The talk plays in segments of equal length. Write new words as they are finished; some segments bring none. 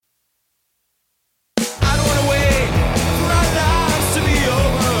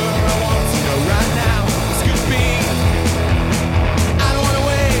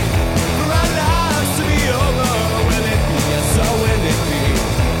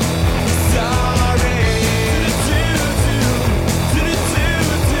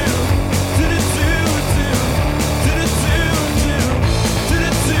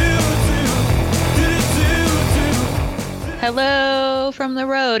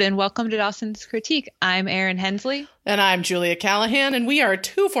episode, and welcome to Dawson's Critique. I'm Erin Hensley. And I'm Julia Callahan, and we are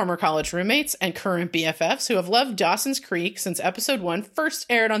two former college roommates and current BFFs who have loved Dawson's Creek since episode 1 first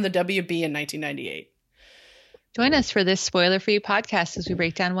aired on the WB in 1998. Join us for this spoiler-free podcast as we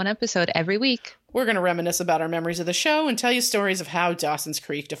break down one episode every week. We're going to reminisce about our memories of the show and tell you stories of how Dawson's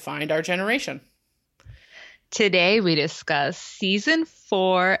Creek defined our generation. Today we discuss Season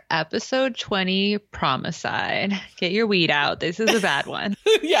 4, Episode 20, Promicide. Get your weed out. This is a bad one.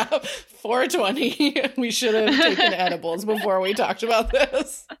 Yeah, 420. We should have taken edibles before we talked about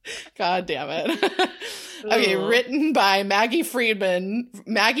this. God damn it. Okay, written by Maggie Friedman.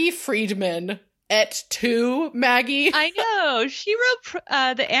 Maggie Friedman. Et tu, Maggie? I know. She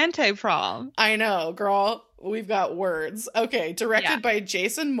wrote the anti-prom. I know, girl. We've got words. Okay, directed by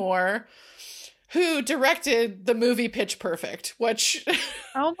Jason Moore, who directed the movie Pitch Perfect, which...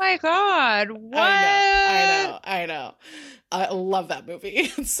 Oh my God. What? I know. I love that movie.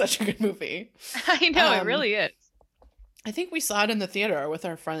 It's such a good movie. I know, it really is. I think we saw it in the theater with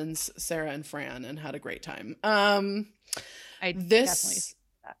our friends Sarah and Fran and had a great time. Definitely.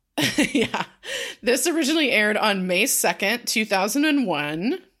 Yeah. This originally aired on May 2nd,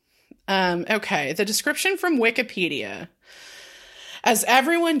 2001. Okay, the description from Wikipedia. As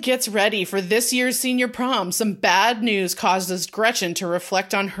everyone gets ready for this year's senior prom, some bad news causes Gretchen to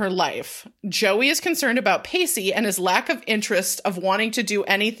reflect on her life. Joey is concerned about Pacey and his lack of interest of wanting to do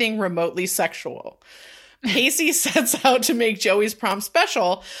anything remotely sexual. Pacey sets out to make Joey's prom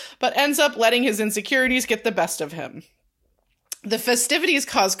special, but ends up letting his insecurities get the best of him. The festivities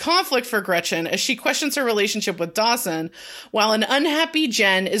cause conflict for Gretchen as she questions her relationship with Dawson, while an unhappy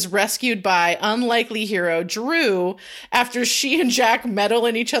Jen is rescued by unlikely hero Drew after she and Jack meddle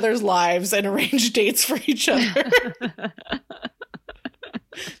in each other's lives and arrange dates for each other.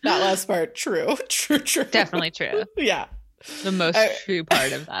 That last part, true. Definitely true. Yeah. The most true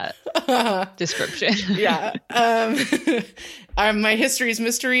part of that description. Yeah. My History's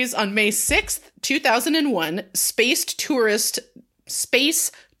Mysteries on May 6th, 2001, space tourist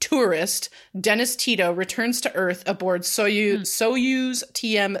Dennis Tito returns to Earth aboard Soyuz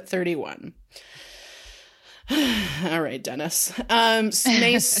TM-31. All right, Dennis.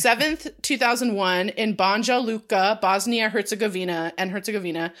 May 7th, 2001, in Banja Luka, Bosnia-Herzegovina,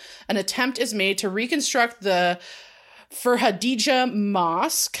 an attempt is made to reconstruct the Furhadija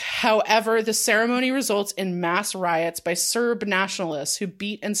Mosque. However, the ceremony results in mass riots by Serb nationalists who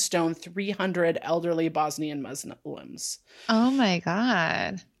beat and stone 300 elderly Bosnian Muslims. Oh my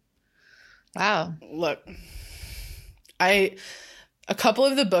God. Wow. Look, a couple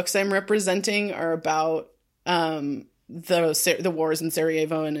of the books I'm representing are about the wars in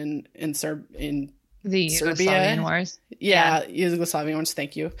Sarajevo and in the Serbia. Yugoslavian wars. Yeah, Yugoslavian wars,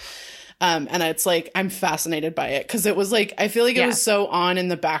 thank you. And it's like, I'm fascinated by it because it was like, I feel like it was so on in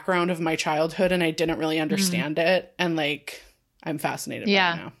the background of my childhood and I didn't really understand it. And like, I'm fascinated by it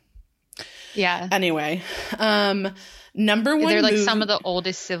now. Yeah. Anyway, number one. They're like some of the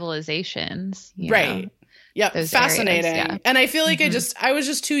oldest civilizations. Right. Yeah. Fascinating. Areas, And I feel like I was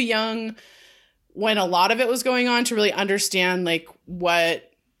just too young when a lot of it was going on to really understand like what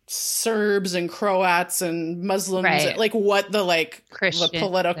Serbs and Croats and Muslims, like what the like Christian, the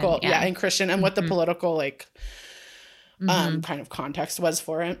political, and Christian, and what the political like kind of context was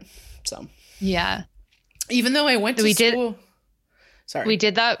for it. So even though I went to school, we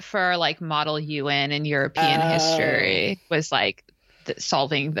did that for like Model UN and European history was like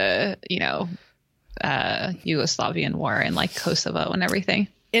solving the Yugoslavian war and like Kosovo and everything.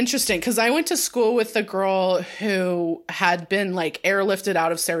 Interesting, because I went to school with the girl who had been like airlifted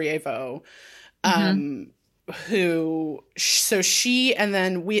out of Sarajevo, she and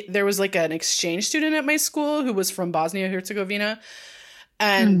then there was like an exchange student at my school who was from Bosnia-Herzegovina,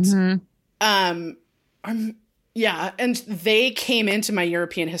 and and they came into my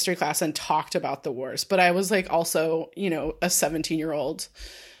European history class and talked about the wars, but I was like also a 17-year-old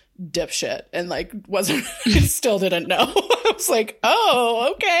dipshit and like still didn't know. I was like,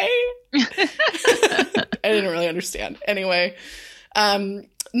 oh, okay. I didn't really understand. Anyway,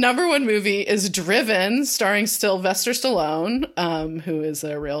 number one movie is Driven, starring Sylvester Stallone, who is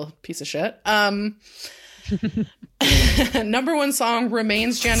a real piece of shit. Number one song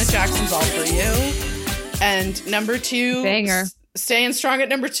remains Janet Jackson's All For You. And number two, banger. Staying strong at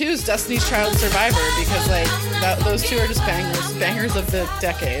number 2 is Destiny's Child Survivor, because like those two are just bangers of the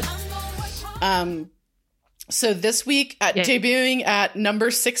decade. So this week debuting at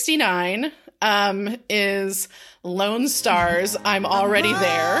number 69 is Lone Star's I'm Already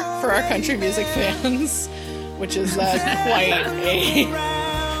There for our country music fans, which is quite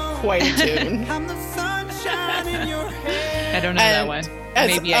a tune. I don't know that one.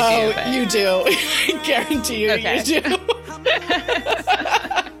 Maybe I do. But... you do. I guarantee you, okay. You do.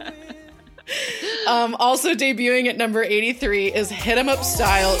 Also debuting at number 83 is Hit 'Em Up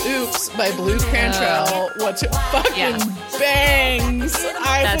Style Oops by Blue Cantrell. What fucking bangs.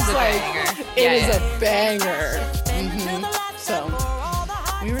 I was like, it is a banger. Mm-hmm. So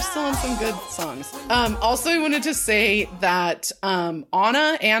we were still on some good songs. Also, I wanted to say that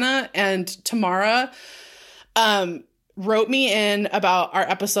Anna, and Tamara wrote me in about our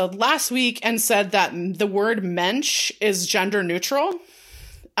episode last week and said that the word mensch is gender neutral.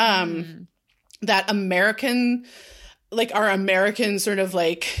 That American, like our American sort of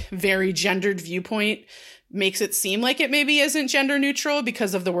like very gendered viewpoint makes it seem like it maybe isn't gender neutral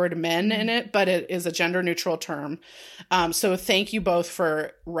because of the word men in it, but it is a gender neutral term. So thank you both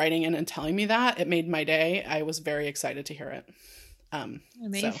for writing in and telling me that. It made my day. I was very excited to hear it.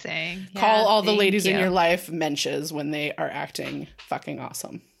 Amazing. So call all the ladies in your life mensches when they are acting fucking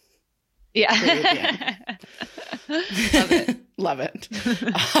awesome. Yeah. Love it. Love it.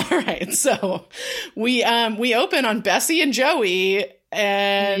 All right. So we open on Bessie and Joey,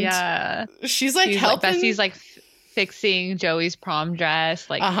 and she's helping. Bessie's fixing Joey's prom dress,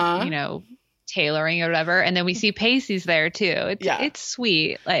 tailoring or whatever. And then we see Pacey's there too. It's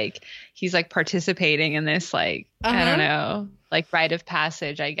sweet. Like he's participating in this, I don't know, rite of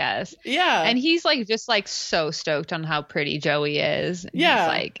passage, I guess. Yeah. And he's just so stoked on how pretty Joey is.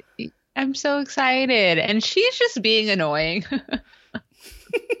 And he's I'm so excited. And she's just being annoying.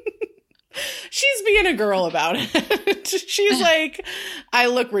 She's being a girl about it. She's like, I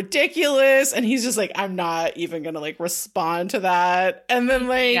look ridiculous. And he's just like, I'm not even going to respond to that. And then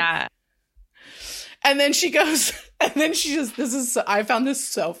and then she goes, and then she just, I found this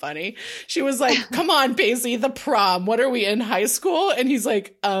so funny. She was like, come on, Pacey, the prom. What are we in high school? And he's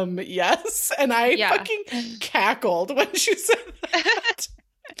like, yes. And I fucking cackled when she said that.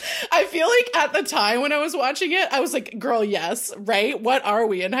 I feel like at the time when I was watching it, I was like, girl, yes, right? What are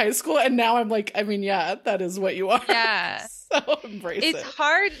we in high school? And now I'm like, I mean, yeah, that is what you are. Yeah. So embrace it. It's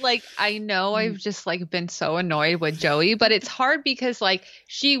hard. I know I've just been so annoyed with Joey, but it's hard because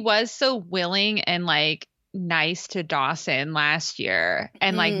she was so willing and nice to Dawson last year.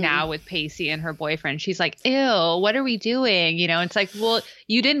 And now with Pacey and her boyfriend, she's like, ew, what are we doing? It's well,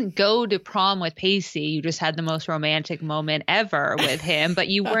 you didn't go to prom with Pacey. You just had the most romantic moment ever with him, but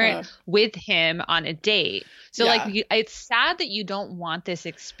you weren't with him on a date. So it's sad that you don't want this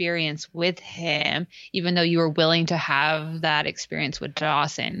experience with him, even though you were willing to have that experience with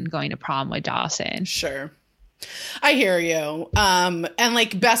Dawson, going to prom with Dawson. Sure. I hear you. And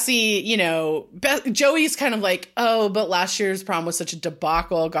Bessie, Joey's kind of oh, but last year's prom was such a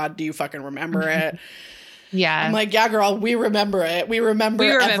debacle. God, do you fucking remember it? Yeah. I'm like, yeah, girl, we remember it. We remember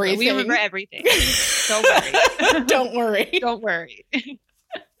everything. We remember everything. Don't worry. Don't worry. Don't worry.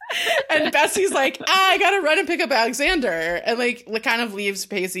 And Bessie's like, I gotta run and pick up Alexander. And kind of leaves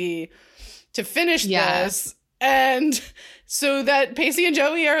Pacey to finish this. And so that Pacey and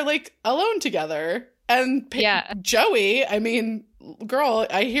Joey are alone together. And Joey, I mean, girl,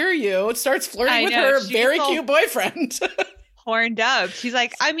 I hear you. Starts flirting with her very cute boyfriend. Horned up. She's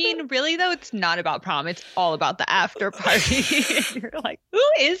like, I mean, really though, it's not about prom. It's all about the after party. You're like, who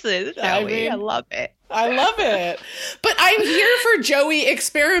is this Joey? I love it. I love it. But I'm here for Joey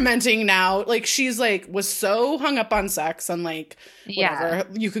experimenting now. She's was so hung up on sex and whatever. Yeah.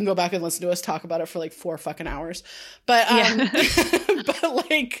 You can go back and listen to us talk about it for 4 fucking hours. But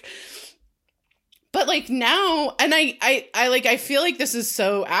but now, and I feel like this is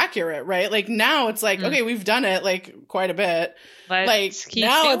so accurate, right? Now it's okay, we've done it quite a bit. Let's keep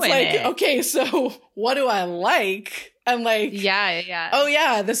now doing it's okay, so what do I like? And oh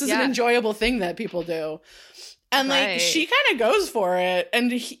yeah, this is an enjoyable thing that people do. And she kind of goes for it,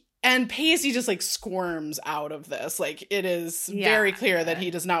 and Pacey just squirms out of this. It is very clear that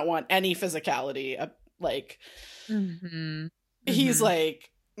he does not want any physicality. He's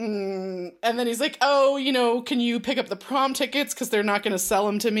and then he's like, oh, can you pick up the prom tickets? Because they're not going to sell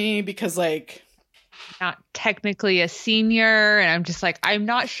them to me because not technically a senior. And I'm just I'm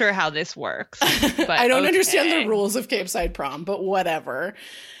not sure how this works. But I don't understand the rules of Cape Side prom, but whatever.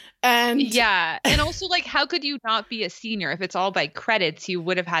 And and also how could you not be a senior? If it's all by credits, you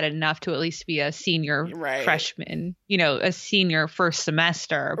would have had enough to at least be a senior freshman, a senior first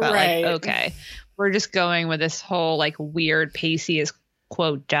semester. But okay, we're just going with this whole weird Pacey is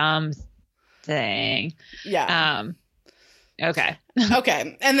quote dumb thing. Okay.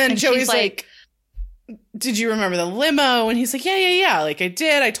 And then Joey's like, did you remember the limo? And he's like, yeah. I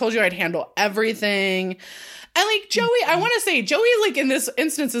did. I told you I'd handle everything. And Joey, I want to say Joey in this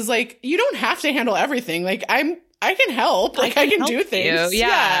instance is you don't have to handle everything. I can help. Like, I can do things.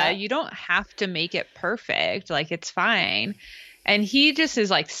 Yeah. You don't have to make it perfect. Like, it's fine. And he just is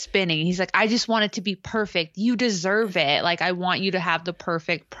like spinning. He's like, I just want it to be perfect. You deserve it. Like, I want you to have the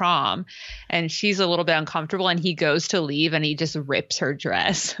perfect prom. And she's a little bit uncomfortable, and he goes to leave and he just rips her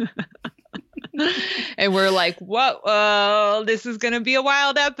dress. And we're like, what? Oh, this is going to be a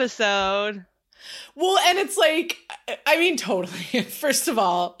wild episode. Well, and it's like, I mean, totally. First of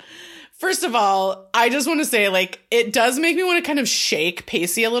all, I just want to say, like, it does make me want to kind of shake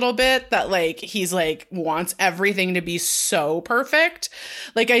Pacey a little bit that, like, he's like wants everything to be so perfect.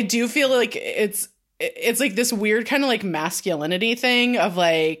 Like, I do feel like it's like this weird kind of like masculinity thing of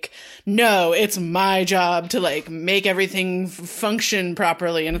like, no, it's my job to like make everything function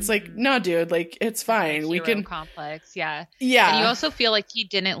properly. And it's like, no, dude, like, it's fine. We can complex. Yeah. Yeah. And you also feel like he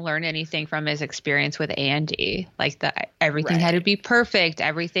didn't learn anything from his experience with Andy. Like, everything had to be perfect.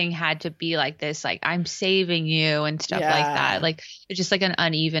 Everything had to be like this, like, I'm saving you and stuff like that. Like, it's just like an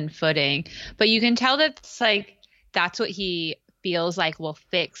uneven footing. But you can tell that's like, that's what he feels like will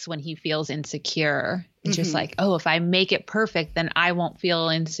fix when he feels insecure. It's just like, oh, if I make it perfect, then I won't feel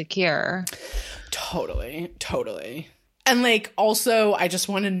insecure. Totally. And like, also, I just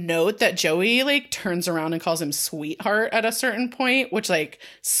want to note that Joey like turns around and calls him sweetheart at a certain point, which like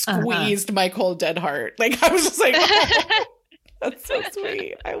squeezed my cold dead heart. Like, I was just like, oh, that's so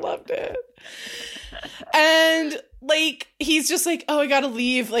sweet. I loved it. And like, he's just like, oh, I gotta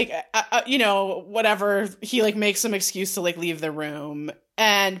leave. Like, you know, whatever. He like makes some excuse to like leave the room.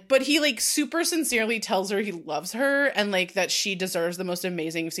 But he like super sincerely tells her he loves her and like that she deserves the most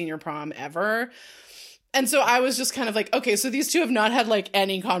amazing senior prom ever. And so I was just kind of like, okay, so these two have not had like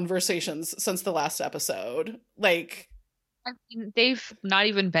any conversations since the last episode. Like, I mean, they've not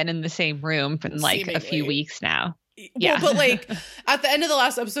even been in the same room for like seemingly. A few weeks now. Yeah. Well, but like at the end of the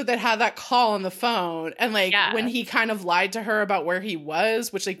last episode, they had that call on the phone, and like when he kind of lied to her about where he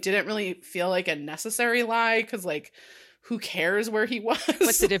was, which like didn't really feel like a necessary lie, because like, who cares where he was?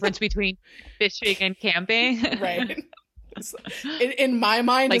 What's the difference between fishing and camping? Right. In my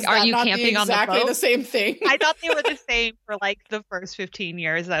mind, like, is are that you not camping exactly on the boat? The same thing? I thought they were the same for like the first 15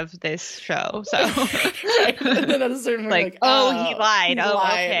 years of this show. So, right. And then at a certain point, like, oh, he lied.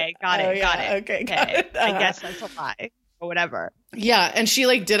 Okay, got it. Okay, got it. I guess that's a lie or whatever. Yeah, and she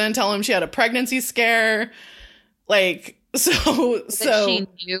like didn't tell him she had a pregnancy scare. Like, so she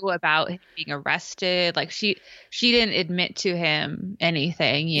knew about him being arrested. Like, she didn't admit to him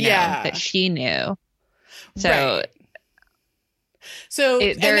anything, you know, that she knew. So. Right. So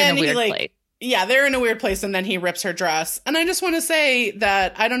they're in a weird place. Yeah, they're in a weird place, and then he rips her dress. And I just want to say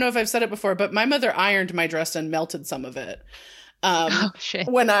that, I don't know if I've said it before, but my mother ironed my dress and melted some of it. Oh shit!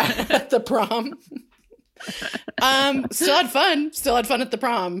 When at the prom. Still had fun at the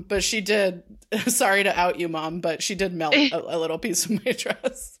prom, but she did. Sorry to out you, Mom, but she did melt a little piece of my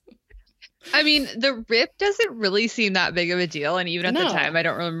dress. I mean, the rip doesn't really seem that big of a deal. And even at the time, I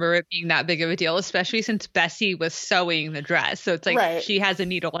don't remember it being that big of a deal, especially since Bessie was sewing the dress. So it's like, she has a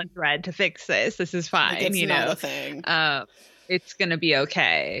needle and thread to fix this. This is fine. Like, it's you not know, a thing. It's going to be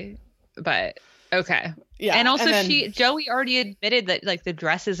okay. But okay. Yeah. And also Joey already admitted that like the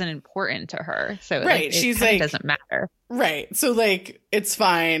dress isn't important to her. So like, she's like, doesn't matter. Right. So like, it's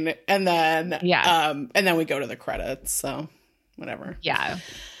fine. And then, and then we go to the credits. So whatever. Yeah.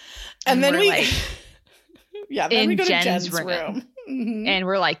 And then we, like, then we go to Jen's room. Mm-hmm. And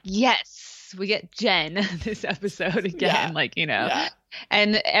we're like, yes, we get Jen this episode again. Yeah. Like, you know,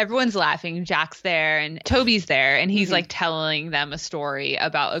 and everyone's laughing. Jack's there and Toby's there. And he's like telling them a story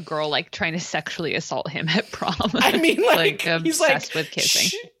about a girl like trying to sexually assault him at prom. I mean, like he's obsessed with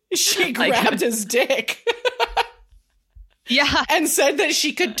kissing. She grabbed his dick. Yeah. And said that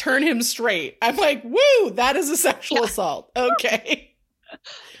she could turn him straight. I'm like, woo, that is a sexual assault. Okay.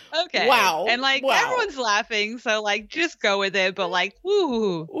 Okay. Wow. And like everyone's laughing, so like just go with it. But like,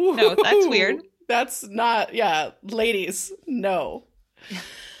 woo, no, that's weird. That's not. Yeah, ladies, no.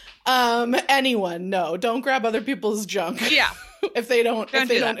 Anyone, no. Don't grab other people's junk. Yeah. if they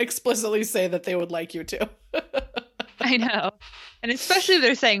don't explicitly say that they would like you to. I know. And especially if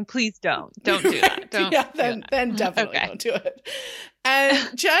they're saying, please don't do that. Don't. Yeah. Then definitely don't do it.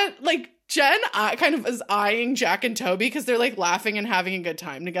 And Jen kind of is eyeing Jack and Toby because they're like laughing and having a good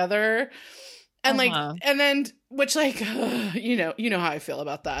time together. And like, and then, which like, you know how I feel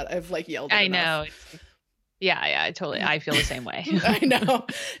about that. I've like yelled at know. Yeah, totally. I feel the same way. I know.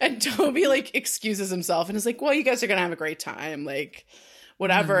 And Toby like excuses himself and is like, well, you guys are going to have a great time. Like,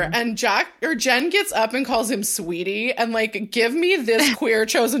 whatever. And Jen gets up and calls him sweetie and like, give me this queer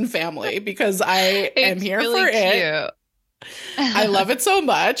chosen family because I am here really for cute. it. I love it so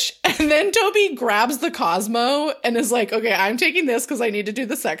much. And then Toby grabs the Cosmo and is like, okay, I'm taking this because I need to do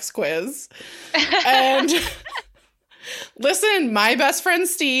the sex quiz. And listen, my best friend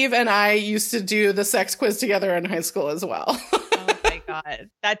Steve and I used to do the sex quiz together in high school as well. Oh my God.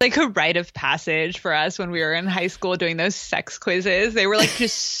 That's like a rite of passage for us when we were in high school doing those sex quizzes. They were like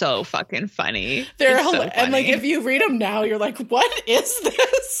just so fucking funny. They're so funny. And like if you read them now, you're like, what is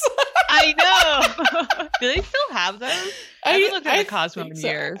this? I know. Do they still have those? I haven't looked at the Cosmo in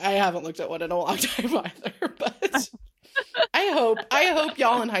years. I haven't looked at one in a long time either, but I hope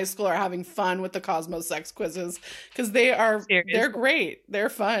y'all in high school are having fun with the Cosmo sex quizzes because they're great. They're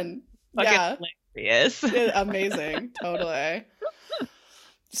fun. Fucking hilarious. Amazing. Totally.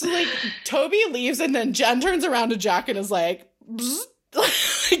 So like Toby leaves and then Jen turns around to Jack and is like,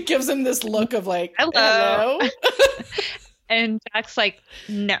 gives him this look of like, hello. And Jack's like,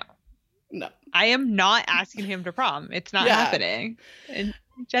 no. I am not asking him to prom. It's not happening. And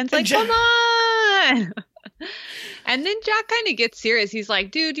Jen's like, come on. And then Jack kind of gets serious. He's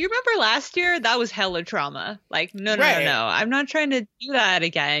like, dude, do you remember last year? That was hella trauma. Like, no. I'm not trying to do that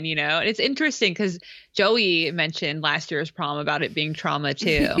again, you know? And it's interesting because Joey mentioned last year's prom about it being trauma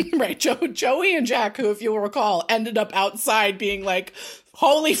too. Right. Joey and Jack, who, if you'll recall, ended up outside being like,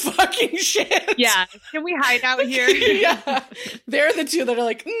 holy fucking shit. Yeah. Can we hide out here? Yeah. They're the two that are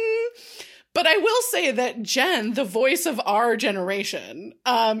like, But I will say that Jen, the voice of our generation,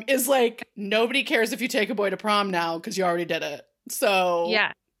 is like, nobody cares if you take a boy to prom now because you already did it. So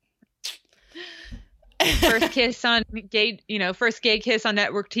yeah. First gay kiss on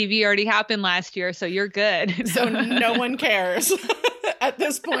network TV already happened last year, so you're good. So no one cares. At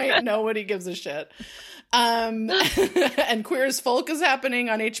this point, nobody gives a shit. And Queer as Folk is happening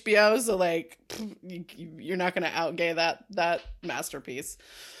on HBO, so like you're not going to out-gay that masterpiece.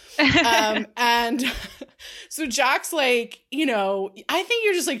 And so Jack's like, you know, I think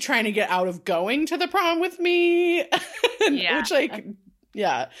you're just like trying to get out of going to the prom with me. Which like,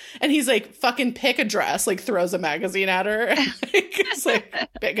 yeah. And he's like, fucking pick a dress, like throws a magazine at her. It's like,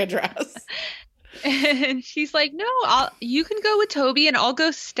 pick a dress. And she's like, no, you can go with Toby and I'll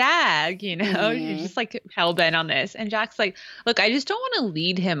go stag, you know? You're just like hell-bent on this. And Jack's like, look, I just don't want to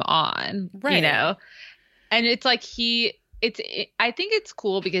lead him on, you know? And it's like I think it's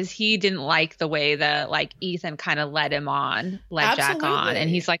cool because he didn't like the way that like Ethan kind of led Jack on. And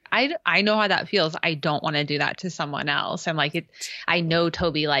he's like, I know how that feels. I don't want to do that to someone else. I'm like, I know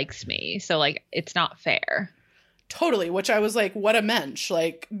Toby likes me. So like, it's not fair. Totally. Which I was like, what a mensch.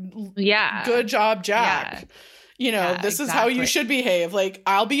 Like, yeah, good job, Jack. Yeah. You know, this is how you should behave. Like,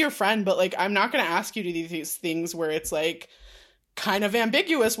 I'll be your friend, but like, I'm not going to ask you to do these things where it's like kind of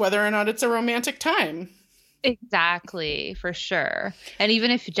ambiguous whether or not it's a romantic time. Exactly, for sure. And even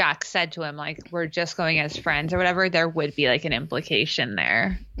if Jack said to him, like, we're just going as friends or whatever, there would be like an implication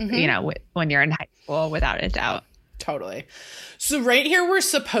there, you know, when you're in high school, without a doubt. Totally. So right here, we're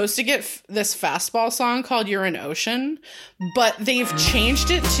supposed to get this fastball song called You're an Ocean, but they've changed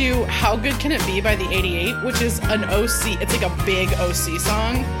it to How Good Can It Be by the 88, which is an OC. It's like a big OC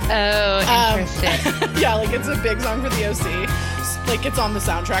song. Oh, interesting. Yeah, like it's a big song for the OC. Like it's on the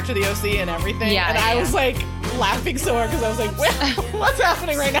soundtrack to the OC and everything. Yeah, and I was like laughing so hard because I was like, what's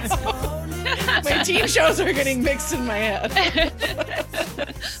happening right now? My teen shows are getting mixed in my head.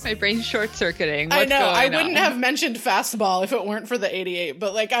 My brain's short-circuiting. I know. I wouldn't have mentioned fastball if it weren't for the 88,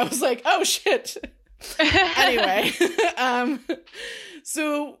 but like I was like, oh shit. Anyway,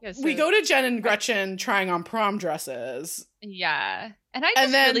 so we go to Jen and Gretchen trying on prom dresses. Yeah. And I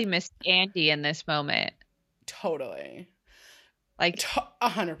just really missed Andy in this moment. Totally. Like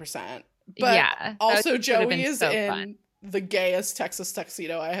 100%. But yeah, also Joey is so in the gayest Texas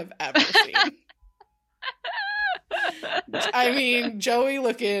tuxedo I have ever seen. I mean, Joey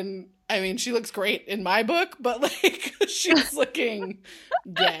she looks great in my book, but like she's looking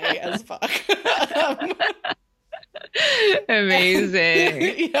gay as fuck.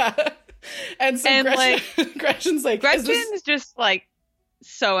 Amazing. Yeah. And so Gretchen's like, Gretchen's just like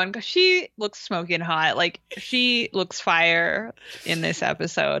she looks smoking hot. Like she looks fire in this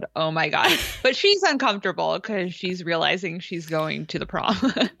episode. Oh my God. But she's uncomfortable because she's realizing she's going to the prom.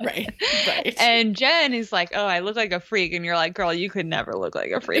 Right. And Jen is like, oh, I look like a freak. And you're like, girl, you could never look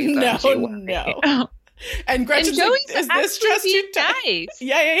like a freak. No. And Gretchen's like, is this dress too tight?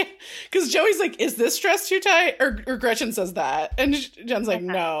 Yeah. Because Joey's like, is this dress too tight? Or Gretchen says that. And Jen's like,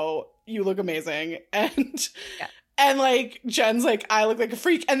 no, you look amazing. And like Jen's like, I look like a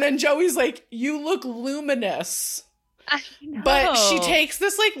freak. And then Joey's like, you look luminous. I know. But she takes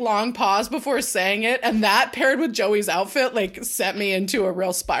this like long pause before saying it. And that paired with Joey's outfit like sent me into a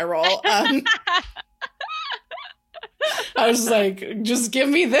real spiral. I was like, just give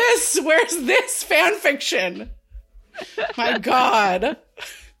me this. Where's this fan fiction? My God.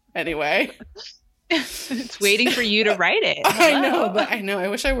 Anyway. It's waiting for you to write it. I know. I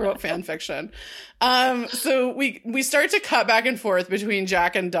wish I wrote fan fiction. So we start to cut back and forth between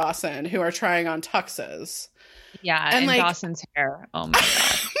Jack and Dawson, who are trying on tuxes. Yeah, and like, Dawson's hair. Oh my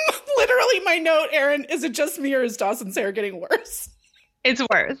God. Literally, my note, Erin, is it just me or is Dawson's hair getting worse? It's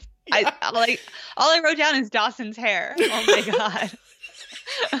worse. Yeah. I all I wrote down is Dawson's hair. Oh my God.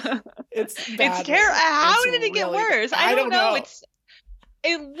 It's terrible. How did it get worse? Bad. I don't know.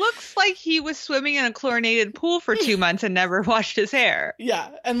 It looks like he was swimming in a chlorinated pool for 2 months and never washed his hair. Yeah,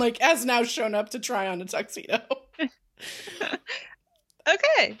 and like has now shown up to try on a tuxedo.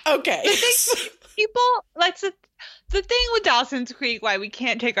 Okay. The thing with Dawson's Creek, why we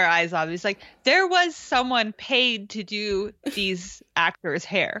can't take our eyes off, is like there was someone paid to do these actors'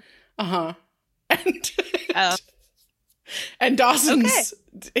 hair. And Dawson's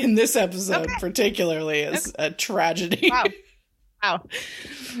in this episode particularly is a tragedy. Wow.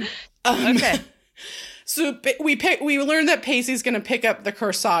 Okay. So we learned that Pacey's going to pick up the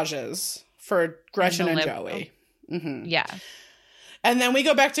corsages for Gretchen and Joey. Mm-hmm. Yeah. And then we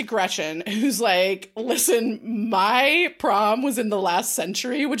go back to Gretchen, who's like, listen, my prom was in the last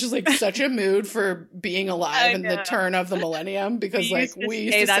century, which is like such a mood for being alive in the turn of the millennium, because we used to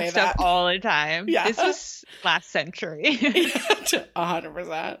say that stuff all the time. Yeah. This was last century.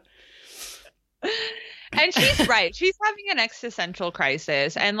 100%. And she's right. She's having an existential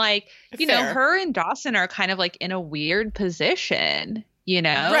crisis. And like, you know, her and Dawson are kind of like in a weird position, you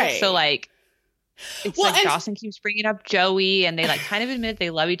know? Right. So like, it's like Dawson keeps bringing up Joey and they like kind of admit they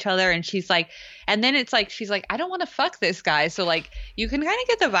love each other. And she's like, and then it's like, she's like, I don't want to fuck this guy. So like, you can kind of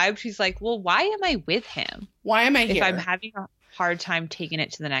get the vibe. She's like, well, why am I with him? Why am I here? If I'm having a hard time taking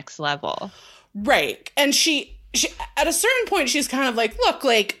it to the next level. Right. And she at a certain point, she's kind of like, look,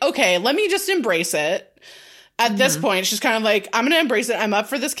 like, okay, let me just embrace it. At this point, she's kind of like, I'm going to embrace it. I'm up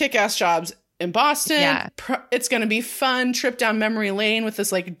for this kick-ass jobs in Boston. Yeah. It's going to be fun. Trip down memory lane with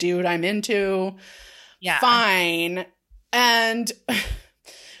this like dude I'm into. Yeah. Fine. And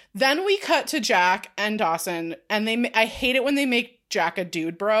then we cut to Jack and Dawson, and I hate it when they make Jack a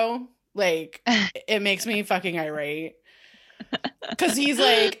dude bro. Like, it makes me fucking irate. Because he's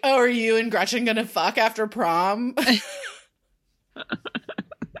like, oh, are you and Gretchen going to fuck after prom?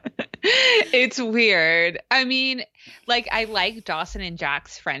 It's weird. I mean, like, I like Dawson and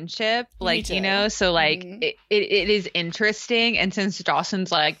Jack's friendship, like, you know, so like it is interesting. And since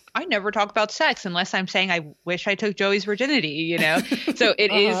Dawson's like, I never talk about sex unless I'm saying I wish I took Joey's virginity, you know, so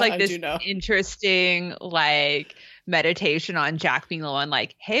it is like this interesting like meditation on Jack being the one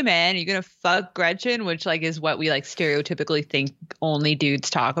like, hey man, you're gonna fuck Gretchen, which like is what we like stereotypically think only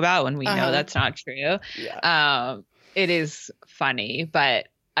dudes talk about when we know that's not true. It is funny, but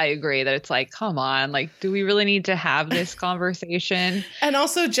I agree that it's like, come on, like, do we really need to have this conversation? And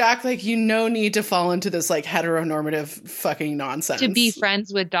also, Jack, like, you need to fall into this like heteronormative fucking nonsense to be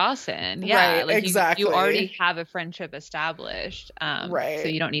friends with Dawson. Yeah, right, like, exactly. You already have a friendship established, right? So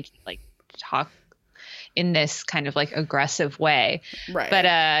you don't need to like talk in this kind of like aggressive way, right? But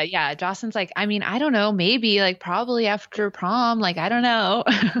yeah, Dawson's like, I mean, I don't know, maybe like probably after prom, like I don't know,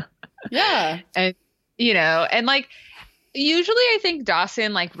 yeah, and you know, and like. Usually I think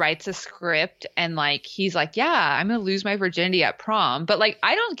Dawson like writes a script and like he's like, yeah, I'm gonna lose my virginity at prom, but like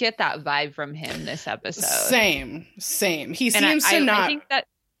I don't get that vibe from him this episode. Same. He seems to not. I think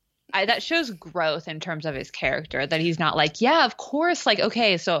that shows growth in terms of his character, that he's not like, yeah, of course, like,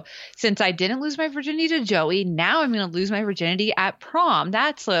 okay, so since I didn't lose my virginity to Joey, now I'm gonna lose my virginity at prom.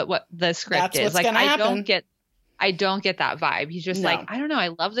 That's what the script is. Like I don't get that vibe. He's just like, I don't know, I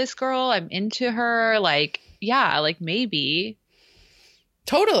love this girl, I'm into her, like. Yeah, like maybe.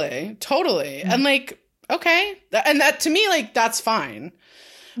 Totally. And like, okay. And that to me, like, that's fine.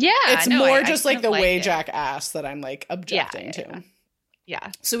 Yeah. It's more just like the way Jack asked that I'm like objecting to. Yeah.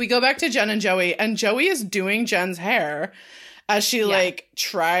 So we go back to Jen and Joey is doing Jen's hair as she like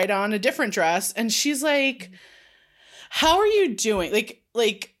tried on a different dress. And she's like, how are you doing?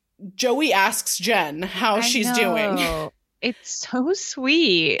 Like Joey asks Jen how she's doing. It's so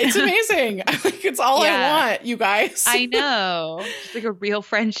sweet. It's amazing. Like, it's all I want, you guys. I know. It's like a real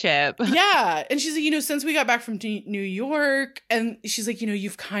friendship. Yeah. And she's like, since we got back from New York, and she's like,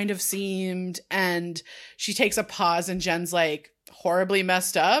 you've kind of seemed, and she takes a pause and Jen's like, horribly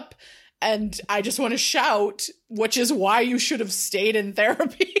messed up. And I just want to shout, which is why you should have stayed in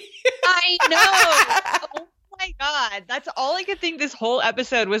therapy. I know. Oh my God. That's all I could think this whole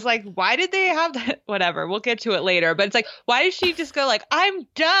episode was like, why did they have that? Whatever. We'll get to it later. But it's like, why did she just go like, I'm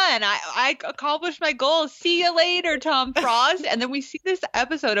done. I accomplished my goal. See you later, Tom Frost. And then we see this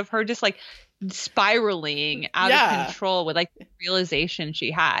episode of her just like spiraling out of control with like the realization she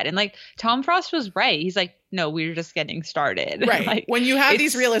had. And like Tom Frost was right. He's like, no, we're just getting started. Right. Like, when you have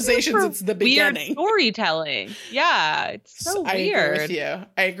these realizations, it's the beginning. Weird storytelling. Yeah. It's so weird.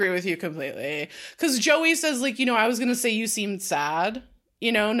 I agree with you completely. Because Joey says, like, you know, I was going to say you seemed sad,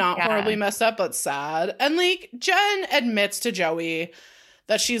 you know, not horribly messed up, but sad. And like Jen admits to Joey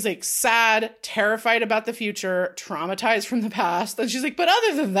that she's like sad, terrified about the future, traumatized from the past. And she's like, but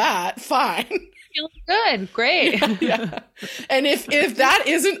other than that, fine. Feeling good. Great. Yeah. And if that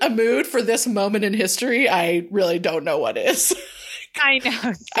isn't a mood for this moment in history, I really don't know what is. I know.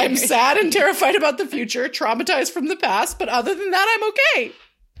 Seriously. I'm sad and terrified about the future, traumatized from the past, but other than that, I'm okay.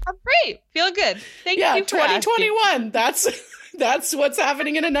 I'm great. Feel good. Thank you for 2021. That's what's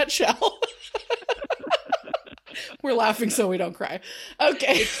happening in a nutshell. We're laughing so we don't cry.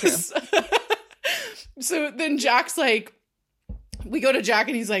 Okay. So then Jack's like, we go to Jack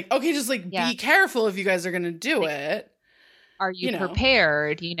and he's like, okay, just like be careful if you guys are going to do it. Are you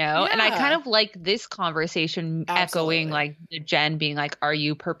prepared? You know? And I kind of like this conversation echoing like the Jen being like, are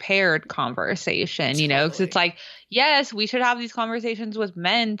you prepared conversation, you know? Because it's like, yes, we should have these conversations with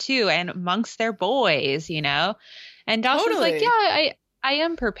men too and amongst their boys, you know? And Dawson's like, yeah, I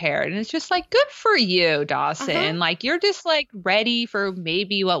am prepared. And it's just like, good for you, Dawson. Like, you're just like ready for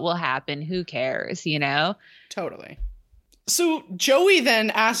maybe what will happen. Who cares, you know? Totally. So Joey then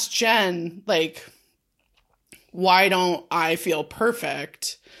asked Jen, like, why don't I feel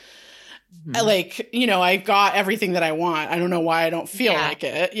perfect? Like, you know, I got everything that I want. I don't know why I don't feel like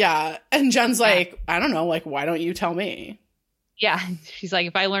it. Yeah. And Jen's like, I don't know. Like, why don't you tell me? Yeah. She's like,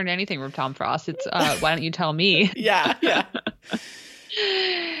 if I learned anything from Tom Frost, it's why don't you tell me? Yeah.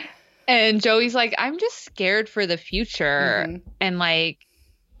 And Joey's like, I'm just scared for the future. And like,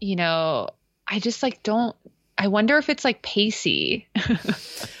 you know, I just like I wonder if it's like Pacey.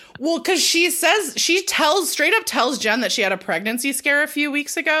 Well, because she straight up tells Jen that she had a pregnancy scare a few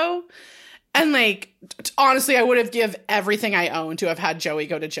weeks ago. And like, honestly, I would have give everything I own to have had Joey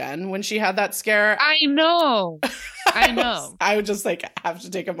go to Jen when she had that scare. I know. I would just like have to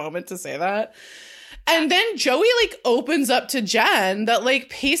take a moment to say that. And then Joey like opens up to Jen that like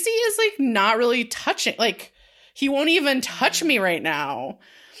Pacey is like not really touching, like he won't even touch me right now.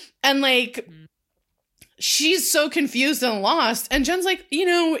 And like, she's so confused and lost. And Jen's like, you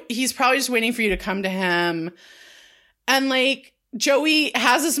know, he's probably just waiting for you to come to him. And like, Joey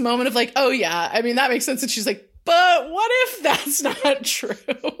has this moment of like, oh yeah, I mean, that makes sense. And she's like, but what if that's not true?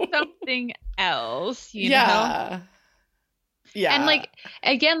 Something else, you know? Yeah. And like,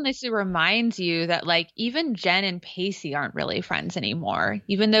 again, this reminds you that like even Jen and Pacey aren't really friends anymore,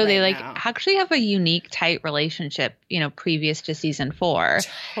 even though they like actually have a unique, tight relationship, you know, previous to season 4.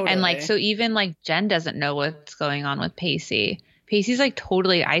 Totally. And like, so even like Jen doesn't know what's going on with Pacey. Pacey's like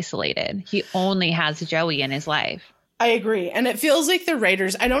totally isolated. He only has Joey in his life. I agree. And it feels like the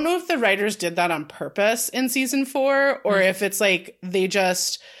writers, I don't know if the writers did that on purpose in season 4 or if it's like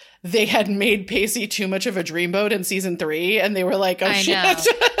they had made Pacey too much of a dreamboat in season 3 and they were like, oh shit.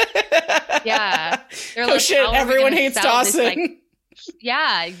 Yeah. They're oh shit, everyone hates Dawson. This, like,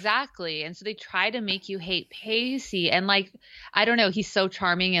 yeah, exactly. And so they try to make you hate Pacey. And like, I don't know, he's so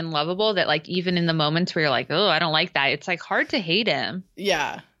charming and lovable that like even in the moments where you're like, oh, I don't like that, it's like hard to hate him.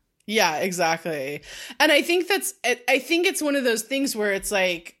 Yeah. Yeah, exactly. And I think it's one of those things where it's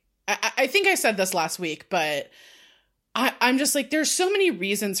like, I think I said this last week, but I'm just like, there's so many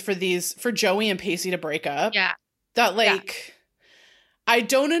reasons for Joey and Pacey to break up. Yeah. That like, I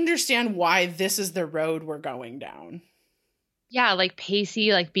don't understand why this is the road we're going down. Yeah, like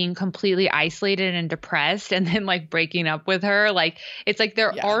Pacey like being completely isolated and depressed and then like breaking up with her. Like it's like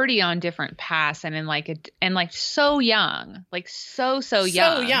they're already on different paths and in like and like so young. Like so young.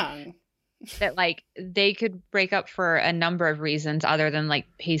 So young. That like they could break up for a number of reasons other than like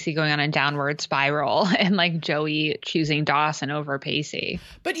Pacey going on a downward spiral and like Joey choosing Dawson over Pacey.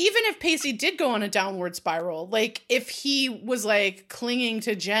 But even if Pacey did go on a downward spiral, like if he was like clinging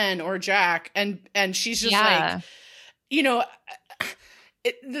to Jen or Jack and she's just like, you know,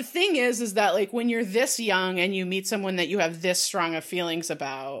 the thing is that like when you're this young and you meet someone that you have this strong of feelings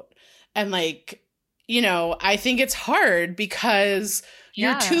about and like, you know, I think it's hard because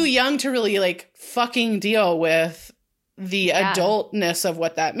you're too young to really like fucking deal with the adultness of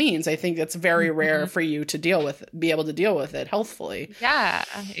what that means. I think it's very rare for you to be able to deal with it healthfully. Yeah,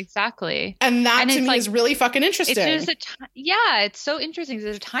 exactly. And that to me is really fucking interesting. It's just it's so interesting.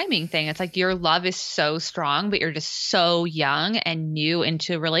 It's a timing thing. It's like your love is so strong, but you're just so young and new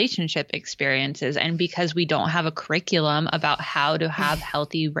into relationship experiences. And because we don't have a curriculum about how to have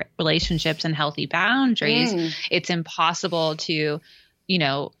healthy relationships and healthy boundaries, it's impossible to,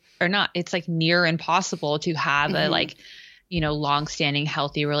 or not, it's like near impossible to have a long-standing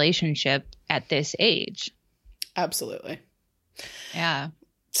healthy relationship at this age. Absolutely. Yeah.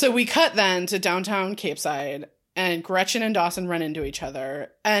 So we cut then to downtown Capeside, and Gretchen and Dawson run into each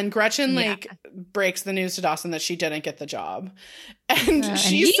other, and Gretchen breaks the news to Dawson that she didn't get the job. And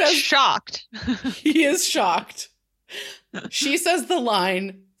she says, shocked. He is shocked. She says the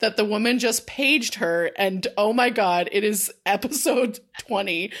line that the woman just paged her, and oh my God, it is episode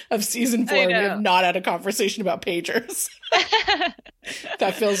 20 of season 4. We have not had a conversation about pagers.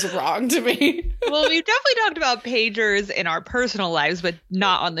 That feels wrong to me. Well, we've definitely talked about pagers in our personal lives, but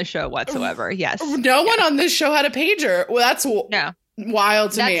not on the show whatsoever. Yes. No one on this show had a pager. Well, that's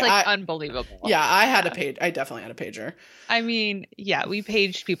wild to me. That's like unbelievable. Yeah, I had a page. I definitely had a pager. I mean, yeah, we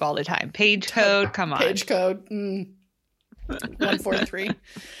paged people all the time. Page code, come on. Page code. 143.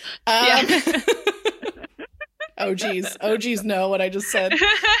 OGs know what I just said.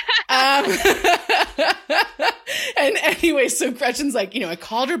 And anyway, so Gretchen's like, I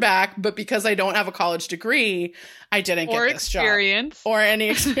called her back, but because I don't have a college degree, I didn't get this job. Or any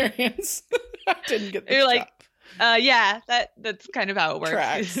experience. I didn't get this job. Like, that's kind of how it works.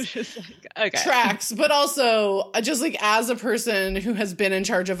 Tracks. Tracks. But also, just like as a person who has been in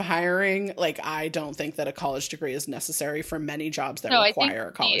charge of hiring, like I don't think that a college degree is necessary for many jobs that require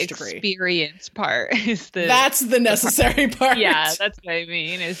a college degree. The experience part is that's the necessary part. Yeah, that's what I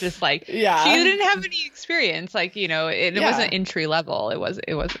mean. It's just like she didn't have any experience. Like, it wasn't entry level. It wasn't,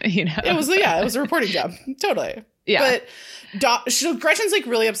 It was a reporting job. Totally. Yeah. But Gretchen's like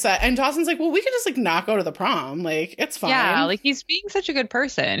really upset, and Dawson's like, well, we could just like not go to the prom. Like, it's fine. Yeah, like he's being such a good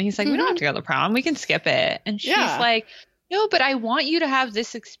person. He's like, we don't have to go to the prom. We can skip it. And she's like, no, but I want you to have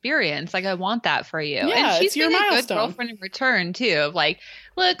this experience. Like, I want that for you. Yeah, and she's been a good girlfriend in return too. Of like,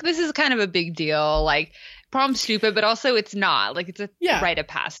 look, this is kind of a big deal. Like, prom's stupid, but also it's not. Like, it's a rite of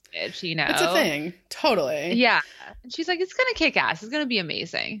passage, It's a thing. Totally. Yeah. And she's like, it's going to kick ass. It's going to be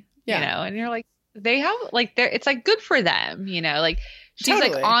amazing. Yeah. And you're like, they have like it's like good for them, like she's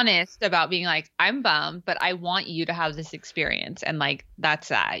like honest about being like, I'm bummed, but I want you to have this experience, and like that's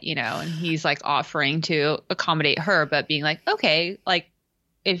that, and he's like offering to accommodate her, but being like, okay, like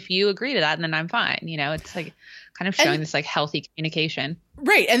if you agree to that, then I'm fine. It's like kind of showing this like healthy communication.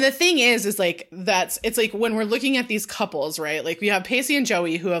 Right. And the thing is like it's like when we're looking at these couples, right? Like we have Pacey and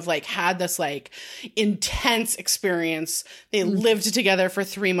Joey who have like had this like intense experience. They lived together for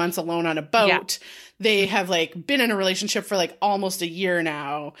 3 months alone on a boat. Yeah. They have like been in a relationship for like almost a year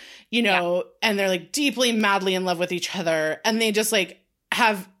now, and they're like deeply, madly in love with each other. And they just like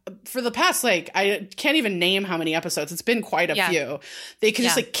have, for the past, like, I can't even name how many episodes. It's been quite a few. They can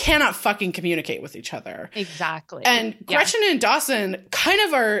just like cannot fucking communicate with each other. Exactly. And Gretchen and Dawson kind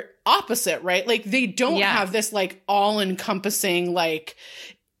of are opposite, right? Like they don't have this like all encompassing, like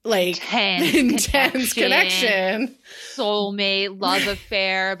intense connection, soulmate, love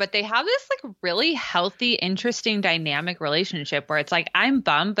affair, but they have this like really healthy, interesting, dynamic relationship where it's like, I'm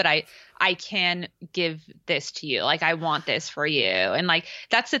bummed, but I can give this to you. Like, I want this for you. And like,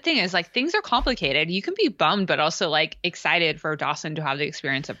 that's the thing is like, things are complicated. You can be bummed, but also like excited for Dawson to have the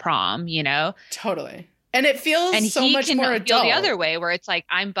experience of prom, Totally. And it feels so much more adult. Feel the other way where it's like,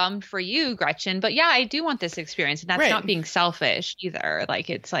 I'm bummed for you, Gretchen, but yeah, I do want this experience. And that's not being selfish either. Like,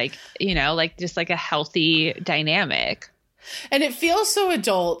 it's like, like just like a healthy dynamic. And it feels so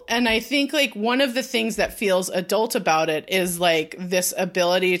adult. And I think like one of the things that feels adult about it is like this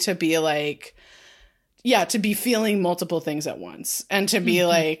ability to be like, to be feeling multiple things at once and to be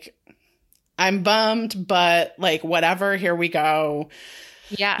like, I'm bummed, but like, whatever, here we go.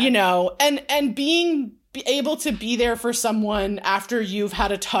 Yeah. And being able to be there for someone after you've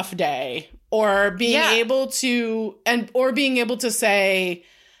had a tough day, or being able to say,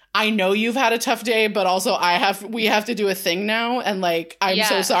 I know you've had a tough day, but also we have to do a thing now. And like, I'm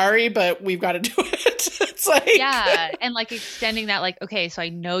so sorry, but we've got to do it. It's like, and like extending that, like, okay, so I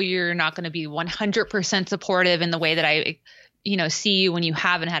know you're not going to be 100% supportive in the way that I, see you when you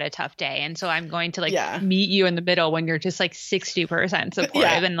haven't had a tough day. And so I'm going to like meet you in the middle when you're just like 60%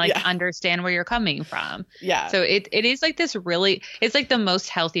 supportive and like understand where you're coming from. Yeah. So it is like this really, it's like the most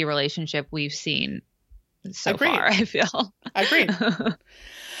healthy relationship we've seen so far, I feel. Agreed.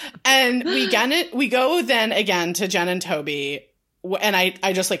 And we go then again to Jen and Toby. And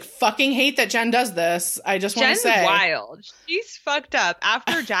I just like fucking hate that Jen does this. I just want to say. Jen's wild. She's fucked up.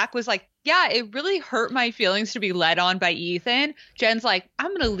 After Jack was like, yeah, it really hurt my feelings to be led on by Ethan. Jen's like, I'm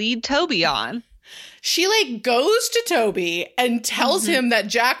going to lead Toby on. She like goes to Toby and tells him that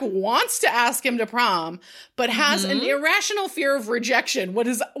Jack wants to ask him to prom, but has an irrational fear of rejection, which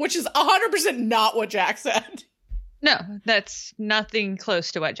is 100% not what Jack said. No, that's nothing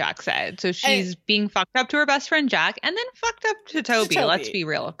close to what Jack said. So she's being fucked up to her best friend Jack and then fucked up to Toby. Let's be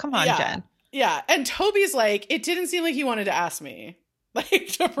real. Come on, Jen. Yeah. And Toby's like, it didn't seem like he wanted to ask me. Like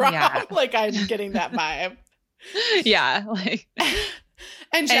to prom. Yeah. Like I'm getting that vibe. Yeah. Like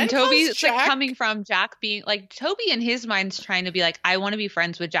and Toby's like coming from Jack being like Toby in his mind's trying to be like, I want to be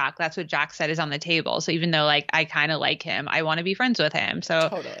friends with Jack. That's what Jack said is on the table. So even though like I kind of like him, I want to be friends with him. So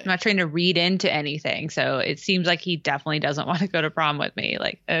I'm not trying to read into anything. So it seems like he definitely doesn't want to go to prom with me.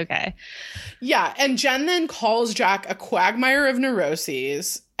 Like, okay. Yeah. And Jen then calls Jack a quagmire of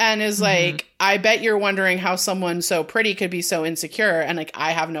neuroses and is like, I bet you're wondering how someone so pretty could be so insecure. And like,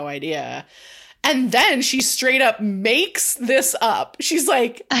 I have no idea. And then she straight up makes this up. She's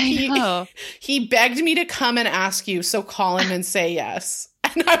like, he begged me to come and ask you, so call him and say yes.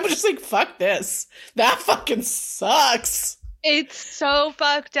 And I'm just like, fuck this. That fucking sucks. It's so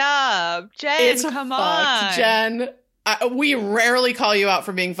fucked up. Jen, come on. Jen, we rarely call you out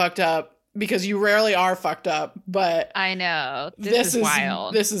for being fucked up because you rarely are fucked up. But I know. This is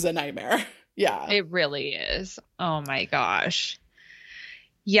wild. This is a nightmare. Yeah. It really is. Oh my gosh.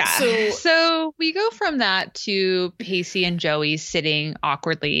 Yeah. So we go from that to Pacey and Joey sitting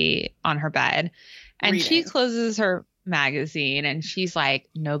awkwardly on her bed. And she closes her magazine and she's like,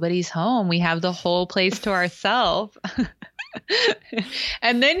 nobody's home. We have the whole place to ourselves.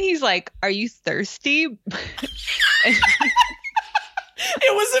 And then he's like, are you thirsty? It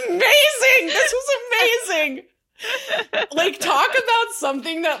was amazing. This was amazing. Like, talk about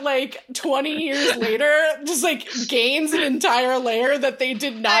something that like 20 years later just like gains an entire layer that they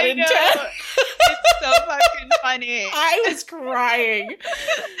did not intend. It's so fucking funny. I was crying.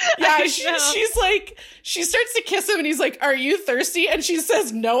 Yeah, she's like, she starts to kiss him and he's like, are you thirsty? And she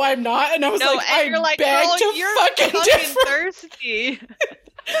says, no, I'm not. And I was like, beg to fucking differ. Thirsty.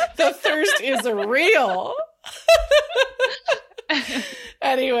 The thirst is real.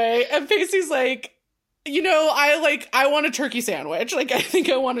 Anyway, and Pacey's like, you know, I want a turkey sandwich. Like, I think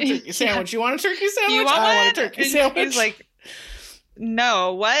I want a turkey sandwich. You want a turkey sandwich? I want a turkey sandwich. He's like,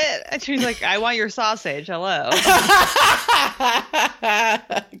 no, what? And she's like, I want your sausage. Hello.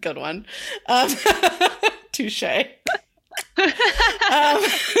 Good one. Touche.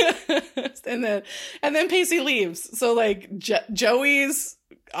 And then Pacey leaves. So like Joey's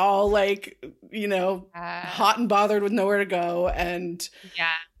all like, you know, hot and bothered with nowhere to go. And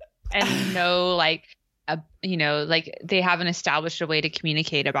no, like, you know, like they haven't established a way to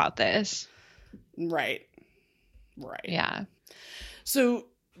communicate about this. Right. Yeah. So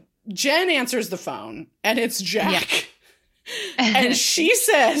Jen answers the phone and it's Jack. Yeah. And she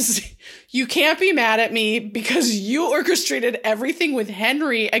says, you can't be mad at me because you orchestrated everything with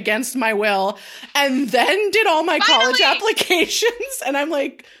Henry against my will and then did all my college applications. And I'm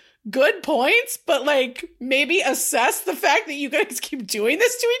like, good points, but like maybe assess the fact that you guys keep doing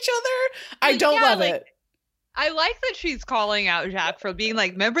this to each other. I don't love it. I like that she's calling out Jack for being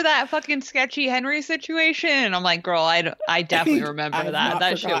like, remember that fucking sketchy Henry situation? And I'm like, girl, I definitely remember that.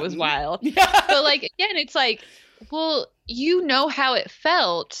 That shit was wild. Yeah. But like, again, it's like, well, you know how it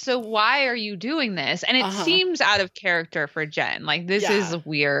felt, so why are you doing this? And it seems out of character for Jen. Like, this is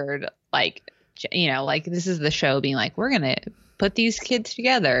weird. Like, you know, like this is the show being like, we're going to put these kids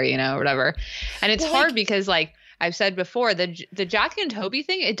together, you know, whatever. And it's hard because like I've said before, the Jack and Toby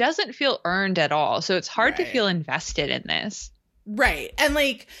thing, it doesn't feel earned at all. So it's hard to feel invested in this. Right. And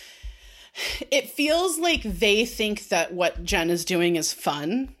like, it feels like they think that what Jen is doing is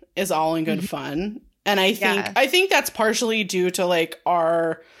fun, is all in good fun. And I think that's partially due to like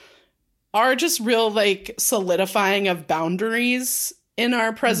our just real like solidifying of boundaries in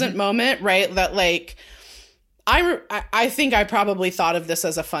our present moment, right? That like, I think I probably thought of this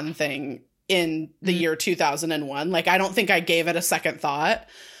as a fun thing in the year 2001. Like, I don't think I gave it a second thought.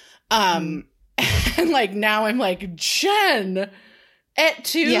 And like, now I'm like, Jen,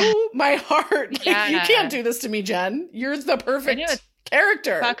 my heart. Like, you can't do this to me, Jen. You're the perfect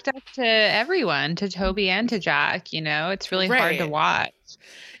character. Fucked up to everyone, to Toby and to Jack, you know? It's really hard to watch.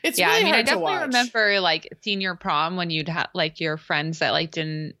 It's really hard to watch. I definitely remember like senior prom when you'd have like your friends that like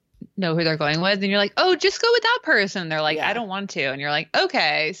didn't know who they're going with, and you're like, oh, just go with that person. They're like, Yeah. I don't want to. And you're like,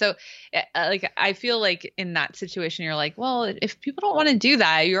 okay. So like, I feel like in that situation, you're like, well, if people don't want to do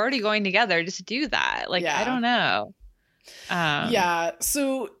that, you're already going together, just do that. Like, Yeah. I don't know. Yeah.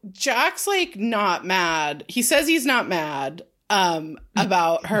 So Jack's like not mad. He says he's not mad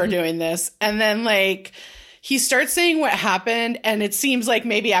about her doing this. And then like he starts saying what happened, and it seems like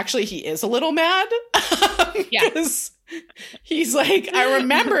maybe actually he is a little mad. Yeah. Because he's like, I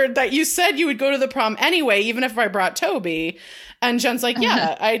remembered that you said you would go to the prom anyway, even if I brought Toby. And Jen's like,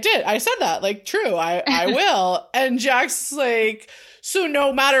 yeah, I did. I said that. Like, true, I will. And Jack's like, so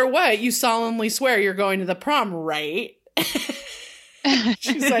no matter what, you solemnly swear you're going to the prom, right?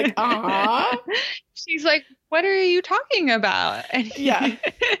 She's like, uh-huh. She's like, what are you talking about? And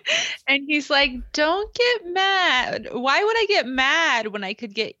and he's like, don't get mad. Why would I get mad when I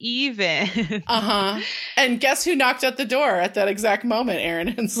could get even? Uh-huh. And guess who knocked at the door at that exact moment, Aaron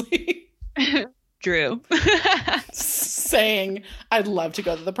Hensley? Drew. Saying, I'd love to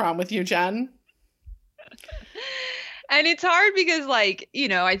go to the prom with you, Jen. And it's hard because, like, you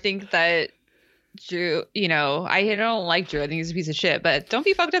know, I think that Drew, you know, I don't like Drew. I think he's a piece of shit, but don't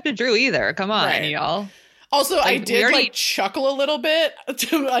be fucked up to Drew either. Come on, y'all. Also, like, I did like chuckle a little bit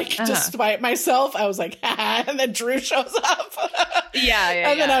to like to spite myself. I was like, and then Drew shows up.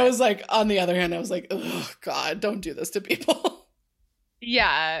 And then I was like, on the other hand, I was like, oh God, don't do this to people.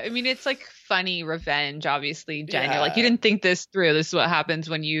 Yeah. I mean, it's like funny revenge, obviously, Jen. You're like, you didn't think this through. This is what happens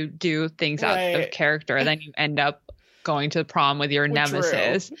when you do things out of character. And then you end up going to prom with your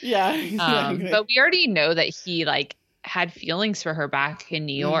nemesis. Drew. Yeah. But we already know that he like had feelings for her back in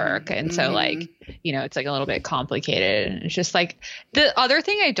New York. And so like, you know, it's like a little bit complicated. And it's just like the other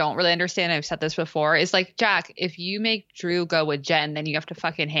thing I don't really understand, I've said this before, is like, Jack, if you make Drew go with Jen, then you have to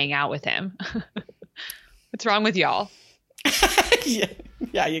fucking hang out with him. What's wrong with y'all?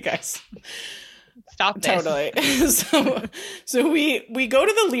 Yeah, you guys. Stop this. Totally. So we go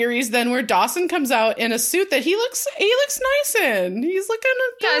to the Learys then, where Dawson comes out in a suit that he looks nice in. He's looking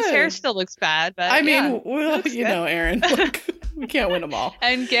good. Yeah, his hair still looks bad, but I mean, well, you know, Aaron, look, we can't win them all.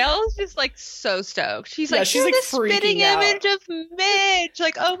 And Gail's just like so stoked. She's like, she's you're like the spitting image of Mitch.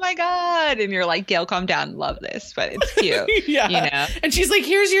 Like, oh my God. And you're like, Gail, calm down. Love this, but it's cute. You know? And she's like,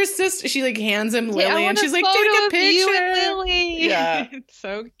 here's your sister. She like hands him Lily, and she's like, take a picture. You and Lily. Yeah. It's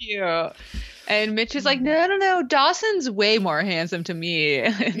so cute. And Mitch is like, no. Dawson's way more handsome to me.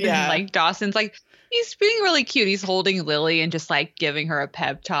 Yeah. Like Dawson's like, he's being really cute. He's holding Lily and just like giving her a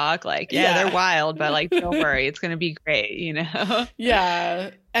pep talk. Like, they're wild, but like, don't worry, it's going to be great, you know? Yeah.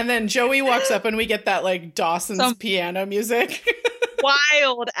 And then Joey walks up and we get that like Dawson's piano music.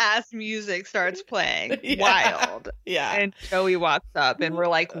 Wild ass music starts playing. Wild. Yeah. And Joey walks up and we're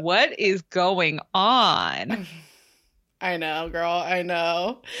like, what is going on? I know, girl. I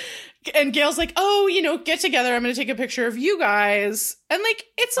know. And Gail's like, oh, you know, get together. I'm going to take a picture of you guys. And like,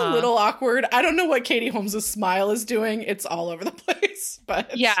 it's a little awkward. I don't know what Katie Holmes' smile is doing. It's all over the place.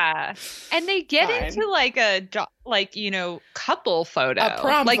 But yeah. And they get into like a, like, you know, couple photo. A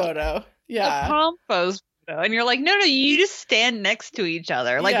prom like, photo. Yeah. A prom photo. And you're like, no, you just stand next to each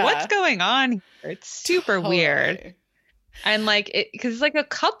other. Like, what's going on here? It's super weird. And like, because it's like a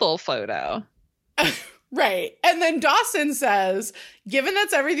couple photo. Right. And then Dawson says, given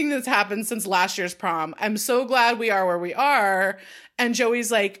that's everything that's happened since last year's prom, I'm so glad we are where we are. And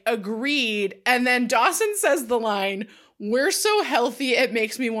Joey's like, agreed. And then Dawson says the line, we're so healthy, it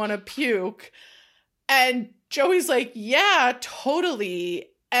makes me want to puke. And Joey's like, yeah, totally.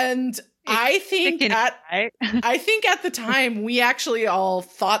 And I think at the time, we actually all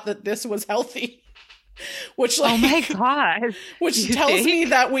thought that this was healthy. Which, like, oh my God. Which tells me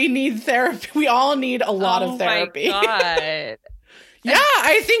that we need therapy. We all need a lot of therapy. Oh my God. Yeah,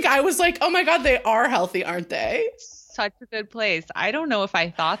 I think I was like, oh my God, they are healthy, aren't they? Such a good place. I don't know if I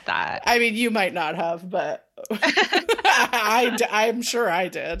thought that. I mean, you might not have, but I'm sure I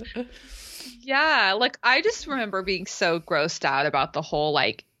did. Yeah, like I just remember being so grossed out about the whole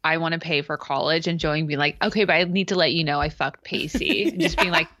like, I want to pay for college, and Joey being like, okay, but I need to let you know I fucked Pacey. And just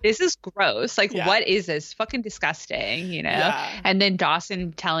being like, this is gross. Like, what is this? Fucking disgusting, you know? Yeah. And then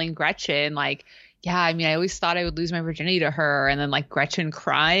Dawson telling Gretchen, like, yeah, I mean, I always thought I would lose my virginity to her. And then like Gretchen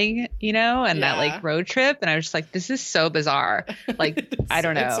crying, you know, and that like road trip. And I was just like, this is so bizarre. Like, I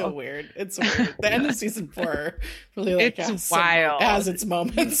don't know. It's so weird. It's weird. The end of season 4 really like it's wild. Has its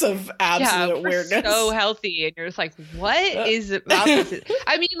moments of absolute weirdness. So healthy. And you're just like, what is about this?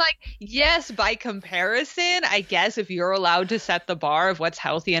 I mean, like, yes, by comparison, I guess if you're allowed to set the bar of what's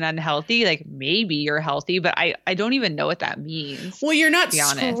healthy and unhealthy, like maybe you're healthy, but I don't even know what that means. Well, you're not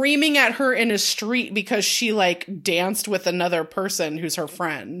screaming at her in a street treat because she like danced with another person who's her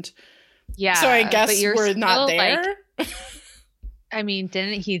friend. Yeah. So I guess we're not there. Like, I mean,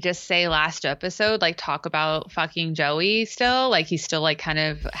 didn't he just say last episode, like, talk about fucking Joey still? Like, he still, like, kind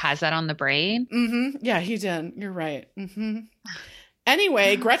of has that on the brain? Mm-hmm. Yeah, he did. You're right. Mm-hmm.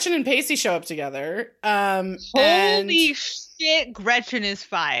 Anyway, Gretchen and Pacey show up together. Holy shit, Gretchen is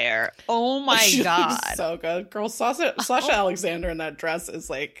fire. Oh, my God. So good. Girl, Sasha Alexander in that dress is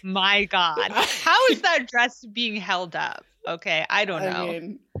like... My God. How is that dress being held up? Okay, I don't know. I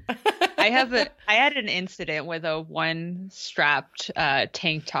mean... I had an incident with a one-strapped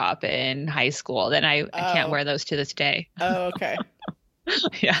tank top in high school. Then I can't wear those to this day. Oh, okay.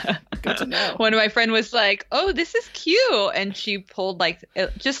 Yeah. Good to know. One of my friend was like, "Oh, this is cute," and she pulled like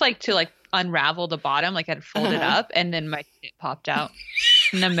just like to like unravel the bottom, like I'd fold it up, and then my shit popped out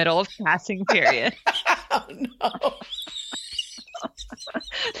in the middle of passing period. Oh no.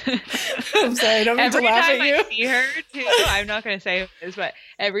 I'm sorry, I don't mean to laugh at you. Every time I see her, too, I'm not going to say who it is, but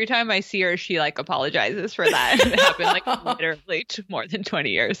every time I see her, she like apologizes for that. It happened like literally more than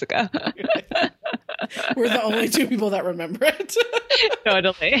 20 years ago. We're the only two people that remember it.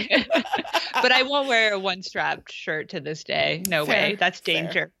 Totally. But I won't wear a one-strapped shirt to this day. No way. That's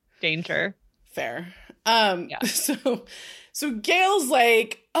danger. Danger. Fair. So Gail's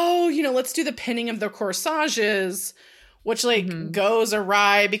like, oh, let's do the pinning of the corsages. Which, goes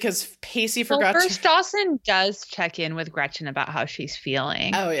awry because Pacey forgot first Dawson does check in with Gretchen about how she's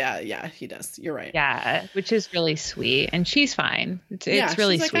feeling. Oh, yeah, he does. You're right. Yeah, which is really sweet. And she's fine. It's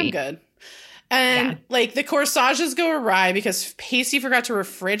really she's sweet. I'm good. And, the corsages go awry because Pacey forgot to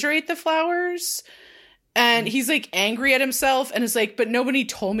refrigerate the flowers. And he's, angry at himself and is like, but nobody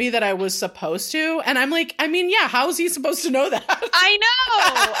told me that I was supposed to. And I'm like, I mean, yeah, how is he supposed to know that? I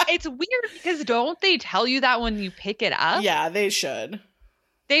know. It's weird because don't they tell you that when you pick it up? Yeah, they should.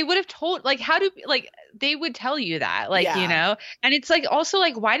 They would have told, they would tell you that, and it's also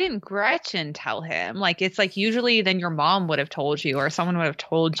why didn't Gretchen tell him? It's usually then your mom would have told you or someone would have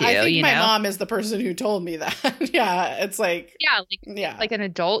told you. I think my mom is the person who told me that. Yeah, it's an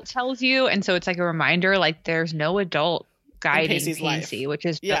adult tells you, and so it's a reminder. There's no adult guiding Pacey, which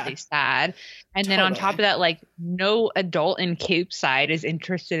is really sad. And then on top of that, no adult in Cape Side is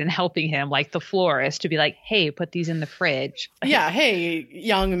interested in helping him, the florist, to be like, hey, put these in the fridge. Yeah, hey,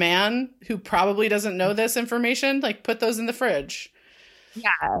 young man who probably doesn't know this information, put those in the fridge.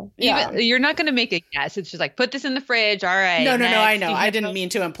 Yeah. You're not going to make a guess. It's just put this in the fridge. All right. No, I know. I didn't mean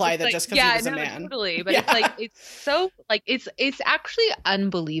to imply that just because he was a man. Totally. But it's so, it's actually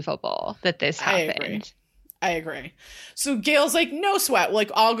unbelievable that this happened. I agree. So Gail's like, no sweat.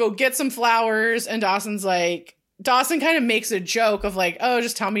 I'll go get some flowers. And Dawson kind of makes a joke of oh,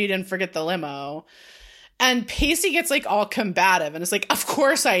 just tell me you didn't forget the limo. And Pacey gets all combative and is like, of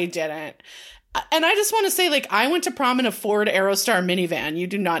course I didn't. And I just want to say, I went to prom in a Ford Aerostar minivan. You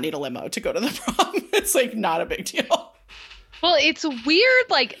do not need a limo to go to the prom. It's not a big deal. Well, it's weird.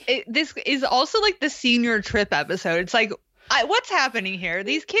 This is also the senior trip episode. It's what's happening here?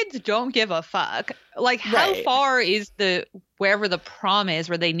 These kids don't give a fuck. How far is wherever the prom is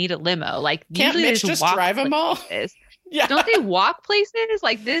where they need a limo? Can't Mitch just drive them all? Yeah. Don't they walk places?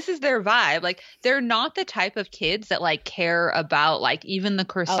 This is their vibe. They're not the type of kids that care about even the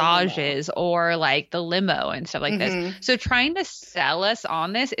corsages or the limo and stuff like this. So trying to sell us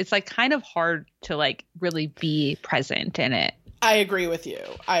on this, it's kind of hard to really be present in it. I agree with you.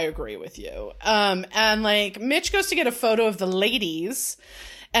 And Mitch goes to get a photo of the ladies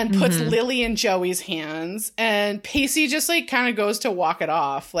and puts Lily in Joey's hands, and Pacey just kind of goes to walk it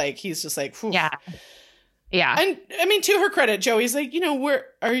off. He's just phew. Yeah. And I mean, to her credit, Joey's where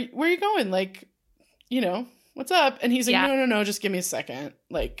are you going? What's up? And he's like, no, just give me a second.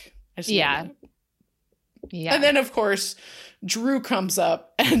 I just Yeah. And then of course, Drew comes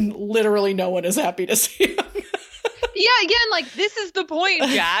up and literally no one is happy to see him. Yeah, again, this is the point,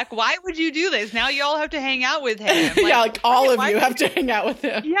 Jack. Why would you do this? Now you all have to hang out with him. All of you have to hang out with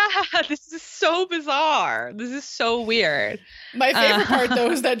him. Yeah, this is so bizarre. This is so weird. My favorite part, though,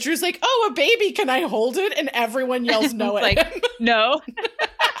 is that Drew's like, oh, a baby, can I hold it? And everyone yells no at him. No.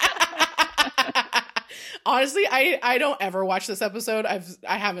 Honestly, I don't ever watch this episode.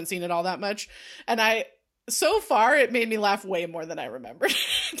 I haven't seen it all that much. And so far, it made me laugh way more than I remembered.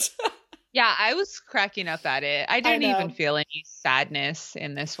 Yeah, I was cracking up at it. I didn't even feel any sadness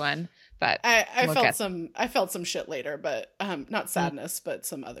in this one, but I felt some shit later, but not sadness, but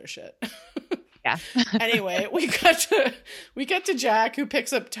some other shit. Yeah. Anyway, we get to Jack, who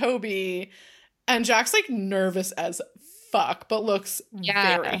picks up Toby, and Jack's nervous as fuck, but looks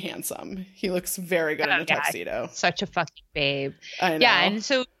very handsome. He looks very good in a tuxedo. Such a fucking babe. I know. Yeah, and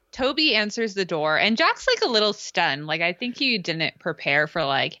so Toby answers the door and Jack's like a little stunned. Like, I think he didn't prepare for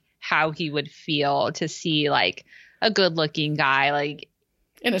like how he would feel to see like a good looking guy like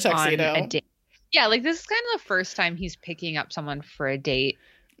in a tuxedo. On a date. Yeah, like this is kind of the first time he's picking up someone for a date,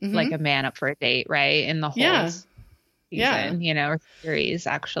 like a man up for a date, right? In the whole season, you know, or series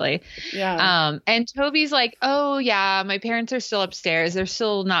actually. Yeah. And Toby's like, oh yeah, my parents are still upstairs. They're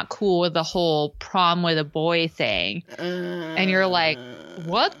still not cool with the whole prom with a boy thing. And you're like,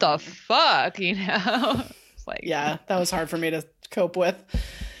 what the fuck, you know? It's like, yeah, that was hard for me to cope with.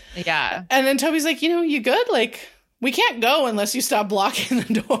 Yeah. And then Toby's like, you know, you good? Like, we can't go unless you stop blocking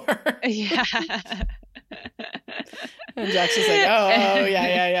the door. Yeah. And Jack's just like,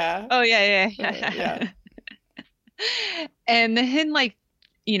 yeah. Oh, yeah. And then, like,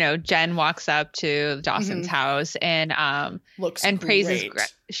 you know, Jen walks up to Dawson's house and looks and great.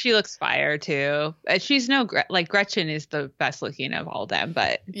 praises. She looks fire too. She's like Gretchen is the best looking of all of them,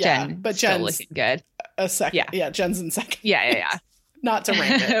 but Jen's looking good. A second, Jen's in second. Yeah. Not to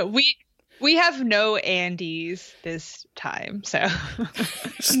rank it. We have no Andys this time, so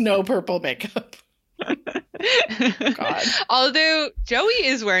there's no purple makeup. God. Although Joey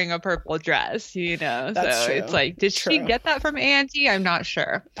is wearing a purple dress, you know, that's so true. it's like, did she get that from Andy? I'm not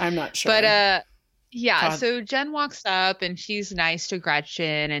sure. But God. So Jen walks up and she's nice to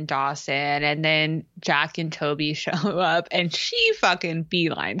Gretchen and Dawson, and then Jack and Toby show up and she fucking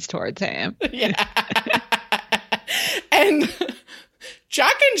beelines towards him. Yeah. And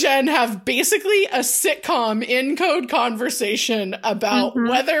Jack and Jen have basically a sitcom in code conversation about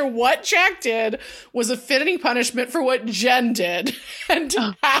whether what Jack did was a fitting punishment for what Jen did, and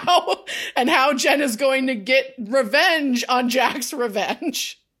how Jen is going to get revenge on Jack's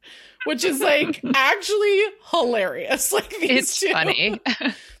revenge, which is like actually hilarious. Like it's funny.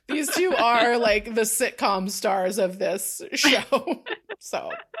 These two are like the sitcom stars of this show.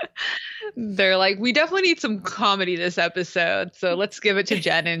 So they're like, we definitely need some comedy this episode, so let's give it to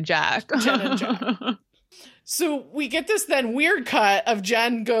Jen and Jack. So we get this then weird cut of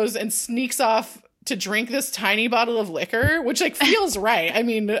Jen goes and sneaks off to drink this tiny bottle of liquor, which like feels right. I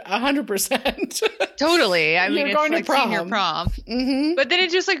mean, 100%. Totally. I mean, You're going it's to like prom. senior prom. But then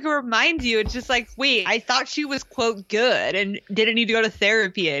it just like reminds you, it's just like, wait, I thought she was quote good and didn't need to go to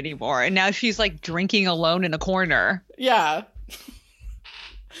therapy anymore, and now she's like drinking alone in a corner. Yeah.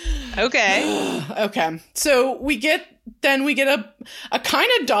 Okay. So we get a kind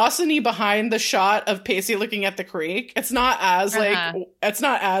of Dawson-y behind the shot of Pacey looking at the creek. It's not as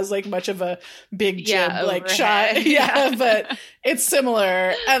like much of a big jib like shot. Yeah, but it's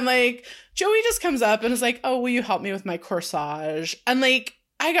similar. And like Joey just comes up and is like, "Oh, will you help me with my corsage?" And like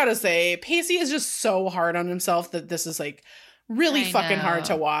I gotta say, Pacey is just so hard on himself that this is like really fucking hard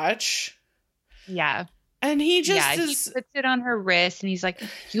to watch. Yeah. And he just he puts it on her wrist and he's like,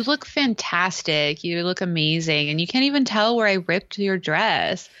 you look fantastic. You look amazing. And you can't even tell where I ripped your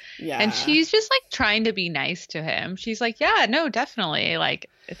dress. Yeah. And she's just like trying to be nice to him. She's like, yeah, no, definitely. Like,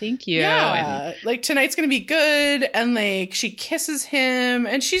 thank you. Yeah. And like tonight's going to be good. And like she kisses him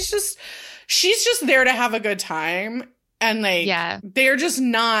and she's just there to have a good time. And like, they're just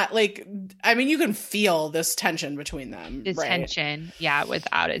not like, I mean, you can feel this tension between them. The tension. Yeah,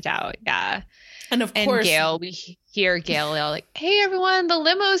 without a doubt. Yeah. And of course, Gail, we hear Gail yell like, "Hey everyone, the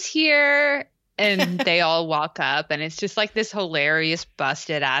limo's here!" And they all walk up, and it's just like this hilarious,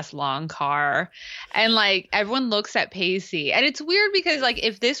 busted ass long car, and like everyone looks at Pacey, and it's weird because like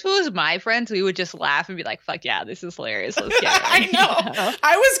if this was my friends, we would just laugh and be like, "Fuck yeah, this is hilarious." Let's get it. I know. You know.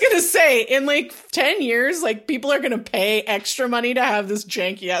 I was gonna say in like 10 years, like people are gonna pay extra money to have this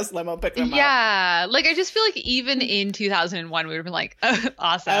janky ass limo pick them up. Yeah, like I just feel like even in 2001, we would have been like,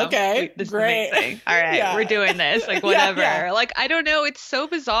 "Awesome, okay, this great, is amazing. All right, we're doing this." Like whatever. Like I don't know, it's so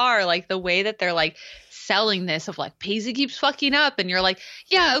bizarre. Like the way that they're like selling this of like Pacey keeps fucking up and you're like,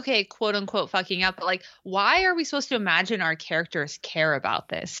 yeah, okay, quote unquote fucking up, but like why are we supposed to imagine our characters care about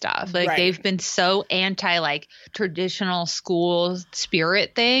this stuff? Like they've been so anti like traditional school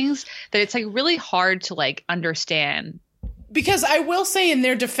spirit things that it's like really hard to like understand. Because I will say in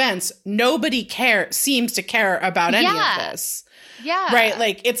their defense, nobody seems to care about any of this. Yeah. Right.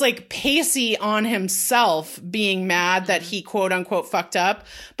 Like it's like Pacey on himself being mad that he quote unquote fucked up,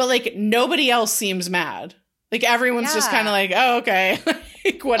 but like nobody else seems mad. Like everyone's just kind of like, oh, okay,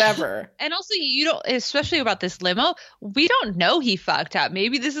 like whatever. And also you don't, especially about this limo, we don't know he fucked up.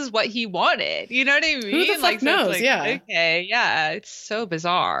 Maybe this is what he wanted. You know what I mean? Who the fuck like, knows? So like, yeah. Okay. Yeah. It's so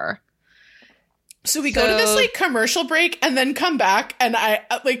bizarre. So we go to this like commercial break and then come back, and I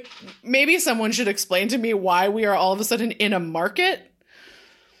like maybe someone should explain to me why we are all of a sudden in a market.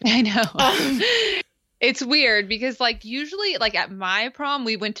 I know. It's weird because like usually like at my prom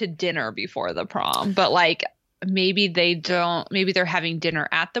we went to dinner before the prom, but like maybe they're having dinner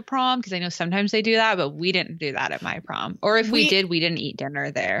at the prom because I know sometimes they do that, but we didn't do that at my prom. Or if we did, we didn't eat dinner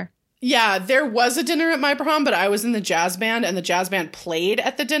there. Yeah, there was a dinner at my prom, but I was in the jazz band and the jazz band played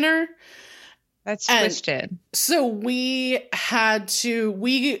at the dinner. That's twisted. So we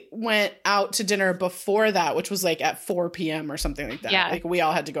went out to dinner before that, which was like at 4 p.m. or something like that. Yeah. Like we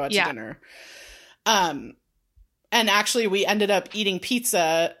all had to go out to dinner. And actually we ended up eating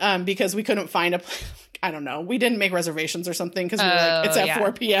pizza because we couldn't find a I don't know. We didn't make reservations or something because we were like, it's at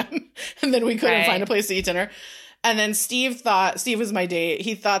 4 p.m. and then we couldn't find a place to eat dinner. And then Steve was my date.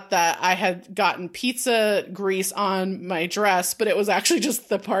 He thought that I had gotten pizza grease on my dress, but it was actually just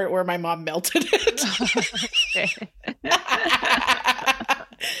the part where my mom melted it.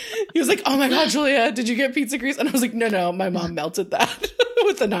 He was like, oh my God, Julia, did you get pizza grease? And I was like, no, my mom melted that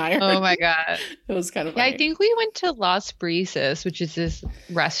with an iron. Oh my God. It was kind of funny. Yeah, I think we went to Las Brisas, which is this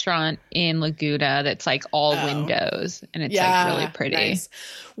restaurant in Laguna that's like all windows and it's like really pretty. Nice.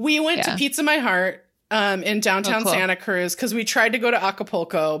 We went to Pizza My Heart in downtown Santa Cruz because we tried to go to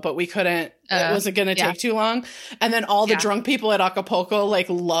Acapulco, but we couldn't. It wasn't going to take too long. And then all the drunk people at Acapulco like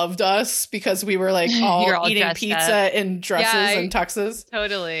loved us because we were like all eating pizza in dresses and tuxes.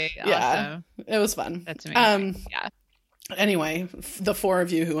 Totally. Yeah. Awesome. It was fun. That's amazing. Anyway, the four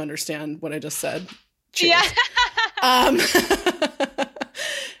of you who understand what I just said. Cheers. Yeah.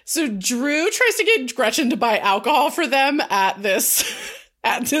 So Drew tries to get Gretchen to buy alcohol for them at this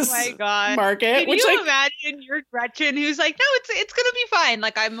market. Can you imagine you're Gretchen who's like, no, it's gonna be fine.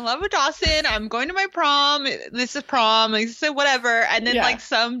 Like I'm in love with Dawson. I'm going to my prom. This is prom. Like so whatever. And then like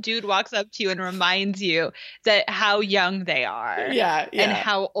some dude walks up to you and reminds you that how young they are. Yeah. And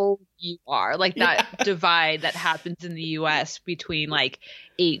how old you are. Like that divide that happens in the US between like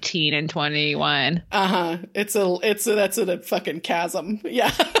 18 and 21. That's a fucking chasm.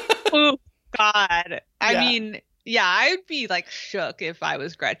 Yeah. Oh God. I mean, yeah, I'd be like shook if I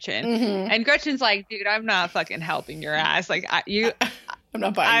was Gretchen. Mm-hmm. And Gretchen's like, dude, I'm not fucking helping your ass. Like I'm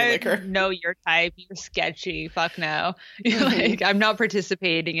not buying liquor. I know your type. You're sketchy. Fuck no. Mm-hmm. Like I'm not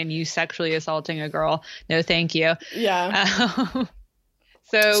participating in you sexually assaulting a girl. No, thank you. Yeah.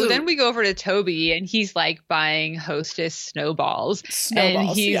 So then we go over to Toby and he's like buying Hostess snowballs. And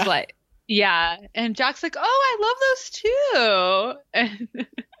he's like, and Jack's like, oh, I love those too.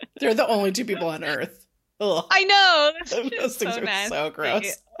 They're the only two people on Earth. Ugh. I know. Those things are so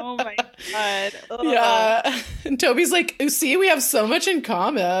gross. Oh my God. Ugh. Yeah. And Toby's like, see, we have so much in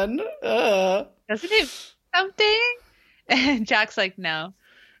common. Doesn't it something? And Jack's like, no.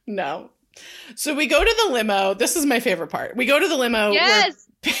 So we go to the limo. This is my favorite part. We go to the limo where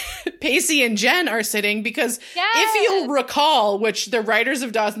Pacey and Jen are sitting because if you'll recall, which the writers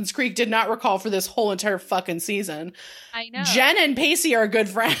of Dawson's Creek did not recall for this whole entire fucking season, I know. Jen and Pacey are good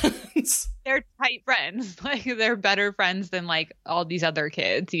friends. They're tight friends. Like they're better friends than like all these other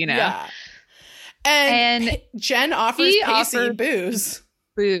kids, you know? Yeah. And Jen offers Pacey booze.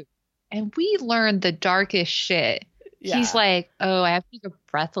 And we learned the darkest shit. Yeah. He's like, oh, I have to take a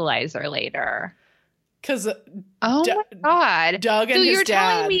breathalyzer later. Because my God. Doug and so his you're dad.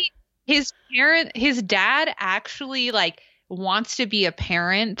 telling me his dad actually like wants to be a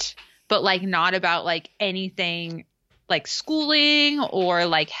parent, but like not about like anything like schooling or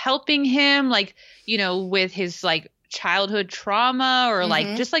like helping him, like, you know, with his like childhood trauma or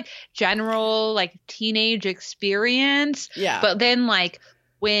like just like general like teenage experience. Yeah. But then like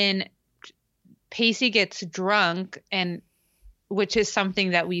when Pacey gets drunk, and which is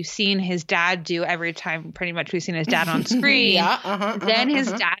something that we've seen his dad do every time pretty much we've seen his dad on screen. Then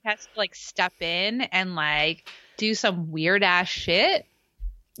his dad has to like step in and like do some weird ass shit.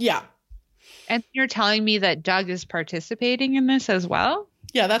 Yeah. And you're telling me that Doug is participating in this as well?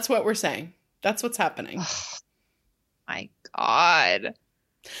 Yeah, that's what we're saying. That's what's happening. Oh, my God.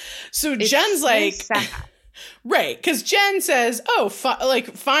 So Jen's like, sad. Right, because Jen says, oh,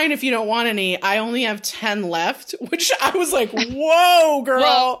 fine if you don't want any. I only have 10 left, which I was like, whoa,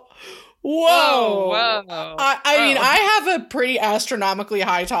 girl. Whoa. I mean, I have a pretty astronomically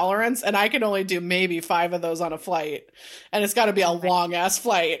high tolerance, and I can only do maybe 5 of those on a flight. And it's got to be a long-ass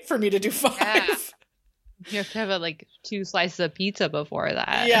flight for me to do 5. Yeah. You have to have like 2 slices of pizza before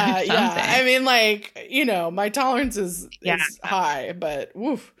that. Yeah. I mean, like, you know, my tolerance is high, but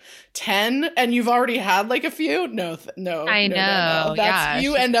 10, and you've already had like a few? No. I know.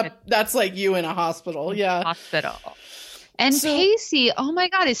 That's that's like you in a hospital. Yeah. Hospital. And Pacey, oh my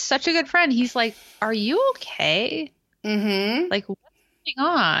God, is such a good friend. He's like, are you okay? Mm-hmm. Like, what's going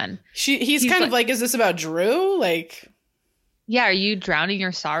on? He's kind of like, is this about Drew? Like, yeah, are you drowning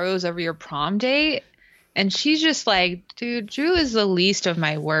your sorrows over your prom date? And she's just like, dude, Drew is the least of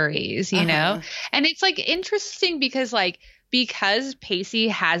my worries, you know? And it's like interesting because Pacey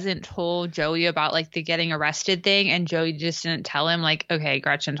hasn't told Joey about like the getting arrested thing, and Joey just didn't tell him like, okay,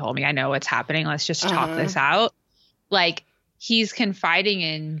 Gretchen told me, I know what's happening. Let's just talk this out. Like, he's confiding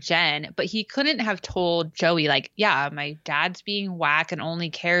in Jen, but he couldn't have told Joey like, yeah, my dad's being whack and only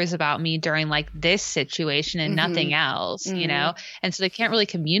cares about me during like this situation and nothing else, you know? And so they can't really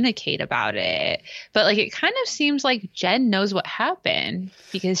communicate about it. But like, it kind of seems like Jen knows what happened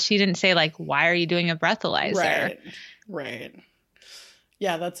because she didn't say like, why are you doing a breathalyzer? Right.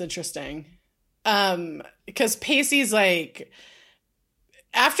 Yeah, that's interesting. Because Pacey's like,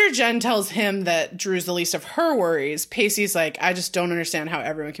 after Jen tells him that Drew's the least of her worries, Pacey's like, I just don't understand how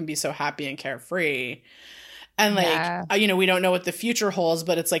everyone can be so happy and carefree. And like, you know, we don't know what the future holds,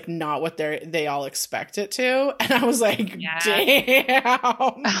 but it's like not what they all expect it to. And I was like,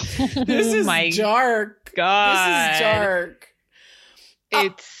 damn, this is dark. God. This is dark.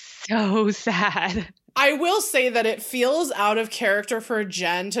 It's so sad. I will say that it feels out of character for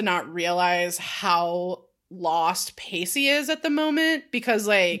Jen to not realize how lost Pacey is at the moment, because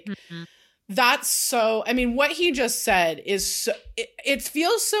like that's so, I mean, what he just said is so, it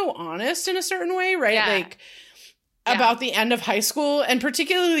feels so honest in a certain way, right? Like about the end of high school, and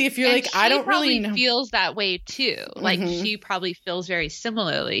particularly if you're and like, I don't really know. Feels that way too. Like she probably feels very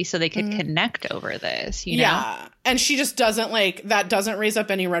similarly, so they could connect over this, you know? Yeah. And she just doesn't like, that doesn't raise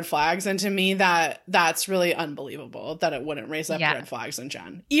up any red flags. And to me, that's really unbelievable that it wouldn't raise up red flags in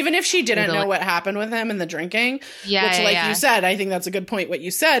Jen. Even if she didn't know what happened with him and the drinking, which like you said, I think that's a good point. What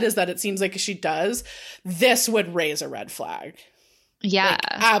you said is that it seems like she does, this would raise a red flag. Yeah. Like,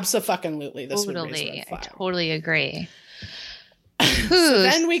 abso-fucking-lutely. This would raise a red flag. I totally agree. So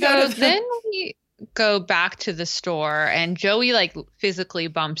then we go back to the store, and Joey like physically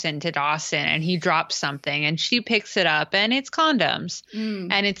bumps into Dawson, and he drops something, and she picks it up, and it's condoms.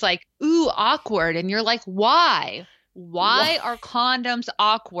 And it's like, ooh, awkward. And you're like, why? Why are condoms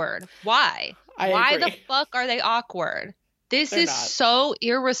awkward? Why? Why the fuck are they awkward? They're not. So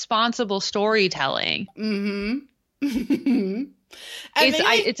irresponsible storytelling.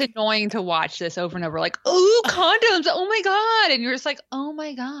 It's annoying to watch this over and over, like, oh, condoms, oh my God. And you're just like, oh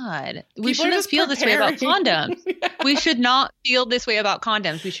my God. We shouldn't feel this way about condoms. We should not feel this way about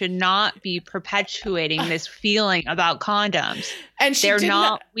condoms. We should not be perpetuating this feeling about condoms. And they're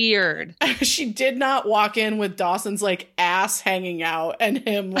not weird. She did not walk in with Dawson's like ass hanging out and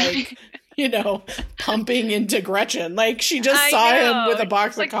him like you know, pumping into Gretchen. Like, she just saw him with a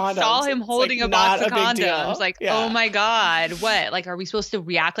box of condoms. Saw him holding a box of condoms. Like, oh my God, what? Like, are we supposed to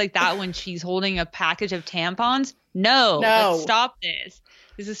react like that when she's holding a package of tampons? No. Let's stop this.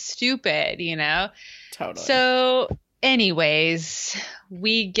 This is stupid, you know? Totally. So, anyways,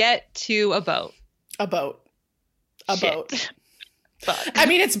 we get to a boat. Fuck. I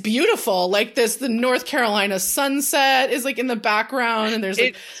mean, it's beautiful. Like, the North Carolina sunset is like in the background, and there's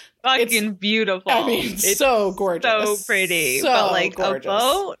like... Fucking beautiful. I mean, it's so gorgeous. So pretty. So but like gorgeous. A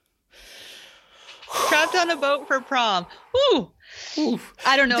boat? Trapped on a boat for prom. Woo!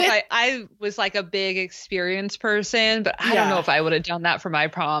 I don't know if I was like a big experience person, but I don't know if I would have done that for my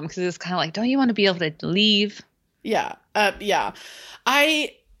prom, because it's kind of like, don't you want to be able to leave? Yeah. There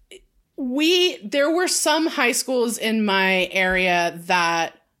were some high schools in my area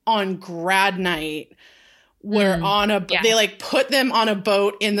that on grad night were on they like put them on a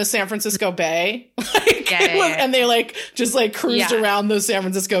boat in the San Francisco Bay, like, and they like just like cruised around the San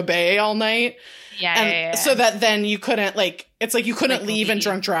Francisco Bay all night. So that then you couldn't like, it's like you couldn't leave and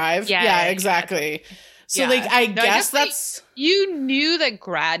drunk drive. Exactly. So like, I guess that's, you knew that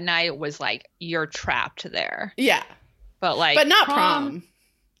grad night was like, you're trapped there. Yeah. But not prom.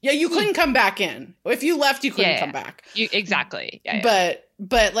 Yeah, you couldn't come back in. If you left, you couldn't come back. Exactly. Yeah.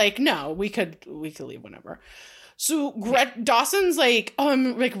 But like, no, we could leave whenever. So Dawson's like, oh,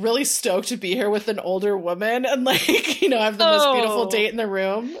 I'm like really stoked to be here with an older woman and like, you know, have the most beautiful date in the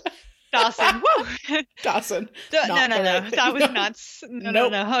room. Dawson, woo! Dawson. No. That was nuts.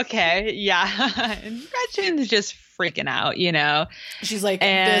 No. Okay. Yeah. And Gretchen's just freaking out, you know. She's like,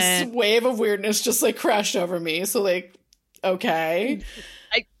 this wave of weirdness just like crashed over me. So like, okay.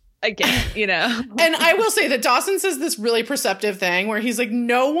 Again, you know. And I will say that Dawson says this really perceptive thing where he's like,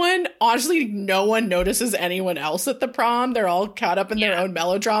 no one notices anyone else at the prom. They're all caught up in their own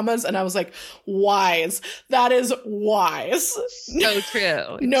melodramas. And I was like, wise. That is wise. So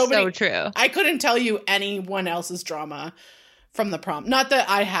true. So true. I couldn't tell you anyone else's drama from the prom. Not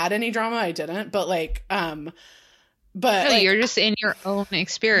that I had any drama. I didn't. But like, but no, like, you're just in your own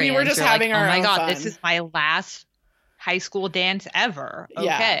experience. We were just having our own fun. This is my last high school dance ever.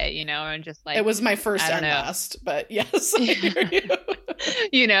 Okay. You know, and just like, it was my first and last, but yes, I hear you.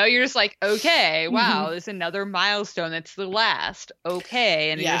 You know, you're just like, okay, wow, there's another milestone. That's the last. Okay.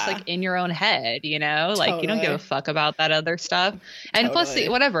 And you're just like in your own head, you know, like you don't give a fuck about that other stuff. And plus,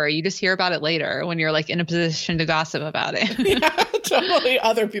 whatever, you just hear about it later when you're like in a position to gossip about it. Yeah, totally.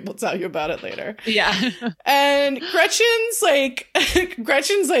 Other people tell you about it later. Yeah. And Gretchen's like,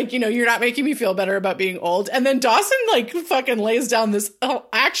 you know, you're not making me feel better about being old. And then Dawson like fucking lays down this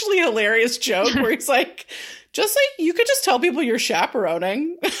actually hilarious joke where he's like, just like, you could just tell people you're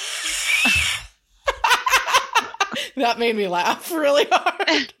chaperoning. That made me laugh really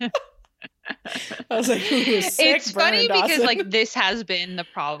hard. I was like, sick, it's funny because like this has been the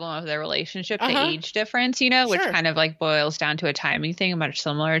problem of their relationship, the age difference, you know, which kind of like boils down to a timing thing, much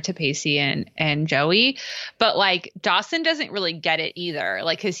similar to Pacey and Joey. But like Dawson doesn't really get it either.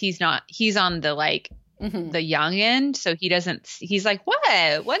 Like, cause he's on the like the young end. So he's like, what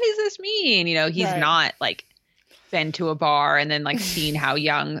does this mean? You know, he's not like been to a bar and then like seen how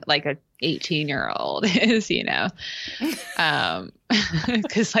young like a 18-year-old is, you know,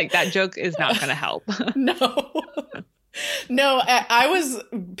 because like that joke is not going to help. No, I was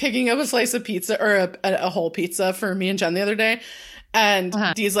picking up a slice of pizza or a whole pizza for me and Jen the other day. And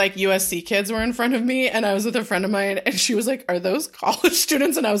these like USC kids were in front of me, and I was with a friend of mine, and she was like, "Are those college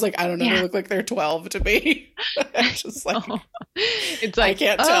students?" And I was like, "I don't know. They look like they're 12 to me." Just like, it's like, I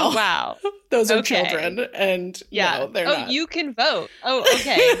can't tell. Wow, those are children, and no, they're not. You can vote. Oh,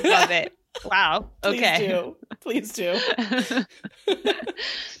 okay, love it. Wow. Okay. Please do.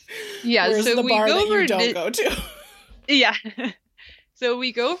 Yeah. Where's so the we bar go that over you don't go to? Yeah. So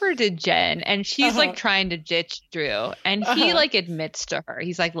we go over to Jen, and she's like trying to ditch Drew, and he like admits to her.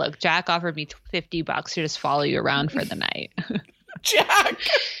 He's like, "Look, Jack offered me $50 to just follow you around for the night." Jack.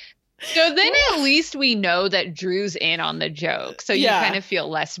 So then at least we know that Drew's in on the joke. So you kind of feel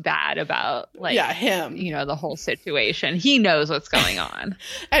less bad about like him, you know, the whole situation. He knows what's going on.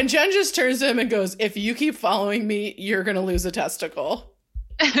 And Jen just turns to him and goes, "If you keep following me, you're going to lose a testicle."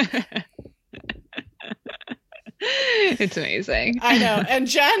 It's amazing. I know. And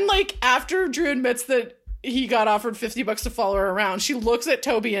Jen, like, after Drew admits that he got offered $50 to follow her around, she looks at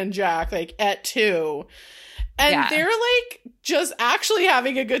Toby and Jack, like, at two. And they're, like, just actually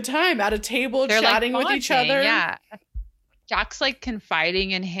having a good time at a table, chatting with each other. Yeah. Jack's like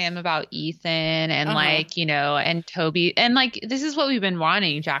confiding in him about Ethan and like, you know, and Toby. And like, this is what we've been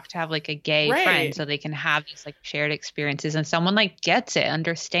wanting, Jack to have like a gay friend so they can have these like shared experiences and someone like gets it,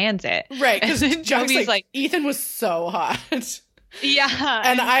 understands it. Right. Because Jack's like, Ethan was so hot. Yeah.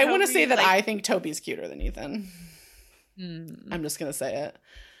 And I want to say that I think Toby's cuter than Ethan. I'm just going to say it.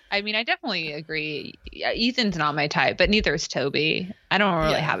 I mean, I definitely agree. Ethan's not my type, but neither is Toby. I don't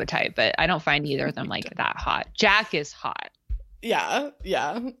really have a type, but I don't find either of them like that hot. Jack is hot. Yeah.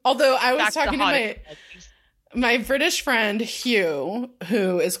 Although I was talking to my British friend Hugh,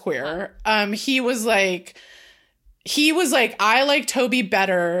 who is queer. He was like, I like Toby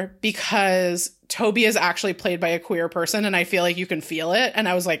better because Toby is actually played by a queer person, and I feel like you can feel it. And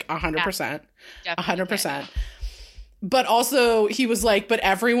I was like, 100%, 100%. But also he was like, but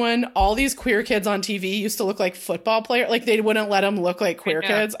all these queer kids on TV used to look like football players. Like they wouldn't let them look like queer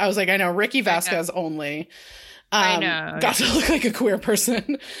kids. I was like, I know. Ricky Vasquez only got to look like a queer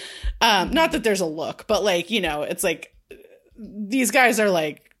person. Not that there's a look, but like, you know, it's like these guys are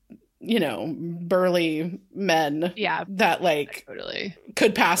like, you know, burly men that like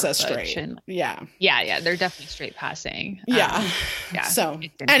could pass as straight. Yeah, they're definitely straight passing. So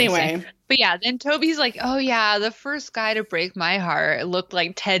anyway, but yeah, then Toby's like, oh yeah, the first guy to break my heart looked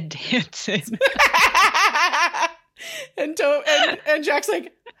like Ted Danson. and Jack's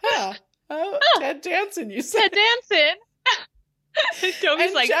like, Ted Danson, you said. Ted Danson. And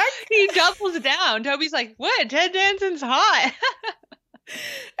Toby's like, he doubles down. Toby's like, what? Ted Danson's hot.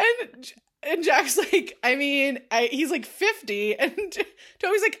 And Jack's like, I mean, he's like 50, and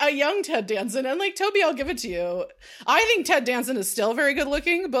Toby's like a young Ted Danson, and like, Toby, I'll give it to you. I think Ted Danson is still very good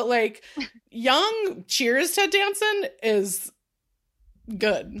looking, but like young Cheers Ted Danson is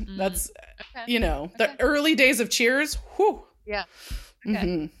good. That's you know, the early days of Cheers. Whew. Yeah.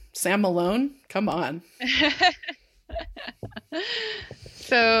 Sam Malone, come on.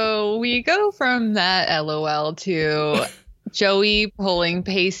 So we go from that LOL to Joey pulling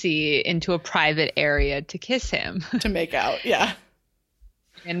Pacey into a private area to kiss him. To make out, yeah.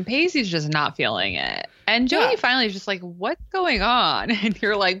 And Pacey's just not feeling it. And Joey finally is just like, what's going on? And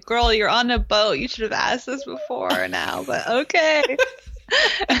you're like, girl, you're on a boat. You should have asked this before now, but okay.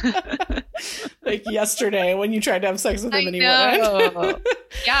 Like yesterday when you tried to have sex with him and he know. wouldn't.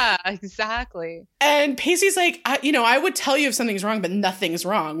 Yeah, exactly. And Pacey's like, I would tell you if something's wrong, but nothing's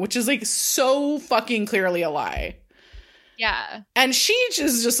wrong, which is like so fucking clearly a lie. Yeah. And she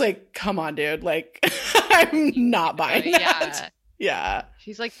just like, come on, dude. Like, I'm not buying that. Yeah.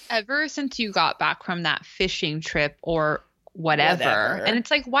 She's like, ever since you got back from that fishing trip or whatever. And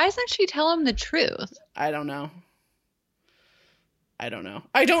it's like, why doesn't she tell him the truth? I don't know. I don't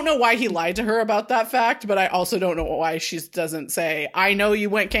know why he lied to her about that fact, but I also don't know why she doesn't say, I know you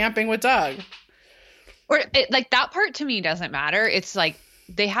went camping with Doug. Or like that part to me doesn't matter. It's like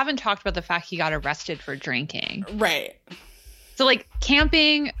they haven't talked about the fact he got arrested for drinking. Right. So like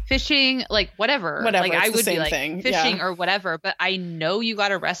camping, fishing, like whatever. Like I would be like thing. fishing or whatever, but I know you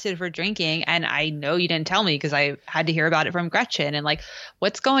got arrested for drinking and I know you didn't tell me because I had to hear about it from Gretchen and like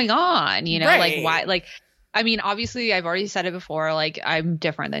what's going on, you know, like why, like I mean, obviously, I've already said it before, like, I'm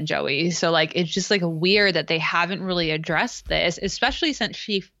different than Joey. So, like, it's just, like, weird that they haven't really addressed this, especially since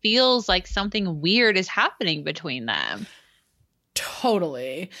she feels like something weird is happening between them.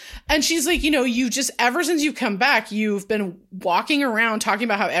 Totally. And she's like, you know, you just, ever since you've come back, you've been walking around talking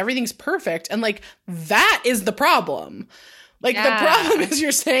about how everything's perfect. And, like, that is the problem. Like, the problem is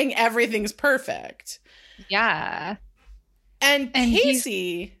you're saying everything's perfect. Yeah. And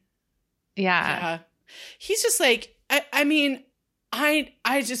Pacey. Yeah. He's just like, I mean, I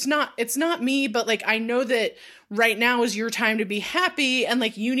just not, it's not me, but like, I know that right now is your time to be happy and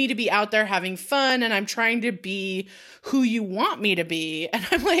like, you need to be out there having fun. And I'm trying to be who you want me to be. And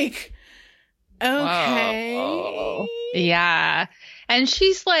I'm like, okay. Whoa. Yeah. And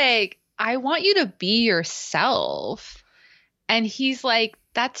she's like, I want you to be yourself. And he's like,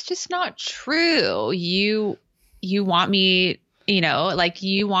 that's just not true. You want me, you know, like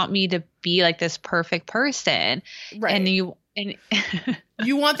you want me to be like this perfect person. Right. And you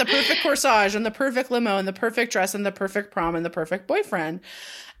want the perfect corsage and the perfect limo and the perfect dress and the perfect prom and the perfect boyfriend.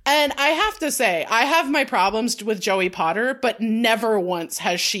 And I have to say, I have my problems with Joey Potter, but never once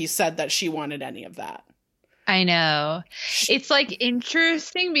has she said that she wanted any of that. I know. It's like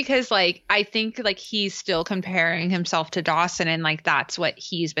interesting because like I think like he's still comparing himself to Dawson and like that's what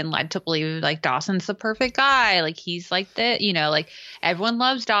he's been led to believe, like Dawson's the perfect guy, like he's like the, you know, like everyone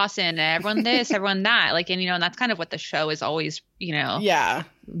loves Dawson, everyone this, everyone that, like, and you know, and that's kind of what the show is always, you know,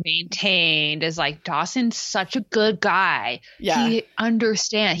 maintained is like Dawson's such a good guy. He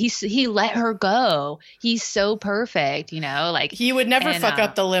understands, he let her go, he's so perfect, you know, like he would never fuck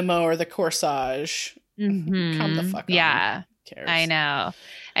up the limo or the corsage. Mm-hmm. Come the fuck on. Yeah, I know.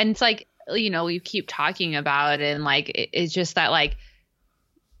 And it's like, you know, we keep talking about it and like it's just that like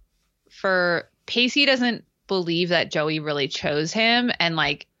for Pacey doesn't believe that Joey really chose him, and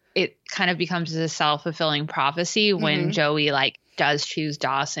like it kind of becomes a self-fulfilling prophecy when Joey like does choose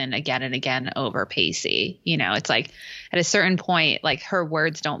Dawson again and again over Pacey. You know, it's like at a certain point like her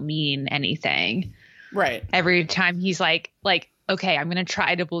words don't mean anything. Right. Every time he's like okay, I'm going to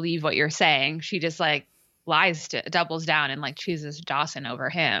try to believe what you're saying, she just like doubles down and like chooses Dawson over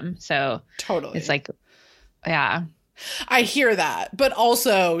him. So totally. It's like, yeah. I hear that. But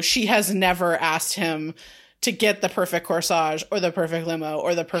also she has never asked him to get the perfect corsage or the perfect limo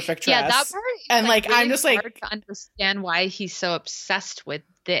or the perfect dress. Yeah, that part is and like really I'm just hard like to understand why he's so obsessed with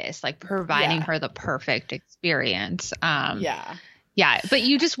this, like providing her the perfect experience. Yeah. But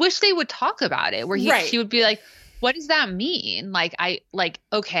you just wish they would talk about it where she would be like, what does that mean? Like,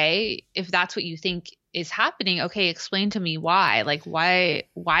 okay, if that's what you think is happening, okay, explain to me why. Like, why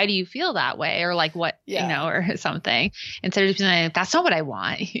do you feel that way? Or like what, you know, or something. Instead of just being like, that's not what I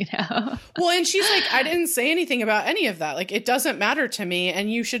want, you know? Well, and she's like, I didn't say anything about any of that. Like, it doesn't matter to me,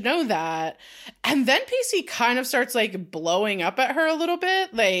 and you should know that. And then Pacey kind of starts like blowing up at her a little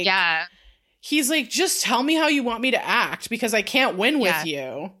bit. Like, he's like, just tell me how you want me to act because I can't win with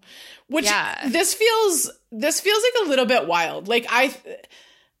you. Which this feels like a little bit wild. Like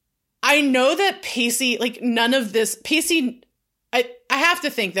I know that Pacey, like none of this Pacey, I have to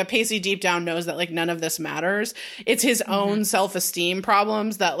think that Pacey deep down knows that like none of this matters. It's his own self-esteem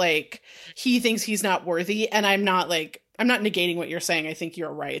problems that like he thinks he's not worthy. And I'm not negating what you're saying. I think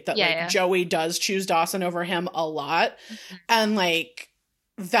you're right that Joey does choose Dawson over him a lot. And like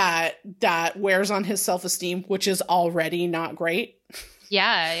that wears on his self-esteem, which is already not great.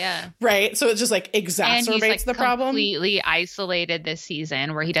 Yeah. Right. So it just like exacerbates and he's, like, the problem. Completely isolated this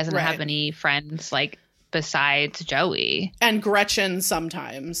season where he doesn't have any friends like besides Joey and Gretchen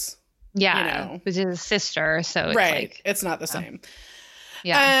sometimes. Yeah, you know. Which is his sister. So it's like, it's not the same.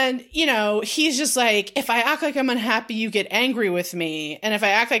 Yeah. And, you know, he's just like, if I act like I'm unhappy, you get angry with me. And if I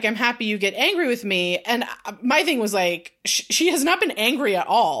act like I'm happy, you get angry with me. And my thing was like, she has not been angry at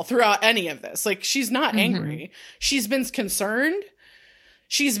all throughout any of this. Like, she's not angry. She's been concerned.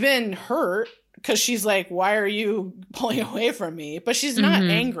 She's been hurt because she's like, why are you pulling away from me? But she's not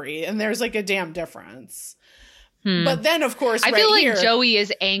angry. And there's like a damn difference. But then, of course, I feel like Joey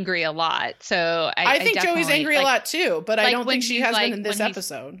is angry a lot. So I think Joey's angry a lot too, but I don't think she has been in this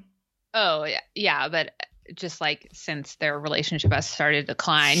episode. Oh, yeah. But just like since their relationship has started to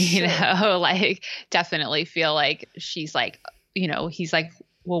decline, you know, like definitely feel like she's like, you know, he's like,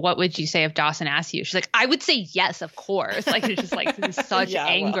 well, what would you say if Dawson asked you? She's like, I would say yes, of course. Like, it's just like such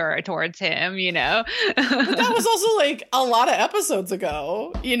anger towards him, you know? But that was also like a lot of episodes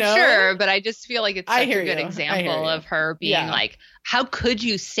ago, you know? Sure, but I just feel like it's such a good example of her being like, how could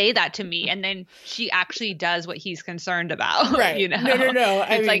you say that to me? And then she actually does what he's concerned about, right? You know? No.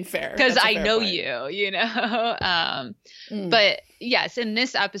 It's like, fair. Because I know point. You know? But yes, in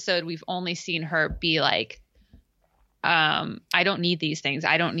this episode, we've only seen her be like, I don't need these things.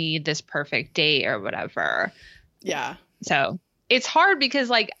 I don't need this perfect date or whatever. Yeah. So it's hard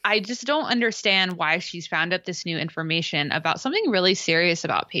because like, I just don't understand why she's found out this new information about something really serious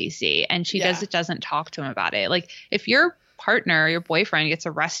about Pacey. And she doesn't talk to him about it. Like if your partner, your boyfriend gets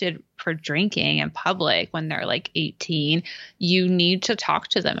arrested for drinking in public when they're like 18, you need to talk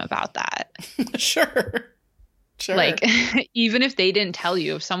to them about that. Sure. Like even if they didn't tell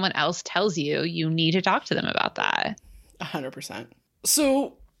you, if someone else tells you, you need to talk to them about that. 100%.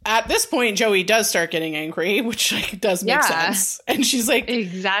 So at this point, Joey does start getting angry, which like does make sense. And she's like,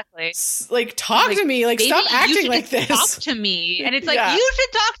 exactly, like talk to me, like stop acting like this. Talk to me, and it's like you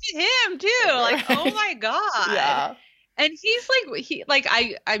should talk to him too. Like, oh my god, yeah. And he's like,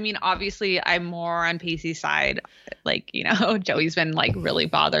 I mean, obviously, I'm more on Pacey's side. Like, you know, Joey's been like really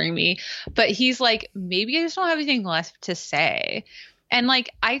bothering me, but he's like, maybe I just don't have anything left to say. And like,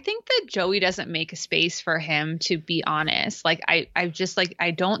 I think that Joey doesn't make a space for him to be honest. Like, I just like,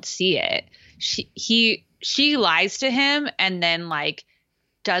 I don't see it. She lies to him and then like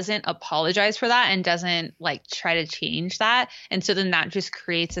doesn't apologize for that and doesn't like try to change that. And so then that just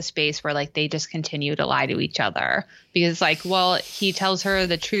creates a space where like they just continue to lie to each other because like, well, he tells her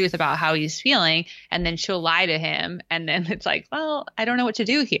the truth about how he's feeling and then she'll lie to him. And then it's like, well, I don't know what to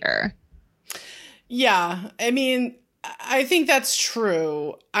do here. Yeah. I mean, I think that's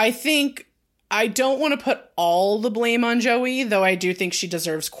true. I think I don't want to put all the blame on Joey, though I do think she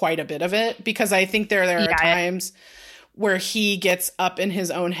deserves quite a bit of it because I think there are times where he gets up in his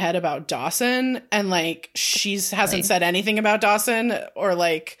own head about Dawson and like hasn't said anything about Dawson or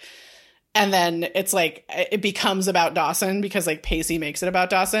like, and then it's like it becomes about Dawson because like Pacey makes it about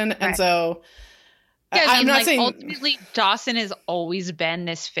Dawson. Right. And so yeah, I mean, I'm not like, saying ultimately Dawson has always been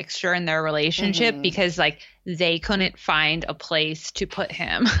this fixture in their relationship because like they couldn't find a place to put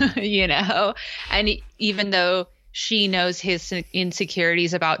him, you know, and even though she knows his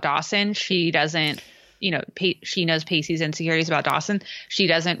insecurities about Dawson, she doesn't, you know, she knows Pacey's insecurities about Dawson. She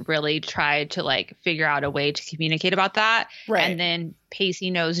doesn't really try to like figure out a way to communicate about that. Right. And then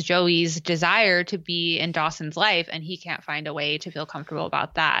Pacey knows Joey's desire to be in Dawson's life and he can't find a way to feel comfortable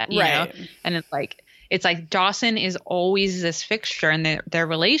about that. You know? And it's like Dawson is always this fixture in their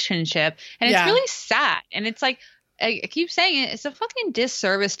relationship. And it's really sad. And it's like, I keep saying it, it's a fucking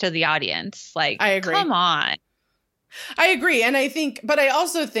disservice to the audience. Like, I agree. Come on. I agree. And I think, but I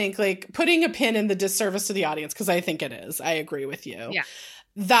also think like putting a pin in the disservice to the audience, because I think it is, I agree with you. Yeah.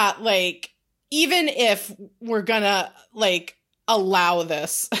 That like, even if we're gonna like allow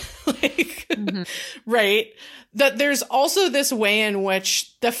this, like, right, that there's also this way in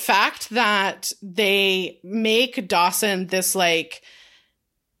which the fact that they make Dawson this like,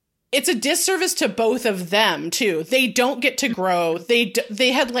 it's a disservice to both of them too. They don't get to grow. They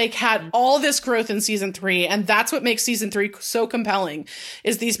had like had all this growth in season 3. And that's what makes season 3 so compelling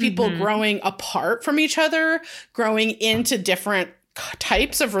is these people growing apart from each other, growing into different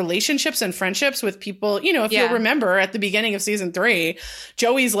types of relationships and friendships with people. You know, if you'll remember at the beginning of season 3,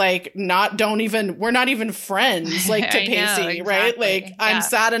 Joey's like, we're not even friends, like to Pacey, exactly. Right? Like I'm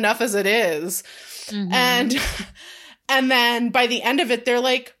sad enough as it is. And then by the end of it,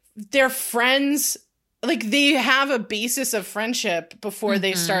 they're friends, like they have a basis of friendship before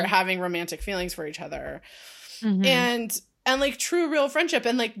they start having romantic feelings for each other. And like true real friendship.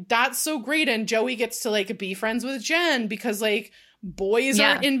 And like, that's so great. And Joey gets to like be friends with Jen because like boys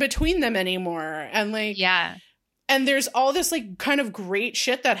aren't in between them anymore. And like, and there's all this like kind of great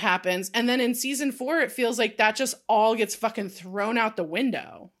shit that happens. And then in season 4, it feels like that just all gets fucking thrown out the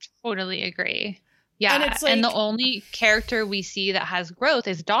window. Totally agree. Yeah. And it's like, and the only character we see that has growth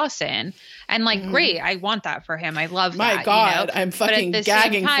is Dawson. And like, great. I want that for him. I love that. My God, you know? I'm fucking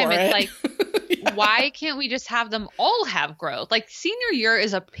gagging for it. It's like, why can't we just have them all have growth? Like senior year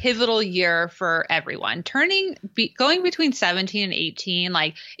is a pivotal year for everyone. Going between 17 and 18,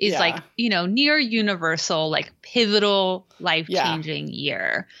 like is like, you know, near universal, like pivotal, life-changing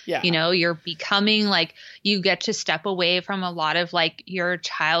year. Yeah. You know, you're becoming like, you get to step away from a lot of like your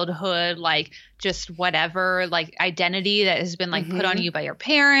childhood, like just whatever like identity that has been like put on you by your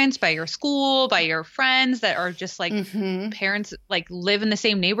parents, by your school, by your friends that are just like parents like live in the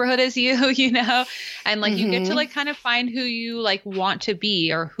same neighborhood as you, you know, and like you get to like kind of find who you like want to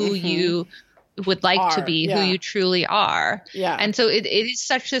be or who you would like to be, who you truly are. Yeah. And so it is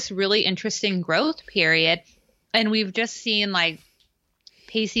such this really interesting growth period. And we've just seen like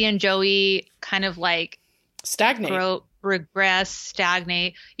Pacey and Joey kind of like stagnate, grow, regress,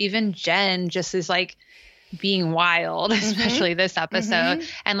 stagnate. Even Jen just is like being wild, especially this episode.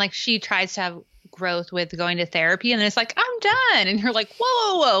 And like she tries to have growth with going to therapy, and it's like, I'm done. And you're like,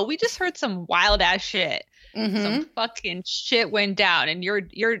 whoa, we just heard some wild ass shit. Some fucking shit went down, and you're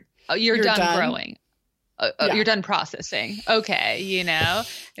done growing. You're done processing. Okay, you know,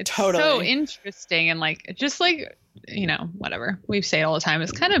 it's so interesting, and like just like, you know, whatever we say all the time,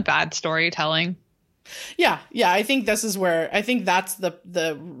 it's kind of bad storytelling. Yeah. I think this is where I think that's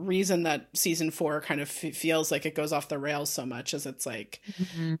the reason that season 4 kind of feels like it goes off the rails so much, is it's like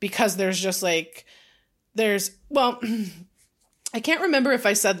because there's just like well, I can't remember if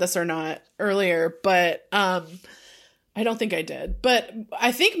I said this or not earlier, but I don't think I did. But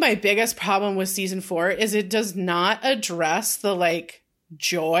I think my biggest problem with season 4 is it does not address the like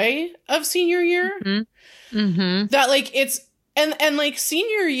joy of senior year. That like it's and like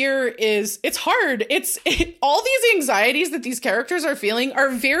senior year it's hard. All these anxieties that these characters are feeling are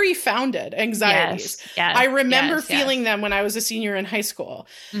very founded anxieties. Yes, I remember feeling them when I was a senior in high school.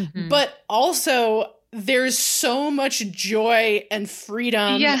 But also there's so much joy and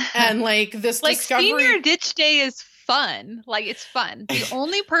freedom and like this like discovery. Senior Ditch Day is fun. Like it's fun. The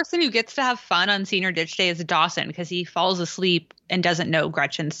only person who gets to have fun on Senior Ditch Day is Dawson, because he falls asleep and doesn't know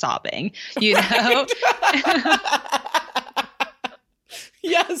Gretchen's sobbing, you know?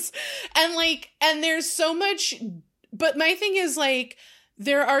 Yes. And there's so much, but my thing is like,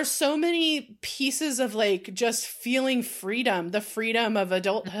 there are so many pieces of like just feeling freedom, the freedom of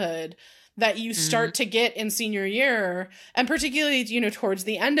adulthood that you start to get in senior year, and particularly, you know, towards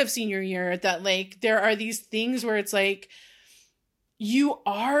the end of senior year, that like there are these things where it's like you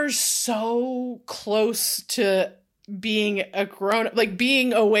are so close to being a grown, like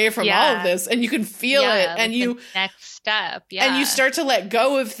being away from all of this, and you can feel it, and you next step, and you start to let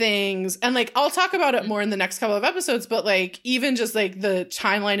go of things, and like I'll talk about it more in the next couple of episodes, but like even just like the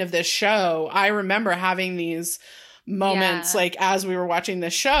timeline of this show, I remember having these moments like as we were watching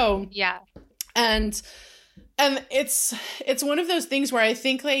this show, and it's one of those things where I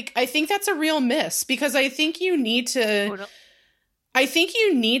think that's a real miss, because I think you need to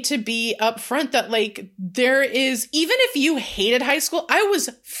be upfront that like there is, even if you hated high school, I was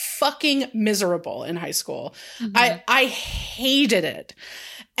fucking miserable in high school. I hated it.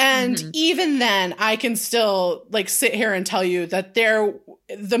 And even then I can still like sit here and tell you that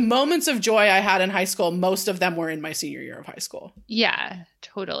the moments of joy I had in high school, most of them were in my senior year of high school. Yeah,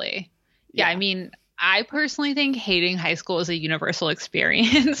 totally. Yeah. I mean, I personally think hating high school is a universal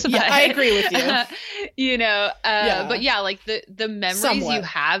experience. But, I agree with you. You know, but yeah, like the memories you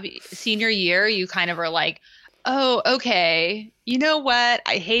have senior year, you kind of are like, oh, okay, you know what?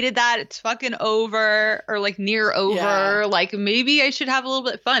 I hated that. It's fucking over, or like near over. Yeah. Like maybe I should have a little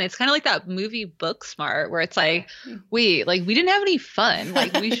bit of fun. It's kind of like that movie Booksmart, where it's like, wait, like we didn't have any fun.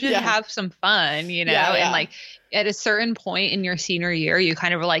 Like we should have some fun, you know? And like at a certain point in your senior year, you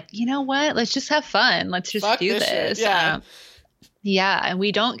kind of are like, you know what? Let's just have fun. Let's just do this. Yeah. And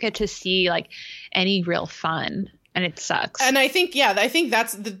we don't get to see like any real fun. And it sucks. And I think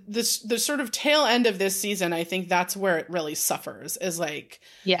that's the sort of tail end of this season. I think that's where it really suffers, is like,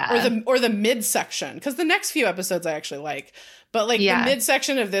 or the midsection, because the next few episodes I actually like, but like the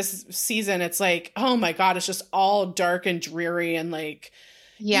midsection of this season, it's like, oh my God, it's just all dark and dreary, and like,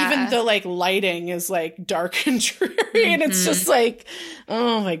 even the like lighting is like dark and dreary, and it's just like,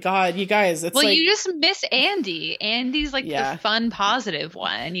 oh my God, you guys, it's like, you just miss Andy. Andy's like the fun, positive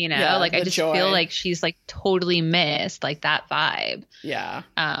one, you know, like I just feel like she's like totally missed, like that vibe.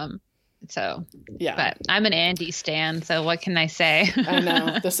 So but I'm an Andy stan, so what can I say? I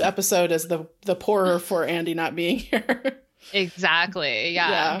know this episode is the poorer for Andy not being here. Exactly.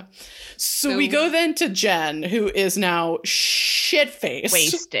 Yeah. So we go then to Jen, who is now shit-faced.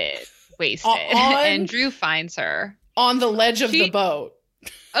 wasted. And Drew finds her. On the ledge of the boat.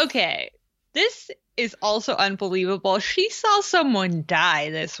 Okay. This is also unbelievable. She saw someone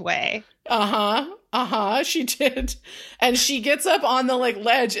die this way. She did. And she gets up on the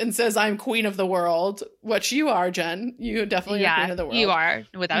ledge and says, I'm queen of the world. Which you are, Jen. You definitely are queen of the world. You are,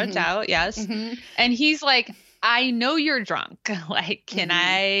 without a doubt. Yes. And he's like, I know you're drunk. Like, can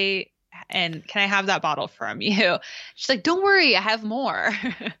I have that bottle from you? She's like, don't worry, I have more.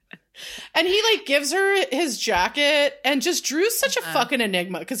 And he gives her his jacket, and just Drew's such a fucking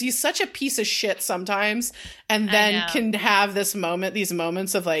enigma because he's such a piece of shit sometimes, and then can have these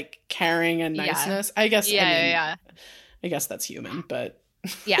moments of caring and niceness. I guess. I guess that's human, but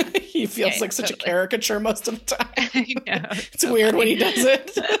yeah, he feels such a caricature most of the time. I know. It's weird when he does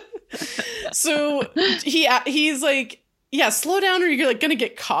it. So he's like, yeah, slow down or you're gonna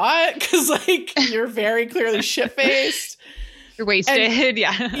get caught because you're very clearly shit-faced. You're wasted.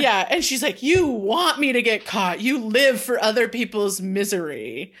 Yeah. And she's like, you want me to get caught. You live for other people's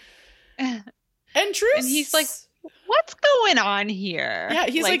misery. And he's like, what's going on here? Yeah,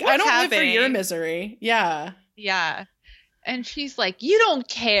 he's like, I don't live for your misery. Yeah. Yeah. And she's like, you don't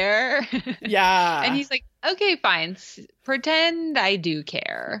care. Yeah. And he's like, okay, fine. Pretend I do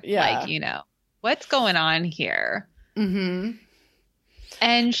care. Yeah. What's going on here? Mm-hmm.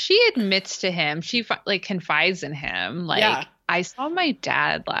 And she admits to him, she confides in him. I saw my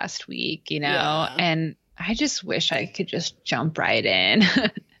dad last week, and I just wish I could just jump right in.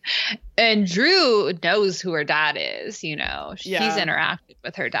 And Drew knows who her dad is, He's interacted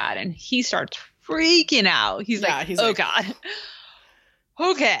with her dad, and he starts freaking out. He's oh God.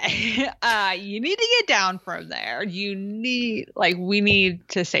 Okay. You need to get down from there. We need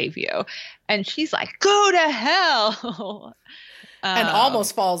to save you. And she's like, go to hell. And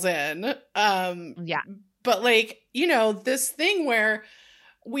almost falls in. Yeah. But this thing where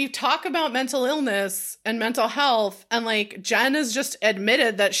we talk about mental illness and mental health, and Jen has just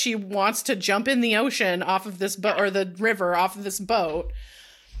admitted that she wants to jump in the ocean off of this boat, or the river off of this boat.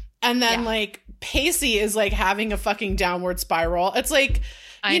 And then Pacey is having a fucking downward spiral. It's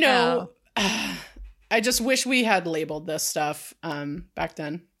I know. I just wish we had labeled this stuff back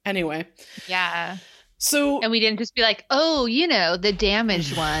then. Anyway. Yeah. So, and we didn't just be like, oh, the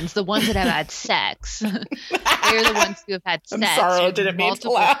damaged ones, the ones that have had sex. They're the ones who have had sex. I'm sorry, I didn't mean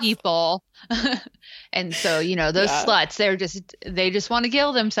to laugh. People. And so, those sluts, they just want to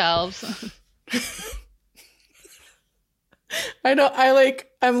kill themselves. I know,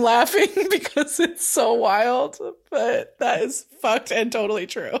 I'm laughing because it's so wild, but that is fucked and totally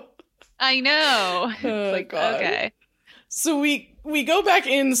true. I know. Oh, God. Okay. So we go back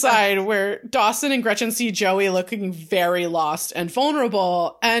inside where Dawson and Gretchen see Joey looking very lost and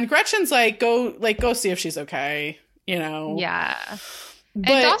vulnerable, and Gretchen's go see if she's okay, Yeah. But,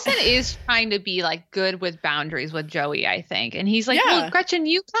 and Dawson is trying to be good with boundaries with Joey, I think. And he's like, well, Gretchen,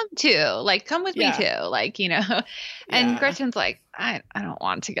 you come too. Come with me too. And Gretchen's like, I don't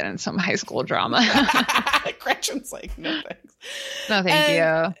want to get in some high school drama. Gretchen's like, no thanks. No, thank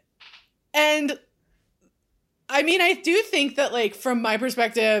you. And I mean, I do think that, from my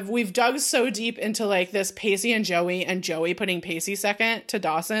perspective, we've dug so deep into, this Pacey and Joey putting Pacey second to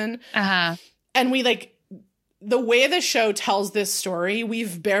Dawson. Uh-huh. And we, the way the show tells this story,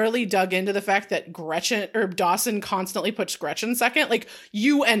 we've barely dug into the fact that Dawson constantly puts Gretchen second.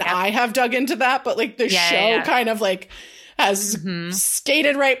 You and I have dug into that, but, the show kind of, has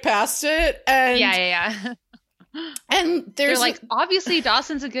skated right past it. And yeah. And they're obviously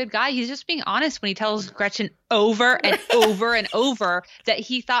Dawson's a good guy. He's just being honest when he tells Gretchen over and over and over that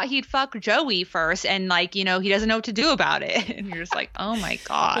he thought he'd fuck Joey first, and he doesn't know what to do about it. And you're just like, oh my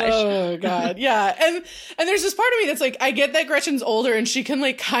gosh. Oh God. Yeah. And there's this part of me that's I get that Gretchen's older and she can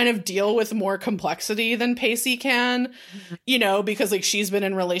kind of deal with more complexity than Pacey can, because she's been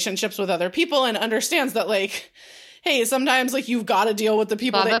in relationships with other people and understands that hey, sometimes you've got to deal with the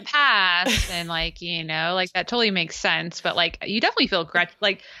people that past, and that totally makes sense. But you definitely feel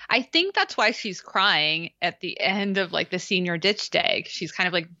Gretchen. I think that's why she's crying at the end of the senior ditch day. She's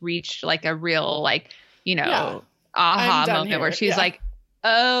kind of reached a real aha moment here. Where she's like,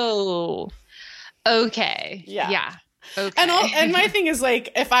 oh, okay, yeah. Okay. And my thing is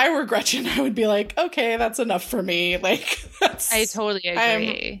if I were Gretchen, I would be okay, that's enough for me. I totally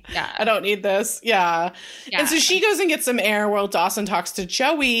agree. I don't need this. Yeah. And so she goes and gets some air while Dawson talks to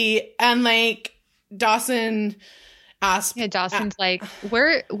Joey, and Dawson asks, Dawson's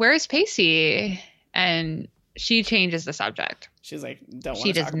where's Pacey? And she changes the subject. She's don't want to talk about it.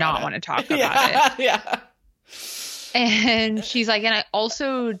 She does not want to talk about it. Yeah. And she's like, and I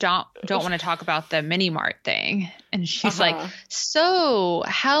also don't want to talk about the mini mart thing. And she's like, so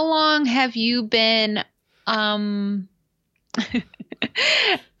how long have you been, and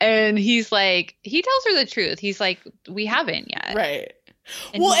he's like, he tells her the truth. He's like, we haven't yet. Right.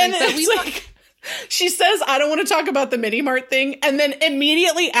 And well, and like, it's like, she says, I don't want to talk about the mini mart thing. And then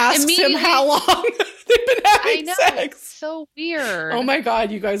immediately asks him how long they've been having sex. It's so weird. Oh my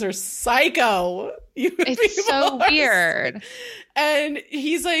God, you guys are psycho. It's so weird. And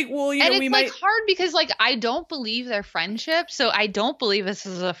he's like, well, you know, we might. It's like hard because like I don't believe their friendship, so I don't believe this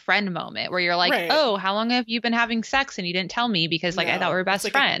is a friend moment where you're like, oh, how long have you been having sex and you didn't tell me because like I thought we were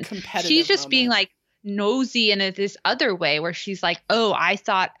best friends. She's just being like nosy in this other way where she's like, oh, I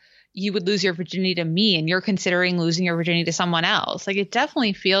thought you would lose your virginity to me and you're considering losing your virginity to someone else. Like it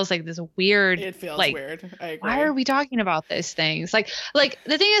definitely feels like this weird. It feels like, weird. I agree. Why are we talking about these things? Like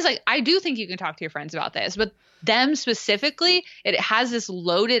the thing is like I do think you can talk to your friends about this, but them specifically, it has this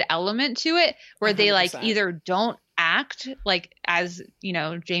loaded element to it where 100%. They like either don't act like as, you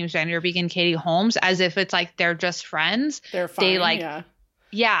know, James Van Der Beek and Katie Holmes as if it's like they're just friends. They're fine. They like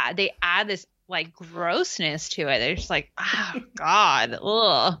they add this like grossness to it. They're just like, oh God,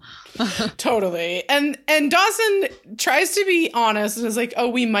 ugh. Totally. And Dawson tries to be honest and is like, oh,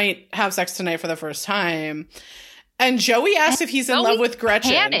 we might have sex tonight for the first time. And Joey asks if he's in love with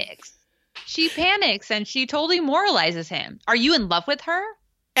Gretchen. She panics and she totally moralizes him. Are you in love with her?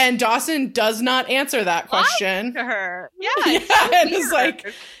 And Dawson does not answer that question. To her. Yeah. And it's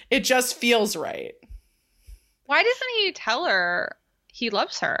like, it just feels right. Why doesn't he tell her he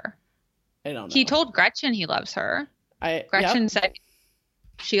loves her? I don't know. He told Gretchen he loves her. Gretchen said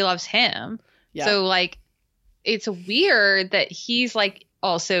she loves him. Yep. So like, it's weird that he's like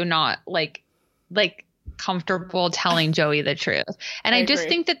also not like comfortable telling Joey the truth. And I just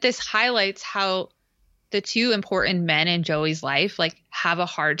think that this highlights how the two important men in Joey's life like have a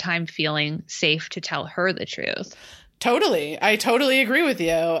hard time feeling safe to tell her the truth. Totally. I totally agree with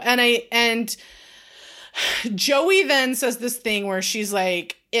you. And Joey then says this thing where she's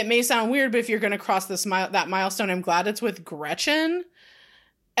like, it may sound weird, but if you're going to cross that milestone, I'm glad it's with Gretchen.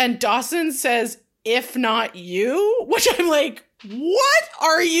 And Dawson says, if not you, which I'm like, what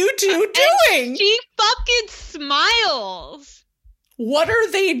are you two doing? And she fucking smiles. What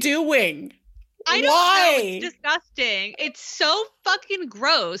are they doing? I don't know. It's disgusting. It's so fucking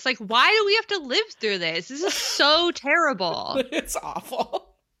gross. Like, why do we have to live through this? This is so terrible. It's awful.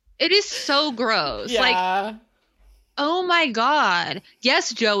 It is so gross. Yeah. Like, oh my God.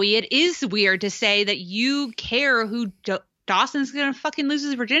 Yes, Joey, it is weird to say that you care who Dawson's going to fucking lose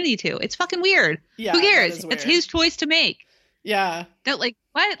his virginity to. It's fucking weird. Yeah, who cares? It's his choice to make. Yeah. That like,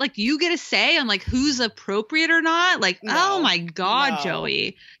 what? Like you get a say on like who's appropriate or not? Like, oh my God,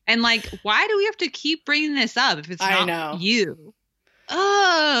 Joey. And like, why do we have to keep bringing this up if it's not you?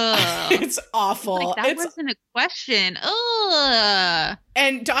 Oh, it's awful. Like, that wasn't a question. Oh.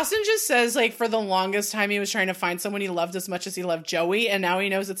 And Dawson just says like for the longest time he was trying to find someone he loved as much as he loved Joey, and now he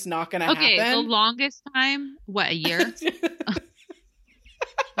knows it's not going to happen. Okay, the longest time? What, a year?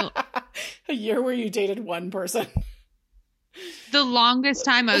 A year where you dated one person. The longest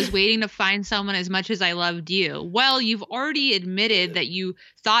time I was waiting to find someone as much as I loved you. Well, you've already admitted that you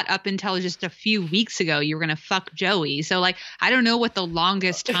thought up until just a few weeks ago you were going to fuck Joey. So, like, I don't know what the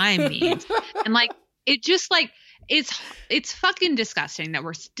longest time means. And, like, it just, like, it's fucking disgusting that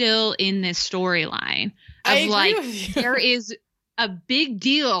we're still in this storyline of, like, there is a big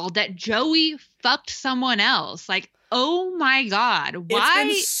deal that Joey fucked someone else. Like, oh my God. Why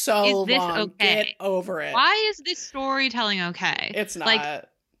it's been so is this long. okay? Get over it. Why is this storytelling okay? It's not. Like,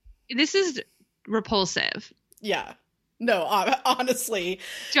 this is repulsive. Yeah. No, honestly.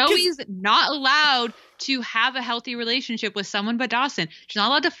 Joey's not allowed to have a healthy relationship with someone but Dawson. She's not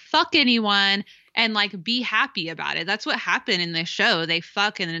allowed to fuck anyone and like be happy about it. That's what happened in this show. They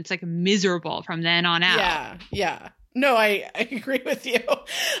fuck and then it's like miserable from then on out. Yeah. Yeah. No, I agree with you.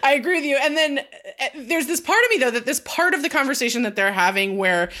 I agree with you. And then there's this part of me, though, that this part of the conversation that they're having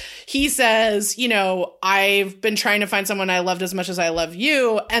where he says, you know, I've been trying to find someone I loved as much as I love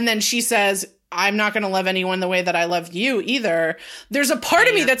you. And then she says, I'm not going to love anyone the way that I love you either. There's a part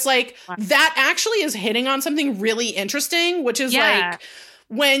of me that's like, that actually is hitting on something really interesting, which is like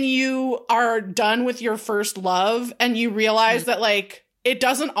when you are done with your first love and you realize that like, it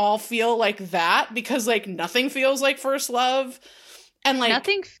doesn't all feel like that because like nothing feels like first love and like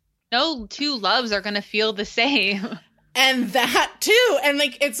no two loves are going to feel the same. And that too. And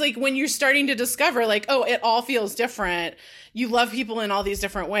like, it's like when you're starting to discover like, oh, it all feels different. You love people in all these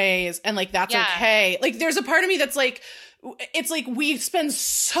different ways. And like, that's okay. Like there's a part of me that's like, it's like we spend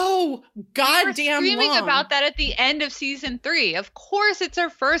so goddamn screaming long about that at the end of season 3. Of course, it's her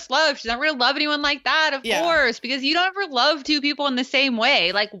first love. She's not going to love anyone like that, of course, because you don't ever love two people in the same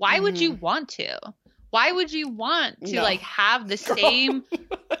way. Like, why would you want to? Why would you want to like have the same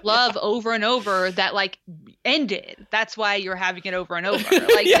love over and over that like ended? That's why you're having it over and over.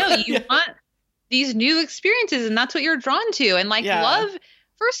 Like, no, you want these new experiences, and that's what you're drawn to. And like love,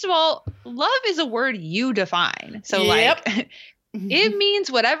 first of all, love is a word you define. So like it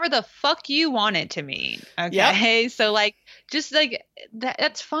means whatever the fuck you want it to mean. Okay. So like, just like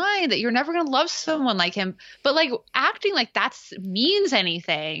that's fine that you're never going to love someone like him, but like acting like that means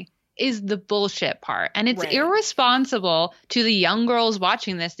anything is the bullshit part. And it's irresponsible to the young girls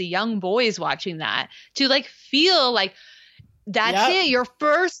watching this, the young boys watching that, to like feel like that's it, your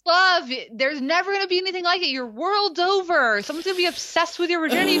first love. There's never going to be anything like it. Your world's over. Someone's going to be obsessed with your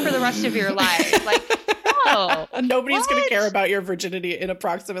virginity for the rest of your life. Like, no. Nobody's going to care about your virginity in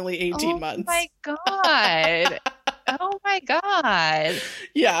approximately 18 months. Oh my God. Oh my God.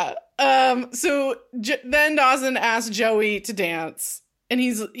 Yeah. So then Dawson asked Joey to dance. And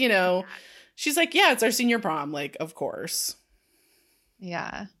he's, you know, she's like, yeah, it's our senior prom. Like, of course.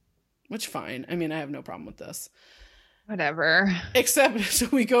 Yeah. Which, fine. I mean, I have no problem with this. Whatever. Except, so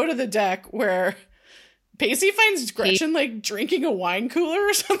we go to the deck where Pacey finds Gretchen, like, drinking a wine cooler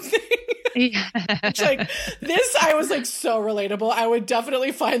or something. Yeah. It's like, this, I was, like, so relatable. I would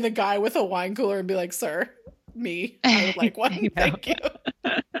definitely find the guy with a wine cooler and be like, sir, me. I would like one. Thank you.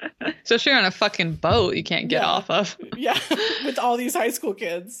 Especially on a fucking boat you can't get off of. Yeah. With all these high school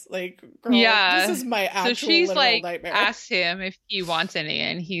kids. Like, girl, this is my actual so she's like, nightmare. Asks him if he wants any,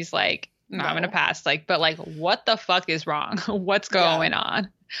 and he's like, no, I'm going to pass. Like, but like, what the fuck is wrong? What's going on?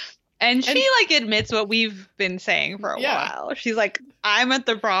 And she like admits what we've been saying for a while. She's like, I'm at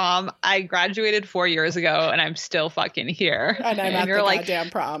the prom. I graduated 4 years ago and I'm still fucking here. And I'm at the goddamn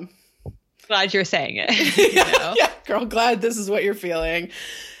prom. Glad you're saying it. You know? Yeah, girl, glad this is what you're feeling.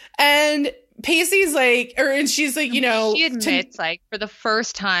 And Pacey's like, and she's like, you know. She admits, like, for the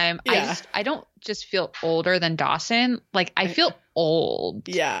first time, I don't just feel older than Dawson. Like, I feel old.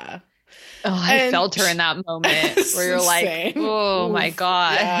 Yeah. Oh, I felt her in that moment where you're like, oh my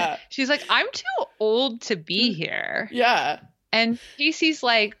God. Yeah. She's like, I'm too old to be here. Yeah. And Casey's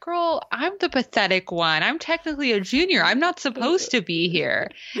like, girl, I'm the pathetic one. I'm technically a junior. I'm not supposed to be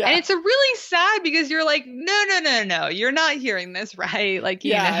here. Yeah. And it's a really sad because you're like, no. You're not hearing this right. Like,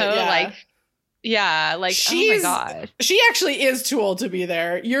 you know, like, oh my God. She actually is too old to be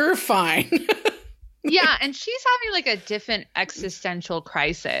there. You're fine. Yeah, and she's having like a different existential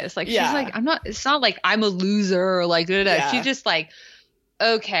crisis. Like she's like, it's not like I'm a loser or like She's just like,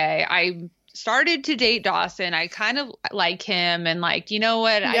 okay, I started to date Dawson. I kind of like him, and like, you know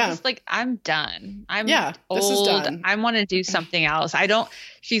what? I just like, I'm done. I'm old. This is done. I want to do something else.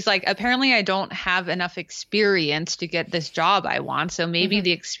 She's like, apparently I don't have enough experience to get this job I want. So maybe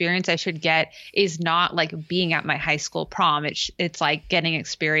the experience I should get is not like being at my high school prom. It's like getting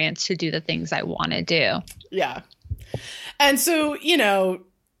experience to do the things I want to do. Yeah. And so, you know,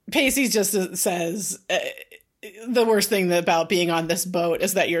 Pacey just says, the worst thing about being on this boat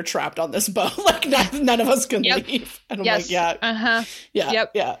is that you're trapped on this boat. Like none of us can leave. And I'm like,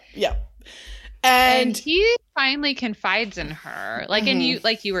 And he finally confides in her. Like, and you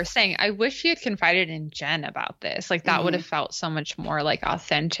were saying, I wish he had confided in Jen about this. Like that would have felt so much more like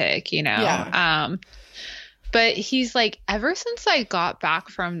authentic, you know? Yeah. But he's like, ever since I got back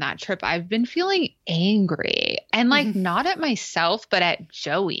from that trip, I've been feeling angry and like not at myself, but at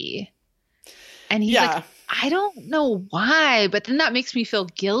Joey. And he's like, I don't know why, but then that makes me feel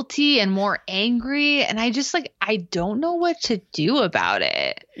guilty and more angry. And I just like, I don't know what to do about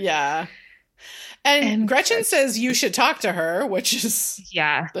it. Yeah. And Gretchen says you should talk to her, which is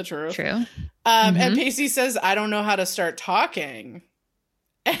the truth. True. And Pacey says, I don't know how to start talking.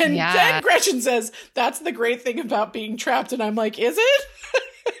 And then Gretchen says, that's the great thing about being trapped. And I'm like, is it?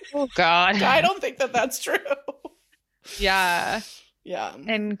 Oh, God. I don't think that's true. Yeah. Yeah.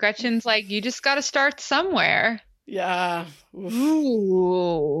 And Gretchen's like, you just got to start somewhere. Yeah.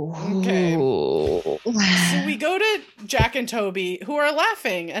 Ooh. Okay. So we go to Jack and Toby, who are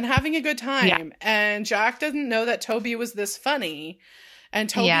laughing and having a good time. Yeah. And Jack doesn't know that Toby was this funny. And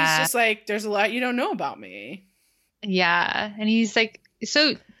Toby's just like, there's a lot you don't know about me. Yeah. And he's like,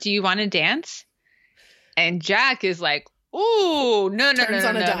 so do you want to dance? And Jack is like, ooh, no.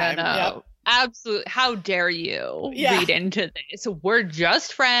 Yep. Absolutely. How dare you read into this? We're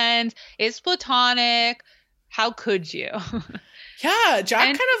just friends. It's platonic. How could you? Yeah.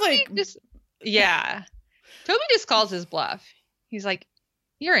 Jack kind of like. Toby just calls his bluff. He's like,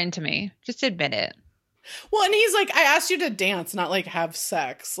 you're into me. Just admit it. Well, and he's like, I asked you to dance, not like have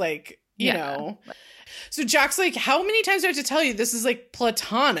sex. Like, you know. So Jack's like, how many times do I have to tell you this is like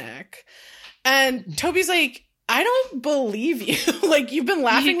platonic? And Toby's like, I don't believe you. Like, you've been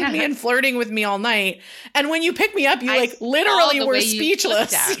laughing with me and flirting with me all night. And when you pick me up, you like literally were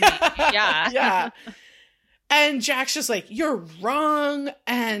speechless. Yeah. And Jack's just like, you're wrong.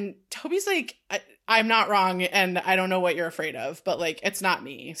 And Toby's like, I'm not wrong. And I don't know what you're afraid of, but like, it's not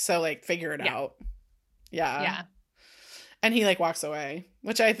me. So like, figure it out. Yeah. And he like walks away,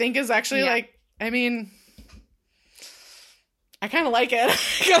 which I think is actually like, I mean, I kind of like it,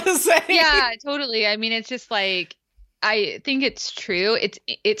 I gotta say. Yeah, totally. I mean, it's just like, I think it's true.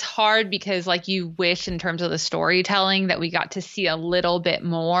 It's hard because like you wish in terms of the storytelling that we got to see a little bit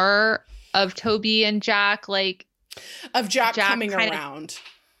more of Toby and Jack, like of Jack coming around.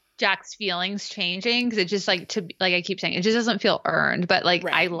 Jack's feelings changing, because it just like I keep saying, it just doesn't feel earned, but like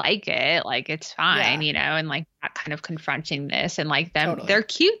I like it, like it's fine, you know, and like that kind of confronting this, and like them they're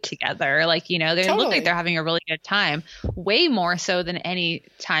cute together, like, you know, they look like they're having a really good time, way more so than any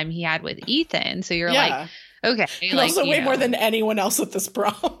time he had with Ethan. So you're like, okay, and like, also way more than anyone else at this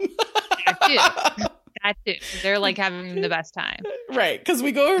prom. That too. They're like having the best time. Right. Because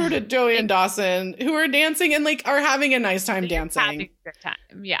we go over to Joey and Dawson, who are dancing and like are having a nice time dancing. Having a good time.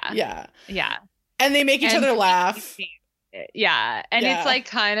 Yeah. And they make each other laugh. Yeah. And it's like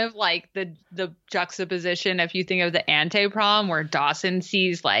kind of like the juxtaposition, if you think of the anti-prom, where Dawson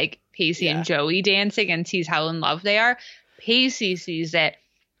sees like Pacey and Joey dancing and sees how in love they are. Pacey sees it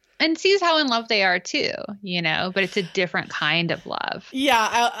and sees how in love they are too, you know, but it's a different kind of love.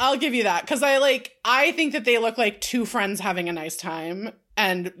 Yeah, I'll give you that. Because I think that they look like two friends having a nice time.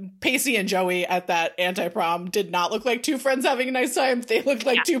 And Pacey and Joey at that anti-prom did not look like two friends having a nice time. They looked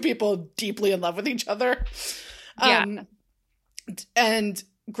like two people deeply in love with each other. And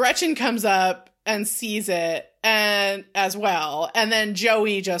Gretchen comes up and sees it and as well. And then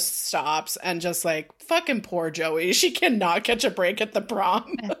Joey just stops and just like, fucking poor Joey. She cannot catch a break at the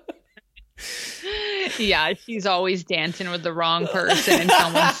prom. Yeah, she's always dancing with the wrong person and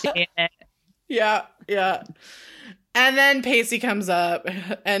someone's seeing it. Yeah. And then Pacey comes up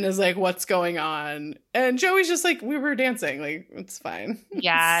and is like, what's going on? And Joey's just like, we were dancing. Like, it's fine.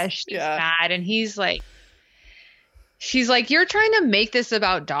 Yeah, she's mad. And she's like, you're trying to make this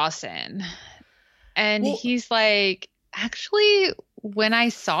about Dawson. And he's like, actually, when I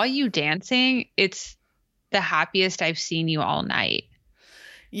saw you dancing, it's the happiest I've seen you all night.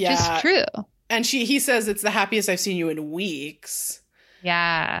 Yeah. Just true. And he says it's the happiest I've seen you in weeks.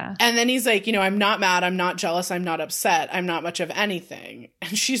 Yeah. And then he's like, you know, I'm not mad. I'm not jealous. I'm not upset. I'm not much of anything.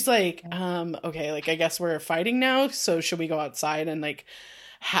 And she's like, okay, like, I guess we're fighting now. So should we go outside and like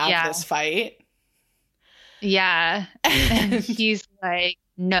have this fight? Yeah. And he's like,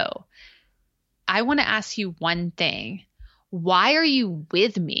 no, I want to ask you one thing. Why are you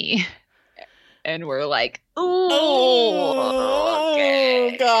with me? And we're like, okay.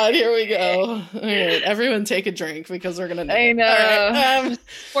 God, here we go. All right, everyone take a drink because we're going to I know. All right,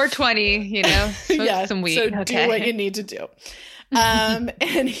 420, you know, some weed. So do what you need to do.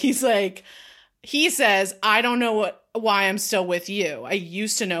 And he's like, he says, I don't know why I'm still with you. I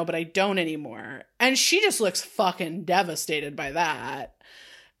used to know, but I don't anymore. And she just looks fucking devastated by that.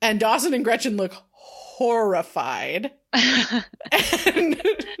 And Dawson and Gretchen look horrified. And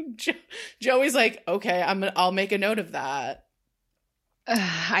Joey's like, okay, I'll make a note of that.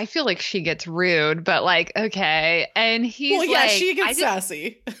 I feel like she gets rude, but like, okay. And he's she gets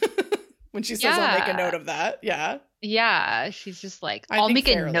sassy when she says, I'll make a note of that. Yeah, she's just like, I'll make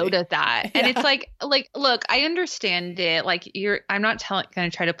a note of that. And it's like, look, I understand it. Like, I'm not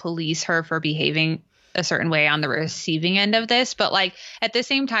going to try to police her for behaving a certain way on the receiving end of this, but like at the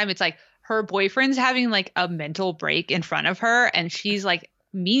same time, it's like her boyfriend's having like a mental break in front of her, and she's like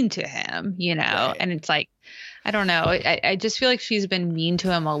mean to him, you know. Right. And it's like, I don't know. I just feel like she's been mean to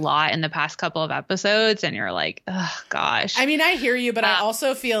him a lot in the past couple of episodes, and you're like, oh gosh. I mean, I hear you, but I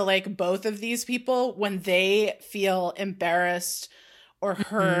also feel like both of these people, when they feel embarrassed or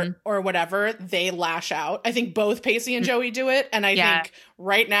hurt or whatever, they lash out. I think both Pacey and Joey do it. And I think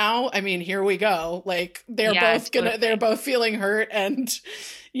right now, I mean, here we go. Like they're both feeling hurt and,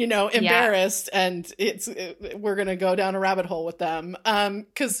 you know, embarrassed, and we're going to go down a rabbit hole with them.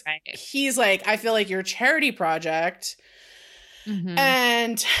 Cause he's like, I feel like your charity project,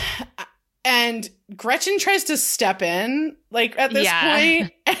 and Gretchen tries to step in like at this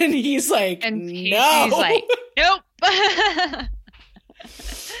point, and he's like, no, he's like, nope.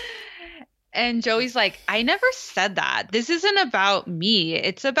 And Joey's like, I never said that. This isn't about me.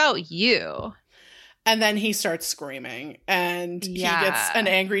 It's about you. And then he starts screaming and he gets an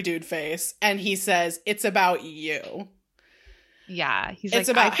angry dude face and he says, it's about you. Yeah. He's it's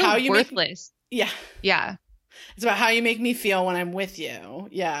like, about I feel how you worthless. Yeah. Yeah. It's about how you make me feel when I'm with you.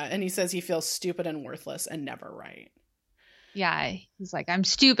 Yeah. And he says he feels stupid and worthless and never right. Yeah. He's like, I'm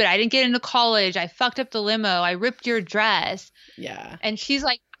stupid. I didn't get into college. I fucked up the limo. I ripped your dress. Yeah. And she's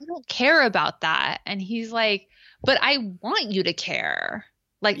like, I don't care about that. And he's like, but I want you to care.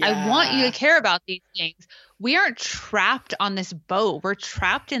 Like, I want you to care about these things. We aren't trapped on this boat. We're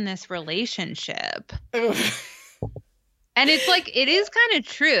trapped in this relationship. And it's like, it is kind of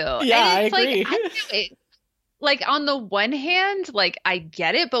true. Yeah, and it's I agree. Like, I don't know, like, on the one hand, like, I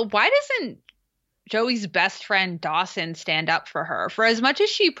get it, but why doesn't Joey's best friend Dawson stand up for her? For as much as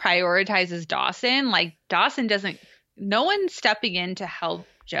she prioritizes Dawson, like, Dawson doesn't, no one's stepping in to help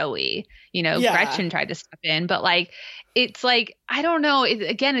Joey. You know, Gretchen tried to step in, but like, it's like, I don't know.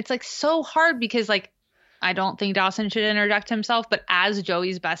 Again, it's like so hard because like, I don't think Dawson should interject himself, but as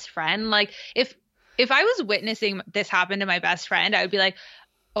Joey's best friend, like if I was witnessing this happen to my best friend, I would be like,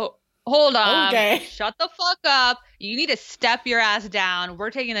 oh, hold on, shut the fuck up. You need to step your ass down.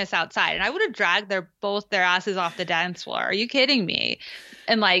 We're taking this outside. And I would have dragged both their asses off the dance floor. Are you kidding me?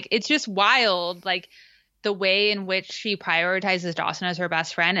 And like, it's just wild. Like, the way in which she prioritizes Dawson as her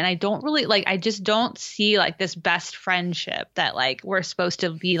best friend. And I don't really like, I just don't see like this best friendship that like we're supposed to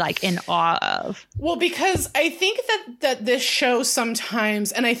be like in awe of. Well, because I think that this show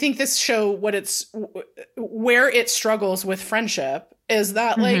sometimes, and I think this show where it struggles with friendship is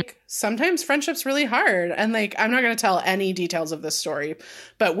that like sometimes friendship's really hard. And like, I'm not going to tell any details of this story,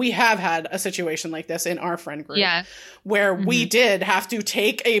 but we have had a situation like this in our friend group where we did have to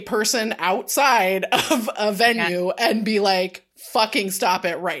take a person outside of a venue and be like, fucking stop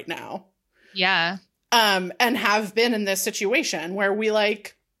it right now. Yeah. And have been in this situation where we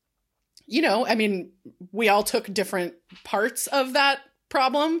like, you know, I mean, we all took different parts of that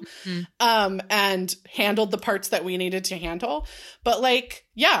problem and handled the parts that we needed to handle. But like,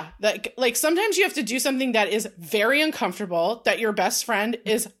 yeah, like sometimes you have to do something that is very uncomfortable that your best friend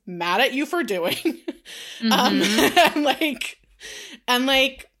is mad at you for doing. And like,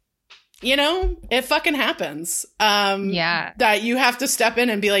 you know, it fucking happens. That you have to step in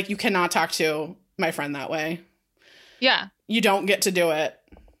and be like, you cannot talk to my friend that way. Yeah. You don't get to do it.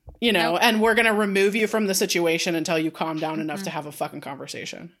 You know, and we're going to remove you from the situation until you calm down enough to have a fucking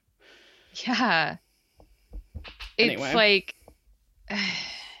conversation. Yeah. It's like,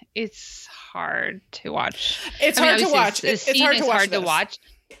 it's hard to watch. It's hard to watch. It's hard to watch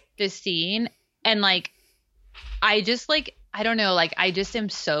this scene. And like, I just like, I don't know, like, I just am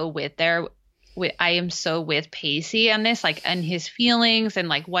so I am so with Pacey on this, like, and his feelings and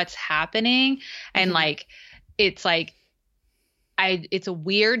like what's happening. And like, it's like, it's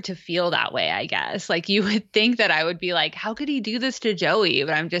weird to feel that way, I guess. Like, you would think that I would be like, how could he do this to Joey?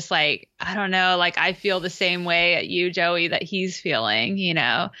 But I'm just like, I don't know. Like, I feel the same way at you, Joey, that he's feeling, you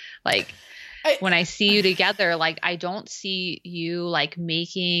know, like when I see you together, like, I don't see you like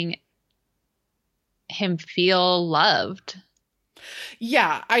making him feel loved.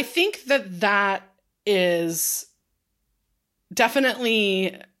 Yeah. I think that is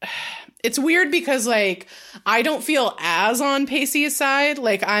definitely, it's weird because like I don't feel as on Pacey's side.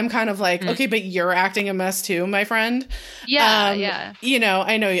 Like I'm kind of like, okay, but you're acting a mess too, my friend. Yeah, yeah. You know,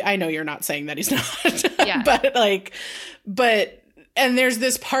 I know you're not saying that he's not. Yeah. but and there's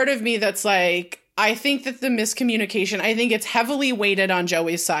this part of me that's like, I think that the miscommunication, I think it's heavily weighted on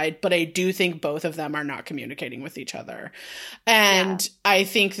Joey's side, but I do think both of them are not communicating with each other. And I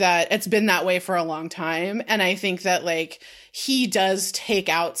think that it's been that way for a long time. And I think that like he does take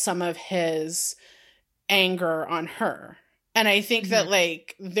out some of his anger on her. And I think that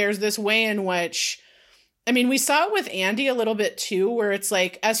like there's this way in which, I mean, we saw it with Andy a little bit too, where it's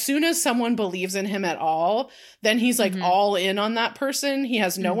like, as soon as someone believes in him at all, then he's like all in on that person. He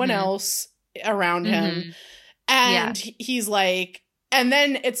has no one else around him. And he's like, and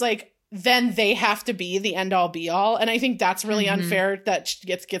then it's like, then they have to be the end all be all. And I think that's really unfair that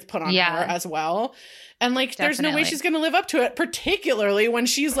gets put on her as well. And like, there's no way she's going to live up to it, particularly when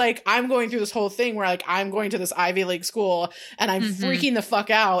she's like, I'm going through this whole thing where like, I'm going to this Ivy League school and I'm freaking the fuck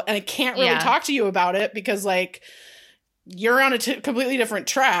out. And I can't really talk to you about it because like, you're on a completely different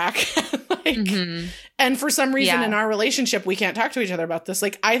track. And for some reason in our relationship, we can't talk to each other about this.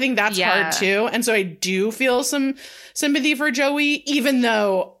 Like, I think that's hard too. And so I do feel some sympathy for Joey, even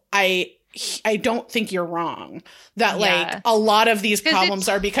though I don't think you're wrong that like a lot of these problems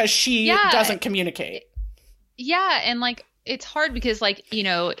are because she doesn't communicate. Yeah. And like, it's hard because, like, you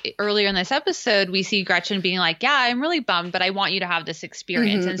know, earlier in this episode, we see Gretchen being like, yeah, I'm really bummed, but I want you to have this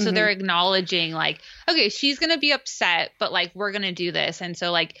experience. And so they're acknowledging, like, okay, she's going to be upset, but like, we're going to do this. And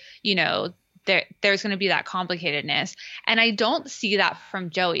so, like, you know, there's going to be that complicatedness. And I don't see that from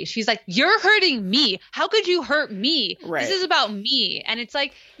Joey. She's like, you're hurting me. How could you hurt me? Right. This is about me. And it's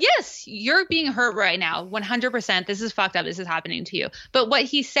like, yes, you're being hurt right now. 100%. This is fucked up. This is happening to you. But what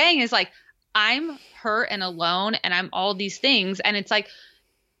he's saying is like, I'm hurt and alone and I'm all these things. And it's like,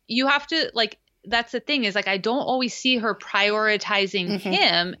 you have to, like, that's the thing is like, I don't always see her prioritizing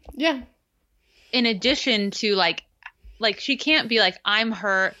him. Yeah. In addition to like she can't be like, I'm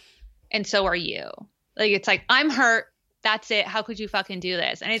hurt and so are you. Like, it's like, I'm hurt. That's it. How could you fucking do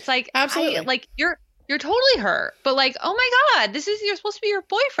this? And it's like, absolutely. Like, you're totally hurt. But like, oh my God, you're supposed to be your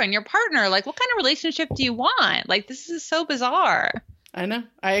boyfriend, your partner. Like, what kind of relationship do you want? Like, this is so bizarre. I know.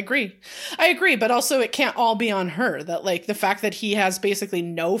 I agree. But also it can't all be on her. That like the fact that he has basically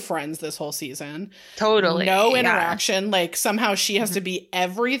no friends this whole season. Totally. No interaction. Like somehow she has to be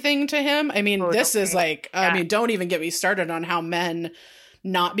everything to him. I mean, this is like, I mean, don't even get me started on how men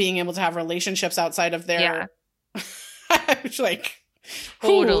not being able to have relationships outside of their like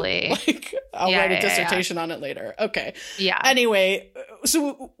totally. Like I'll write a dissertation on it later. Okay. Yeah. Anyway,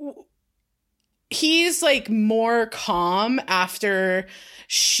 so he's like more calm after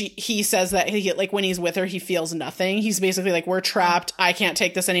he says that he, like when he's with her, he feels nothing. He's basically like, we're trapped. I can't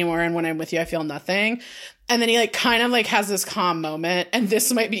take this anymore. And when I'm with you, I feel nothing. And then he like kind of like has this calm moment. And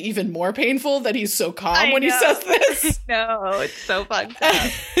this might be even more painful that he's so calm when he says this. No, it's so fucked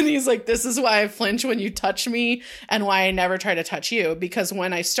up. And he's like, this is why I flinch when you touch me and why I never try to touch you. Because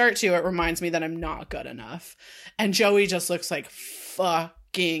when I start to, it reminds me that I'm not good enough. And Joey just looks like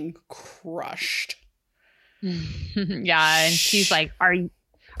fucking crushed. Yeah. And she's like,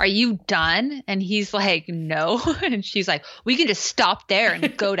 are you done? And he's like, no. And she's like, we can just stop there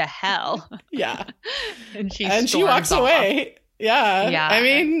and go to hell. Yeah. and she walks away. Yeah. Yeah. I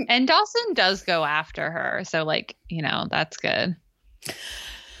mean, and Dawson does go after her. So like, you know, that's good.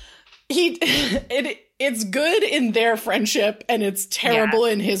 It's good in their friendship and it's terrible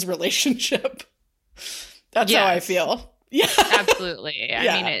in his relationship. That's how I feel. Yeah. Absolutely.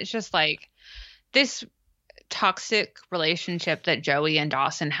 I mean, it's just like this toxic relationship that Joey and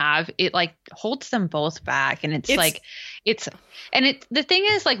Dawson have, it like holds them both back. And the thing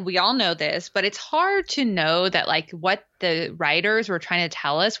is, like, we all know this, but it's hard to know that like what the writers were trying to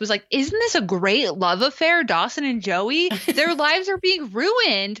tell us was like, isn't this a great love affair, Dawson and Joey? Their lives are being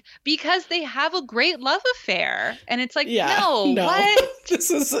ruined because they have a great love affair. And it's like, no. What?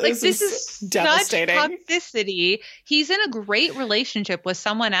 this is devastating. Such toxicity. He's in a great relationship with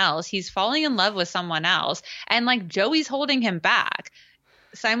someone else. He's falling in love with someone else. And like Joey's holding him back.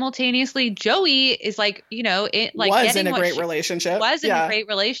 Simultaneously, Joey is like, you know, was in a great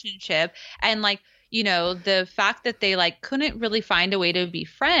relationship. And like, you know, the fact that they like couldn't really find a way to be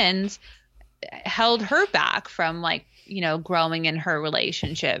friends held her back from like, you know, growing in her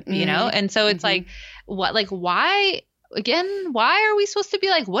relationship, you know? And so it's like, why are we supposed to be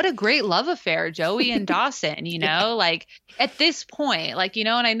like, what a great love affair, Joey and Dawson, you know, like at this point, like, you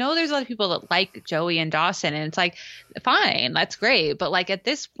know, and I know there's a lot of people that like Joey and Dawson and it's like, fine, that's great. But like at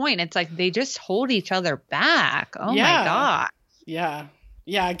this point, it's like, they just hold each other back. Oh my God. Yeah.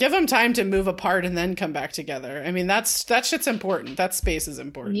 Yeah. Give them time to move apart and then come back together. I mean, that shit's important. That space is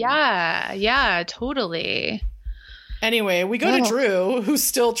important. Yeah. Yeah, totally. Anyway, we go to Drew, who's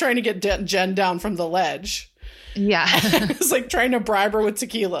still trying to get Jen down from the ledge. Yeah. It's like trying to bribe her with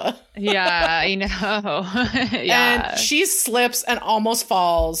tequila. Yeah, I know. And she slips and almost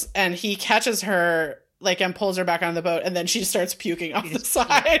falls, and he catches her like and pulls her back on the boat, and then she starts puking off the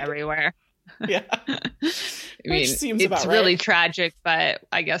side everywhere. Yeah. I mean, it's really tragic, but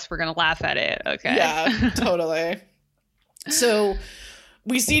I guess we're gonna laugh at it. Okay. Yeah, totally. So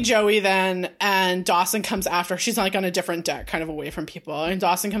we see Joey then, and Dawson comes after her. She's like on a different deck, kind of away from people. And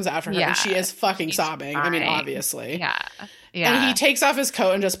Dawson comes after her, and she is fucking sobbing. Crying. I mean, obviously. Yeah. Yeah. And he takes off his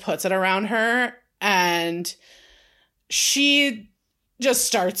coat and just puts it around her. And she just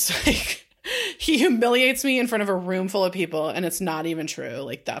starts like, he humiliates me in front of a room full of people, and it's not even true.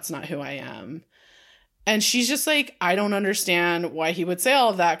 Like, that's not who I am. And she's just like, I don't understand why he would say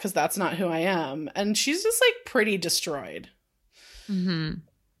all of that, because that's not who I am. And she's just like pretty destroyed. Mm-hmm.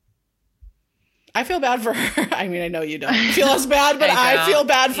 I feel bad for her. I mean, I know you don't feel as bad, but I feel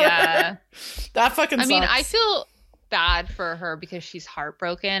bad for her. That fucking sucks. I mean, I feel bad for her because she's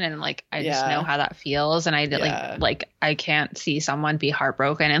heartbroken, and like I just know how that feels, and I like I can't see someone be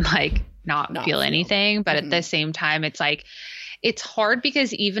heartbroken and like not feel anything. But at the same time, it's like it's hard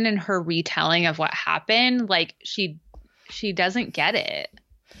because even in her retelling of what happened, like she she doesn't get it.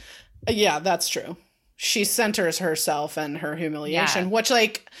 Yeah, that's true. She centers herself and her humiliation, Yeah. which,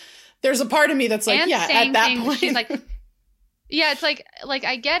 like, there's a part of me that's like, And yeah, saying at that things, point. she's like, yeah, it's like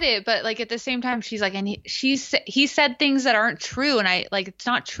I get it, but like at the same time, she's like, and he said things that aren't true, and I like it's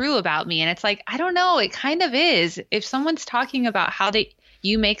not true about me, and it's like I don't know, it kind of is. If someone's talking about how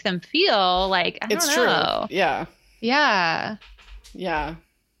you make them feel, like I it's don't know. true. Yeah. Yeah. Yeah.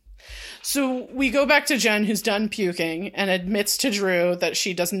 So we go back to Jen, who's done puking and admits to Drew that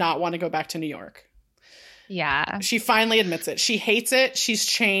she does not want to go back to New York. Yeah. She finally admits it. She hates it. She's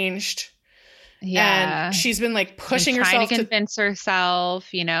changed. Yeah. And she's been like pushing trying herself to convince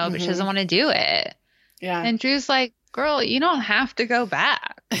herself, you know, but she doesn't want to do it. Yeah. And Drew's like, girl, you don't have to go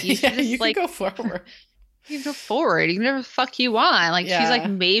back. You yeah, can just, you like, can go forward. You can go forward. You can do whatever the fuck you want. Like, Yeah. she's like,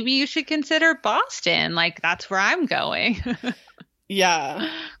 maybe you should consider Boston. Like, that's where I'm going. Yeah.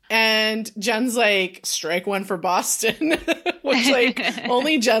 And Jen's like, strike one for Boston, which like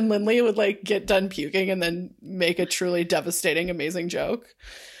only Jen Lindley would like get done puking and then make a truly devastating, amazing joke.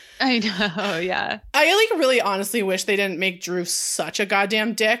 I know. Yeah. I like really honestly wish they didn't make Drew such a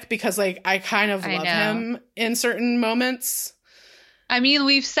goddamn dick because like I kind of love him in certain moments. I mean,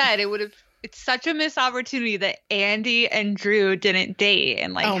 we've said it's such a missed opportunity that Andy and Drew didn't date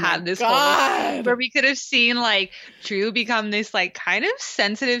and like have this whole where we could have seen like Drew become this like kind of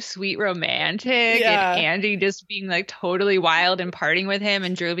sensitive, sweet romantic and Andy just being like totally wild and partying with him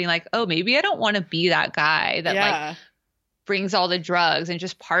and Drew being like, oh, maybe I don't want to be that guy that like brings all the drugs and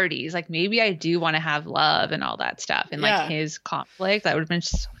just parties. Like maybe I do want to have love and all that stuff and like his conflict. That would have been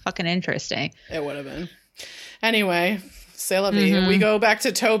just fucking interesting. It would have been. Anyway, c'est la vie. We go back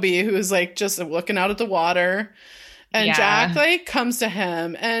to Toby, who's like just looking out at the water, and Jack like comes to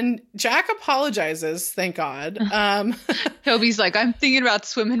him, and Jack apologizes. Thank God. Toby's like, I'm thinking about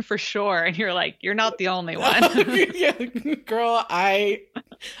swimming for shore, and you're like, you're not the only one. Yeah, girl,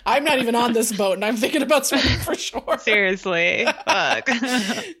 I'm not even on this boat, and I'm thinking about swimming for shore. Seriously, fuck.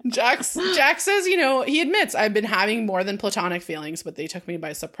 Jack says, you know, he admits I've been having more than platonic feelings, but they took me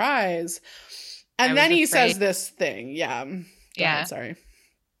by surprise. And then he says this thing. Yeah. Go ahead, sorry.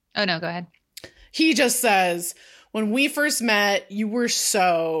 Oh, no, go ahead. He just says, when we first met, you were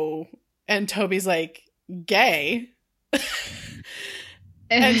so... And Toby's like, gay?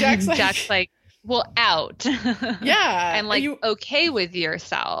 And Jack's like... well, out. Yeah. And like, okay with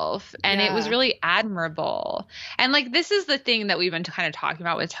yourself. And it was really admirable. And like, this is the thing that we've been kind of talking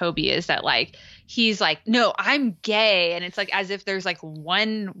about with Toby is that like, he's like, no, I'm gay. And it's like as if there's like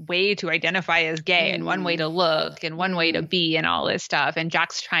one way to identify as gay and one way to look and one way to be and all this stuff. And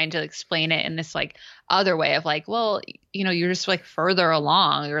Jack's trying to explain it in this like other way of like, well, you know, you're just like further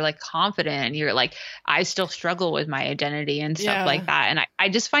along. You're like confident. You're like, I still struggle with my identity and stuff like that. And I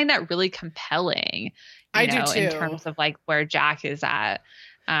just find that really compelling. I do too. In terms of like where Jack is at.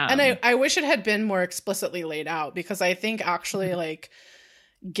 And I wish it had been more explicitly laid out because I think actually like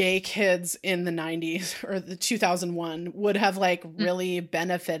gay kids in the 90s or the 2001 would have like really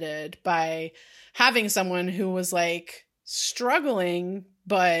benefited by having someone who was like struggling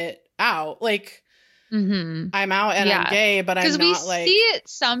but out. Like I'm out and I'm gay, but I'm not like... Because we see it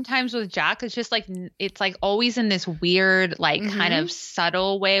sometimes with Jack. It's just like, it's like always in this weird, like kind of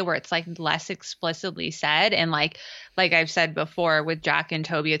subtle way where it's like less explicitly said. And like I've said before with Jack and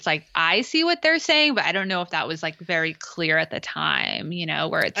Toby, it's like, I see what they're saying, but I don't know if that was like very clear at the time, you know,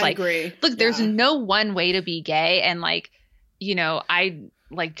 where it's like, look, there's no one way to be gay. And like, you know,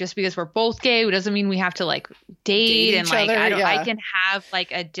 like just because we're both gay doesn't mean we have to like date and like I can have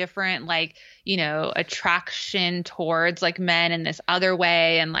like a different like, you know, attraction towards like men in this other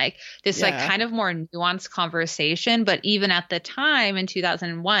way and like this like kind of more nuanced conversation. But even at the time in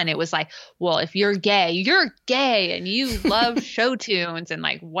 2001 it was like, well, if you're gay and you love show tunes and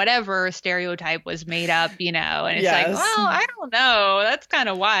like whatever stereotype was made up, you know. And it's like, well, I don't know, that's kind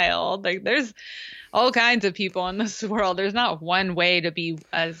of wild. Like there's all kinds of people in this world. There's not one way to be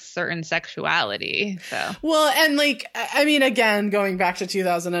a certain sexuality. So well, and like I mean, again, going back to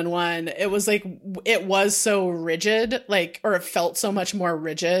 2001, it was like it was so rigid, like, or it felt so much more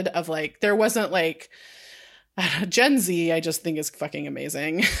rigid. Of like there wasn't like Gen Z. I just think is fucking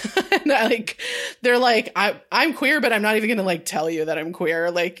amazing. And like they're like I'm queer, but I'm not even gonna like tell you that I'm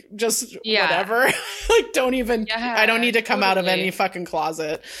queer. Like just whatever. Like don't even. I don't need to come out of any fucking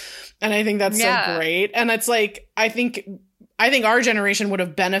closet. And I think that's so great. And it's like, I think our generation would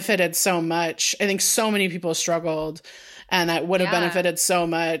have benefited so much. I think so many people struggled and that would have benefited so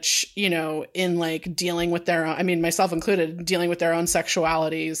much, you know, in like dealing with their own, I mean, myself included, dealing with their own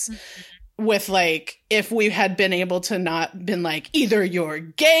sexualities with like, if we had been able to not been like, either you're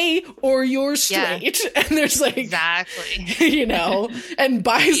gay or you're straight. Yeah. And there's like, exactly, you know, and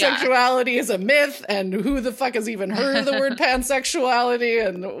bisexuality is a myth, and who the fuck has even heard of the word pansexuality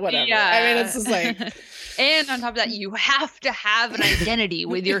and whatever. Yeah. I mean, it's just like, and on top of that, you have to have an identity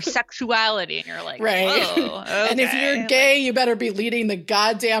with your sexuality. And you're like, right. Whoa, okay. And if you're gay, you better be leading the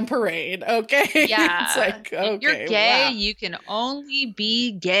goddamn parade. Okay. Yeah. It's like, okay. If you're gay, you can only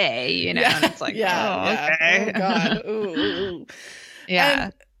be gay, you know? And it's like, okay. Oh, God. Ooh.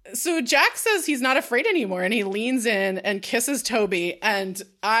 Yeah. And so Jack says he's not afraid anymore, and he leans in and kisses Toby. And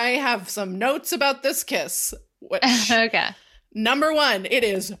I have some notes about this kiss. Which, okay. Number one, it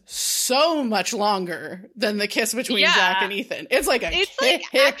is so much longer than the kiss between Jack and Ethan. It's like actually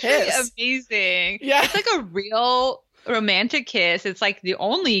amazing. Yeah. It's like a real romantic kiss. It's like the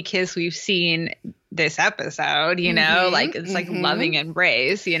only kiss we've seen this episode, you know, like it's like loving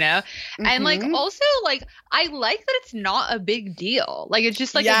embrace, you know, and like also like I like that it's not a big deal. Like it's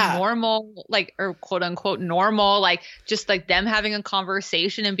just like a normal, like, or quote unquote normal, like just like them having a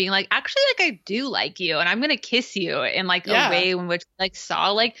conversation and being like, actually, like I do like you and I'm gonna kiss you in like a way in which like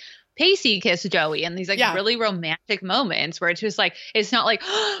saw like Pacey kiss Joey and these like really romantic moments where it's just like, it's not like,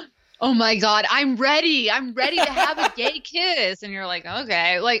 oh my God, I'm ready to have a gay kiss. And you're like,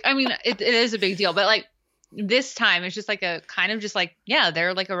 okay. Like, I mean, it is a big deal, but like this time it's just like a kind of just like, yeah,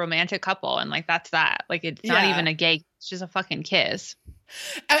 they're like a romantic couple. And like, that's that. Like, it's not even a gay, it's just a fucking kiss.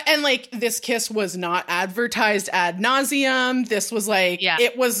 And like this kiss was not advertised ad nauseum. This was like,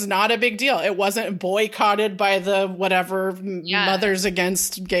 it was not a big deal. It wasn't boycotted by the whatever Mothers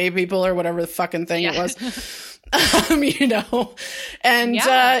Against Gay People or whatever the fucking thing it was. You know, and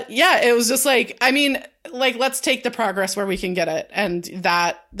it was just like, I mean, like, let's take the progress where we can get it. And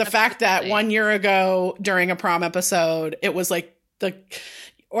that the fact that 1 year ago during a prom episode, it was like the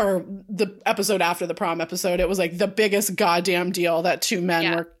episode after the prom episode, it was like the biggest goddamn deal that two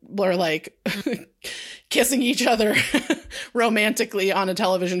men were like kissing each other romantically on a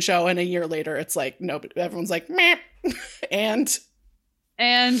television show. And a year later, it's like, no, everyone's like, meh. And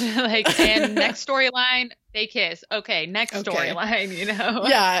next storyline, they kiss. Okay, next storyline, you know?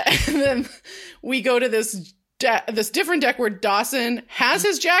 Yeah. And then we go to this different deck where Dawson has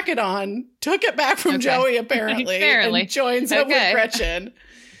his jacket on, took it back from Joey apparently, and joins up with Gretchen.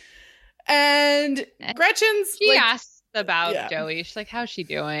 And Gretchen's she asks about Joey. She's like, how's she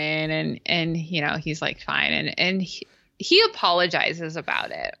doing? And you know, he's like, fine. And he apologizes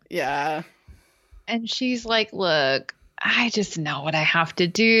about it. Yeah. And she's like, look, I just know what I have to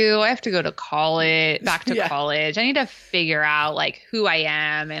do. I have to go to college, back to college. I need to figure out like who I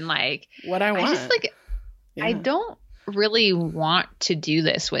am and like what I want. I just like, I don't really want to do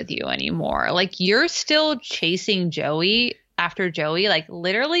this with you anymore. Like you're still chasing Joey after Joey, like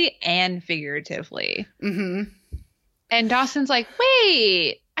literally and figuratively. Mm-hmm. And Dawson's like,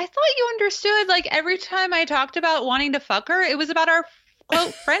 wait, I thought you understood. Like every time I talked about wanting to fuck her, it was about our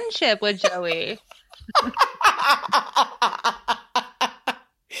quote friendship with Joey.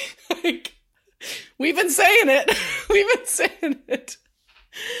 Like, we've been saying it.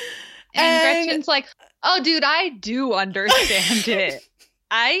 And Gretchen's like, oh dude, I do understand it.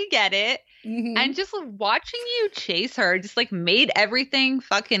 I get it. Mm-hmm. And just watching you chase her just like made everything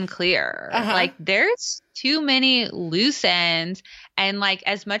fucking clear. Like there's too many loose ends, and like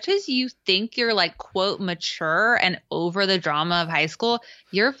as much as you think you're like quote mature and over the drama of high school,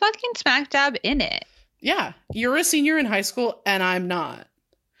 you're fucking smack dab in it. Yeah, you're a senior in high school and I'm not.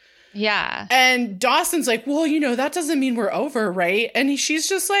 Yeah. And Dawson's like, well, you know, that doesn't mean we're over, right? And she's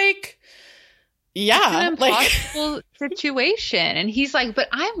just like, yeah. It's an impossible situation. And he's like, but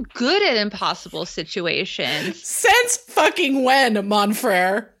I'm good at impossible situations. Since fucking when,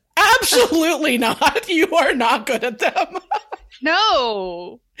 Monfrere? Absolutely not. You are not good at them.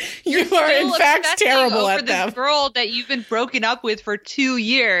 No. You are in fact terrible at them. This girl that you've been broken up with for 2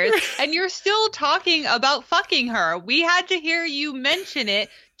 years, and you're still talking about fucking her. We had to hear you mention it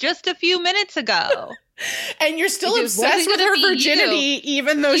just a few minutes ago. And you're still obsessed with her virginity,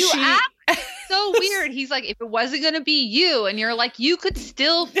 even though she act so weird. He's like, if it wasn't going to be you, and you're like, you could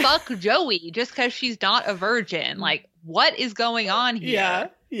still fuck Joey just because she's not a virgin. Like, what is going on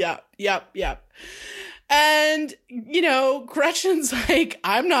here? Yeah. And, you know, Gretchen's like,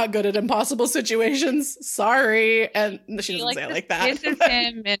 I'm not good at impossible situations. Sorry. And she doesn't say it like that. Kisses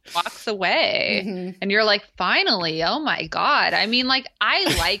him and walks away. Mm-hmm. And you're like, finally, oh my God. I mean, like,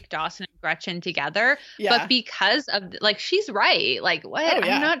 I like Dawson and Gretchen together, but because of, like, she's right. Like, what?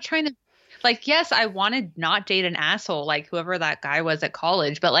 I'm not trying to, like, yes, I want to not date an asshole, like whoever that guy was at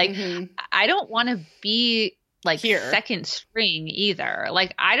college, but like, I don't want to be like Here. second string either.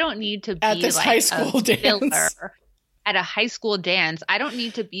 Like I don't need to be At this like high school a dance. filler at a high school dance. I don't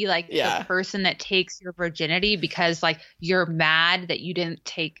need to be like the person that takes your virginity because like you're mad that you didn't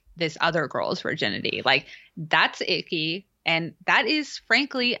take this other girl's virginity. Like that's icky. And that is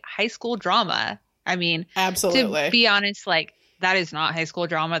frankly high school drama. I mean, absolutely. To be honest, like that is not high school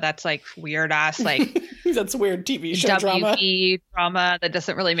drama. That's like weird ass, like that's weird TV show drama that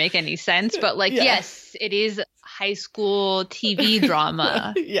doesn't really make any sense. But like, yes, it is high school TV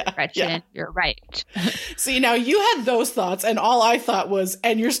drama. Gretchen, you're right. See, now you had those thoughts, and all I thought was,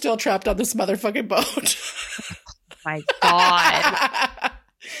 and you're still trapped on this motherfucking boat. Oh my God.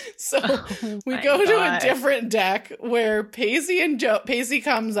 So we go to a different deck where Pacey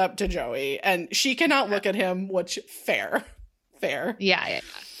comes up to Joey, and she cannot look at him, which fair. Yeah.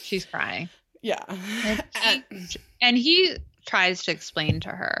 She's crying. Yeah. And he tries to explain to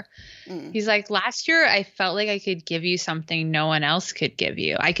her. He's like, last year I felt like I could give you something no one else could give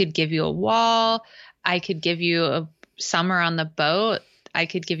you. I could give you a wall. I could give you a summer on the boat. I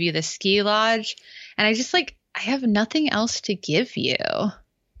could give you the ski lodge. And I just like, I have nothing else to give you.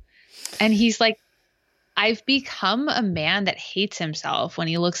 And he's like, I've become a man that hates himself when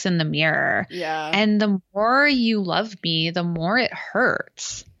he looks in the mirror. Yeah. And the more you love me, the more it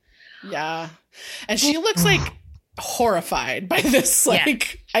hurts. Yeah. And she looks like horrified by this.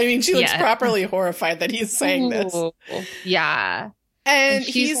 Like, I mean, she looks properly horrified that he's saying this. Yeah. And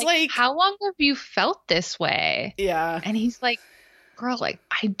he's like, how long have you felt this way? Yeah. And he's like, girl, like,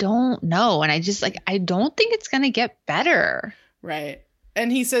 I don't know. And I just like, I don't think it's going to get better. Right. And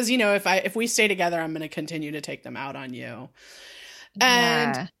he says, you know, if we stay together, I'm going to continue to take them out on you.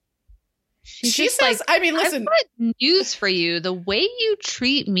 And she says, like, I mean, listen, I've got news for you. The way you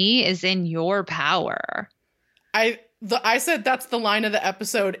treat me is in your power. I said that's the line of the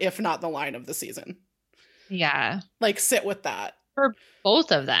episode, if not the line of the season. Yeah. Like, sit with that. For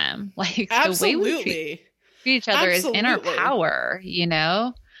both of them. Like, absolutely. The way we treat each other is in our power, you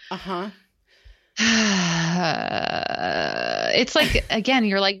know? Uh-huh. It's like, again,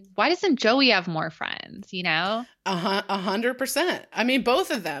 you're like, why doesn't Joey have more friends, you know? 100%. I mean,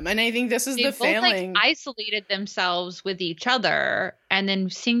 both of them. And I think this is the failing. Like, isolated themselves with each other and then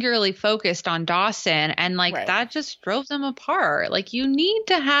singularly focused on Dawson. And like, that just drove them apart. Like, you need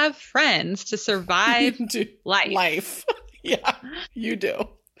to have friends to survive life. Yeah, you do.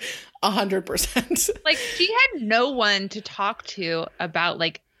 100%. Like, she had no one to talk to about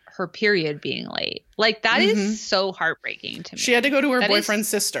like her period being late. Like, that is so heartbreaking to me. She had to go to her boyfriend's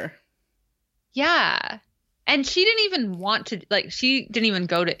sister. Yeah. And she didn't even want to, like, she didn't even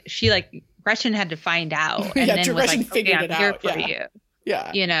go to, she like, Gretchen had to find out. And then was like, okay, I'm here for you.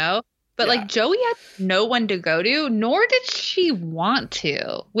 Yeah. You know? But like, Joey had no one to go to, nor did she want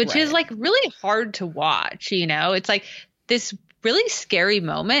to, which is like really hard to watch, you know? It's like this really scary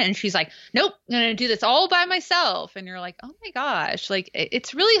moment, and she's like, nope, I'm gonna do this all by myself. And you're like, oh my gosh, like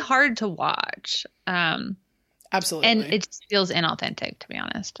it's really hard to watch. Absolutely. And it just feels inauthentic, to be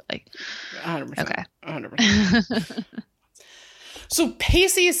honest. Like 100%. Okay. 100%. So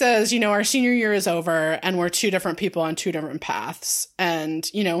Pacey says, you know, our senior year is over and we're two different people on two different paths. And,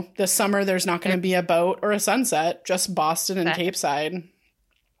 you know, this summer there's not going to be a boat or a sunset, just Boston and Cape Side.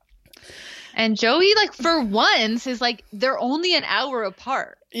 And Joey, like, for once, is like, they're only an hour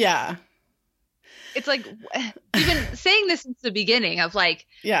apart. Yeah. It's like, you've been saying this since the beginning of like,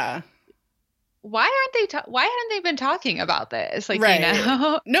 why haven't they been talking about this? Like, you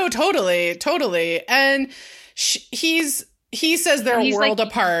know? No, totally. And he says they're a world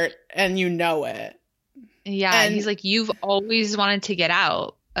apart, and you know it. Yeah. And he's like, you've always wanted to get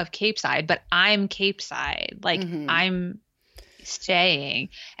out of Cape Side, but I'm Cape Side. Like, I'm staying,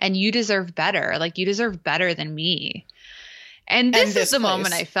 and you deserve better. Like, you deserve better than me. And this is the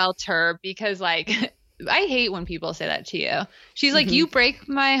moment I felt her, because like, I hate when people say that to you. She's like, you break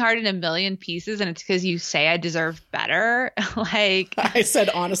my heart in a million pieces, and it's because you say I deserve better. Like, I said,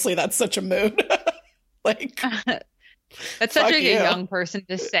 honestly, that's such a mood. Like, that's such a young person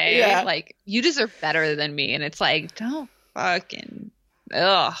to say. Like, you deserve better than me. And it's like, don't fucking,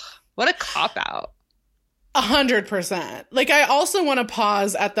 what a cop out. 100%. Like, I also want to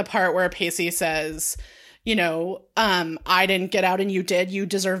pause at the part where Pacey says, you know, I didn't get out and you did. You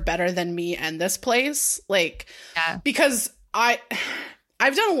deserve better than me and this place. Like, because I've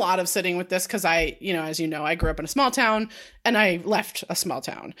done a lot of sitting with this, because I, you know, as you know, I grew up in a small town and I left a small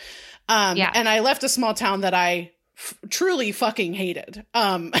town. And I left a small town that I truly fucking hated.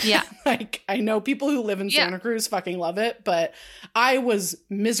 Like, I know people who live in Santa Cruz fucking love it, but I was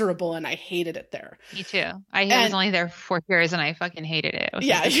miserable and I hated it there. Me too. I was only there for 4 years and I fucking hated it. It was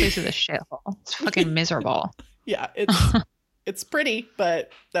like, this place is a shithole. It's fucking miserable. Yeah, it's pretty,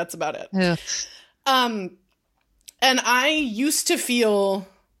 but that's about it. Ugh. And I used to feel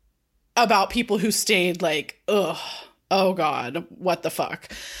about people who stayed like, ugh, oh God, what the fuck?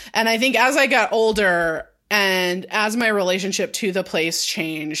 And I think as I got older and as my relationship to the place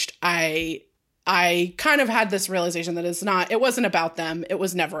changed, I kind of had this realization that it wasn't about them. It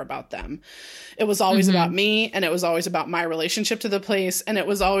was never about them. It was always about me, and it was always about my relationship to the place, and it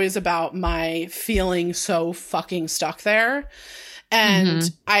was always about my feeling so fucking stuck there. And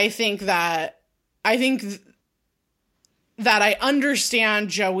I think that I understand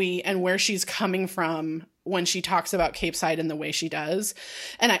Joey and where she's coming from when she talks about Cape Side in the way she does.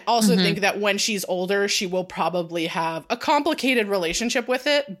 And I also think that when she's older, she will probably have a complicated relationship with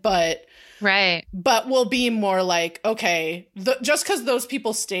it, but will be more like, okay, just because those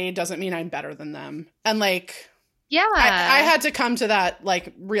people stayed doesn't mean I'm better than them. And like, yeah, I had to come to that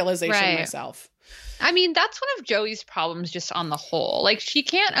like realization myself. I mean, that's one of Joey's problems just on the whole. Like, she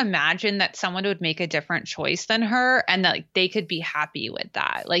can't imagine that someone would make a different choice than her and that like, they could be happy with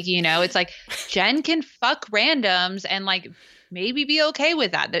that. Like, you know, it's like Jen can fuck randoms and like maybe be okay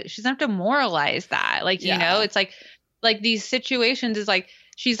with that. That she doesn't have to moralize that. Like, you know, it's like these situations is like,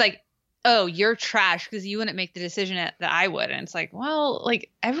 she's like, oh, you're trash because you wouldn't make the decision that I would. And it's like, well,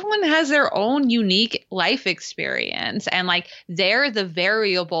 like everyone has their own unique life experience and like they're the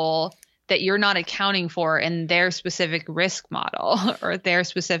variable that you're not accounting for in their specific risk model or their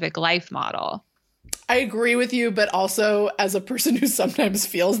specific life model. I agree with you, but also as a person who sometimes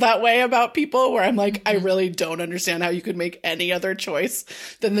feels that way about people where I'm like, I really don't understand how you could make any other choice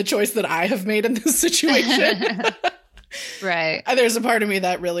than the choice that I have made in this situation. Right. There's a part of me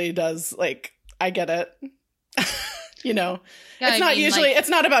that really does like, I get it. You know, it's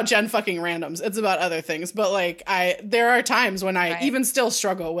not about Jen fucking randoms. It's about other things. But like, there are times when I even still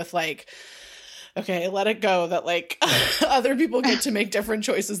struggle with like, okay, let it go that like other people get to make different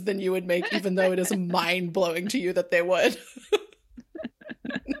choices than you would make, even though it is mind blowing to you that they would.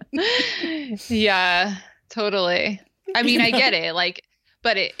 Yeah, totally. I mean, I get it. Like,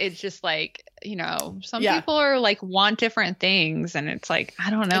 but it's just like, you know, some people are like want different things and it's like,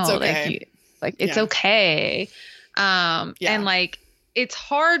 I don't know, it's okay. It's okay. And like, it's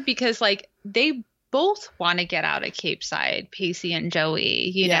hard because like they both want to get out of Cape Side, Pacey and Joey,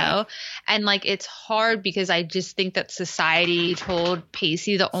 you know? And like, it's hard because I just think that society told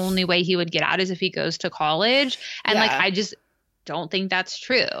Pacey the only way he would get out is if he goes to college. And like, I just don't think that's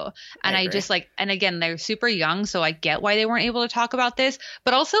true. And I just like, and again, they're super young. So I get why they weren't able to talk about this,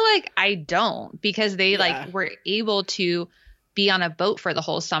 but also like, I don't because they like were able to be on a boat for the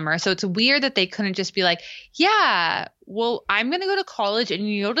whole summer. So it's weird that they couldn't just be like, yeah, well, I'm going to go to college and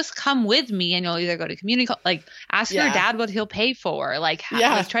you'll just come with me and you'll either go to community like ask your dad what he'll pay for. Like,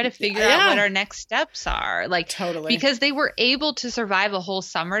 let's try to figure out what our next steps are. Like, totally. Because they were able to survive a whole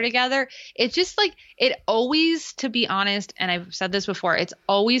summer together. It's just like, it always, to be honest, and I've said this before, it's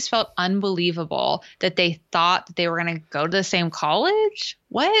always felt unbelievable that they thought that they were going to go to the same college.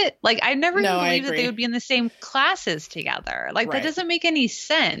 What? Like, I never even believed that they would be in the same classes together. Like, that doesn't make any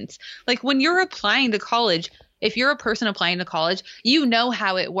sense. Like, when you're applying to college, if you're a person applying to college, you know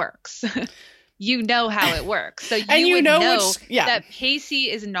how it works. You know how it works. So you would know that Pacey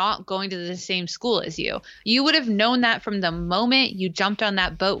is not going to the same school as you. You would have known that from the moment you jumped on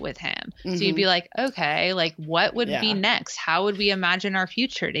that boat with him. So you'd be like, okay, like what would be next? How would we imagine our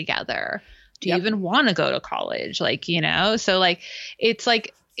future together? Do you even want to go to college? Like, you know, so like, it's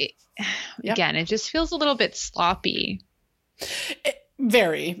like, again, it just feels a little bit sloppy.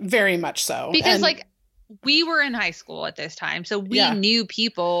 Very, very much so. Because like, we were in high school at this time, so we knew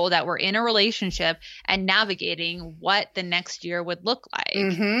people that were in a relationship and navigating what the next year would look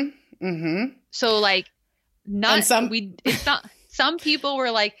like. So like, some people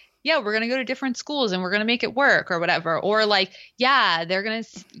were like, yeah, we're going to go to different schools and we're going to make it work or whatever. Or like, yeah, they're going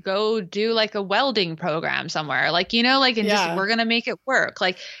to go do like a welding program somewhere. Like, you know, like, and just, we're going to make it work.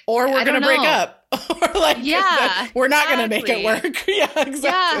 Like, or we're going to break up. Or like, we're not going to make it work. Yeah,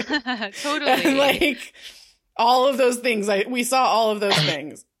 exactly. Yeah, totally. And like all of those things, we saw all of those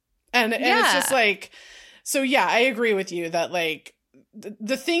things. And it's just like, so yeah, I agree with you that like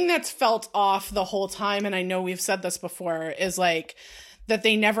the thing that's felt off the whole time, and I know we've said this before, is like, that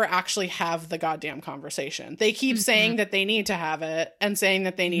they never actually have the goddamn conversation. They keep saying that they need to have it and saying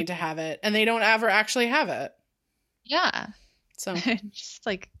that they need to have it, and they don't ever actually have it. Yeah. So just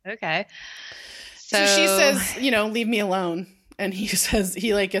like, okay. So she says, you know, leave me alone. And he says,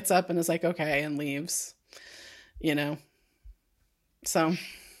 he like gets up and is like, okay, and leaves, you know? So.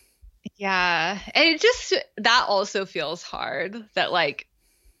 Yeah. And it just, that also feels hard that like,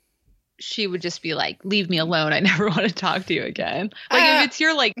 she would just be like, leave me alone. I never want to talk to you again. Like if it's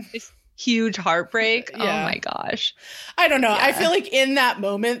your like this huge heartbreak, oh my gosh. I don't know. Yeah. I feel like in that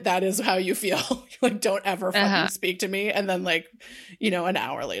moment, that is how you feel. Like, don't ever fucking speak to me. And then like, you know, an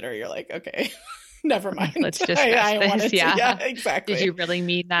hour later, you're like, okay. Never mind. Let's discuss this. Yeah, exactly. Did you really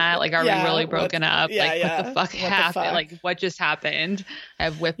mean that? Like, are we really broken up? What the fuck happened? Like, what just happened? I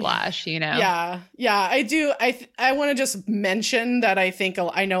have whiplash, you know? Yeah. I do. I want to just mention that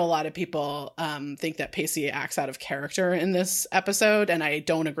I know a lot of people think that Pacey acts out of character in this episode, and I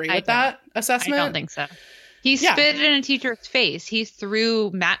don't agree with that assessment. I don't think so. He spit in a teacher's face. He threw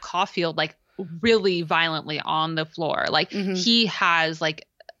Matt Caulfield like really violently on the floor. Like he has like,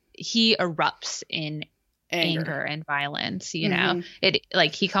 he erupts in anger and violence, you know. It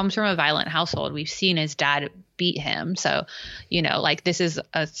like he comes from a violent household. We've seen his dad beat him, so you know, like this is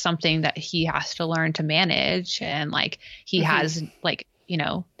something that he has to learn to manage. And like he has like, you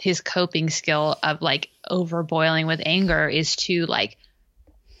know, his coping skill of like overboiling with anger is to like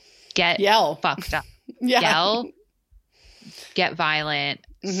yell fucked up, yell, get violent,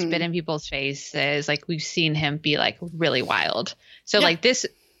 spit in people's faces. Like we've seen him be like really wild. So like this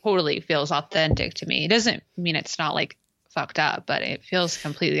totally feels authentic to me. It doesn't mean it's not like fucked up, but it feels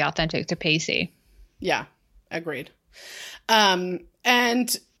completely authentic to Pacey. Yeah, agreed. And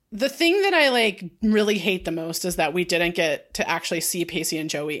the thing that I like really hate the most is that we didn't get to actually see Pacey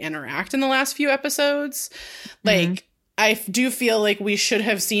and Joey interact in the last few episodes. Like I do feel like we should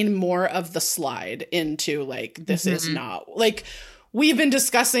have seen more of the slide into like, this is not like, we've been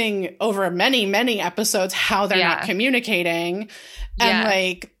discussing over many, many episodes how they're not communicating. And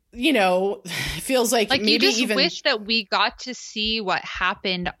like, you know, it feels like maybe you just even wish that we got to see what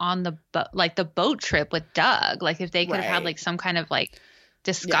happened on the boat trip with Doug. Like if they could have had like some kind of like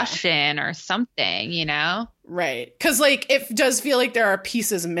discussion or something, you know? Right. Because like it does feel like there are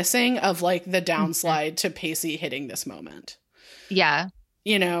pieces missing of like the downslide to Pacey hitting this moment. Yeah.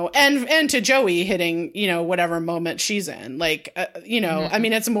 You know, and to Joey hitting, you know, whatever moment she's in. Like, you know, I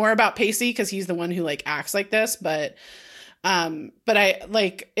mean, it's more about Pacey because he's the one who like acts like this, but I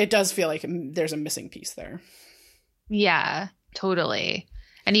like, it does feel like there's a missing piece there. Yeah, totally.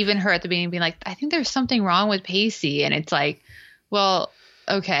 And even her at the beginning being like, I think there's something wrong with Pacey. And it's like, well,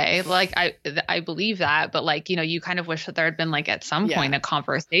 okay, like I believe that, but like, you know, you kind of wish that there had been like at some point a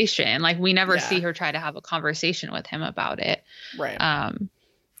conversation. Like we never see her try to have a conversation with him about it. Right.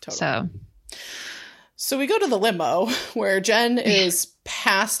 Totally. So we go to the limo where Jen is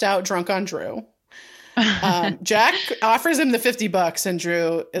passed out drunk on Drew. Jack offers him the $50 and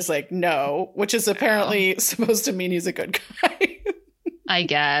Drew is like, no, which is apparently supposed to mean he's a good guy. I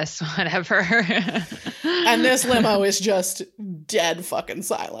guess, whatever. And this limo is just dead fucking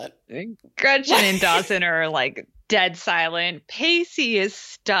silent. Gretchen and Dawson are like dead silent. Pacey is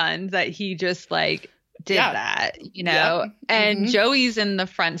stunned that he just like did that, you know? And Joey's in the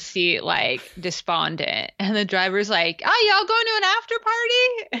front seat like despondent. And the driver's like, oh, y'all going to an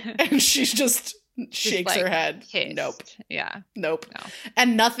after party? And she's just shakes her head. Pissed. Nope. Yeah. Nope. No.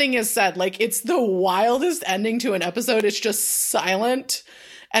 And nothing is said. Like it's the wildest ending to an episode. It's just silent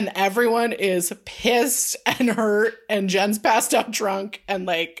and everyone is pissed and hurt and Jen's passed out drunk and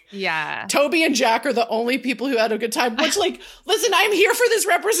like Toby and Jack are the only people who had a good time, which like listen, I'm here for this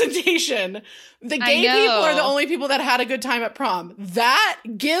representation. The gay people are the only people that had a good time at prom.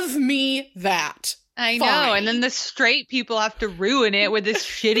 Give me that. I know. And then the straight people have to ruin it with this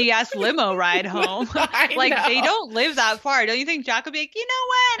shitty ass limo ride home. They don't live that far. Don't you think Jack would be like, you know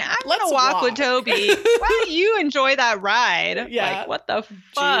what? I'm going to walk with Toby. Why don't you enjoy that ride? Yeah. Like, what the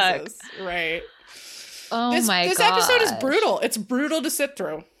fuck? Jesus. Right. Oh this God. This episode is brutal. It's brutal to sit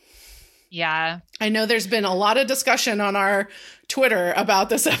through. Yeah. I know there's been a lot of discussion on our Twitter about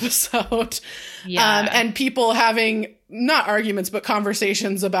this episode. Yeah. And people having not arguments, but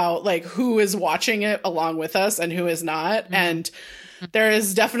conversations about like who is watching it along with us and who is not. And there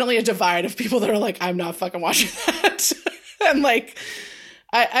is definitely a divide of people that are like, I'm not fucking watching that. And like,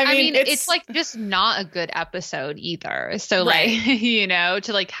 I mean, it's like just not a good episode either. So like, you know,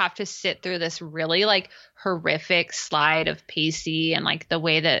 to like have to sit through this really like horrific slide of Pacey and like the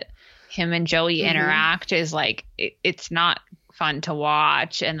way that him and Joey interact is like, it's not fun to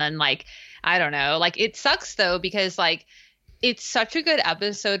watch. And then like, I don't know, like it sucks though, because like it's such a good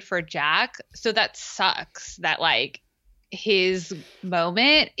episode for Jack. So that sucks that like his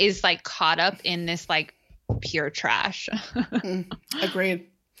moment is like caught up in this like pure trash. Agreed.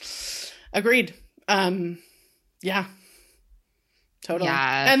 Yeah, totally.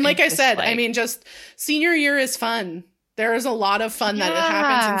 Yeah, and like I said, like, I mean, just senior year is fun. There is a lot of fun that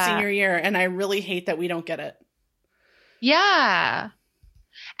happens in senior year, and I really hate that we don't get it. Yeah.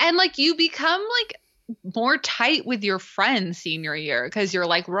 And like you become like more tight with your friends senior year because you're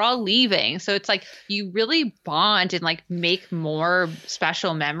like, we're all leaving. So it's like you really bond and like make more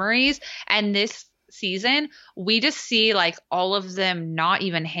special memories. And this season, we just see like all of them not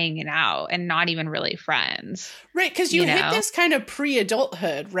even hanging out and not even really friends. Right, because you hit this kind of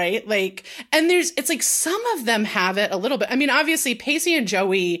pre-adulthood, right? Like, and it's like some of them have it a little bit. I mean, obviously, Pacey and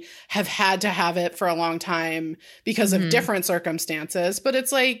Joey have had to have it for a long time because of different circumstances. But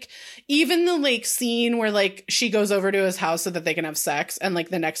it's like, even the like scene where like she goes over to his house so that they can have sex, and like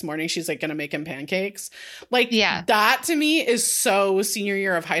the next morning she's like gonna make him pancakes. Like, that to me is so senior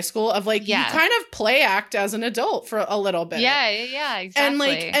year of high school of like, you kind of play act as an adult for a little bit. Yeah, exactly. And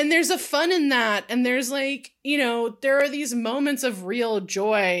like, and there's a fun in that. And there's like, you know, there are these moments of real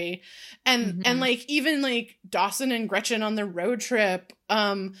joy. And like, even like Dawson and Gretchen on the road trip.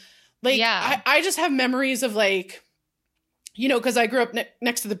 I just have memories of like, you know, because I grew up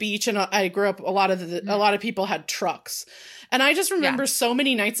next to the beach, and I grew up, a lot of people had trucks. And I just remember so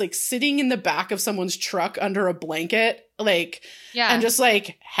many nights like sitting in the back of someone's truck under a blanket, like, and just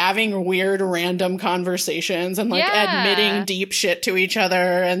like having weird random conversations and like admitting deep shit to each other,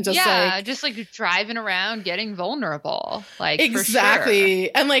 and just like driving around getting vulnerable, like, exactly, for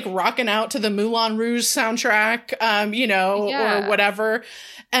sure. And like rocking out to the Moulin Rouge soundtrack, or whatever.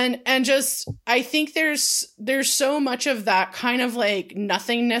 And just, I think there's so much of that kind of like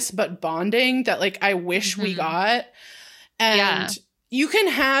nothingness but bonding that like I wish we got. And you can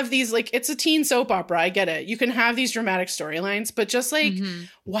have these, like, it's a teen soap opera, I get it. You can have these dramatic storylines, but just like,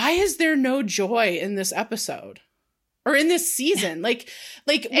 why is there no joy in this episode? Or in this season? Like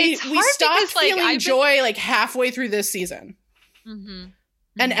we stopped feeling joy like halfway through this season. And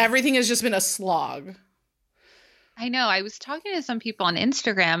everything has just been a slog. I know. I was talking to some people on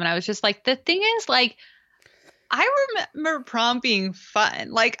Instagram, and I was just like, the thing is, like, I remember prom being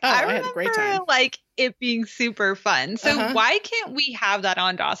fun. Like, I remember had a great time. Like it being super fun. So why can't we have that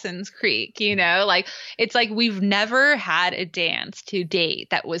on Dawson's Creek? You know, like, it's like we've never had a dance to date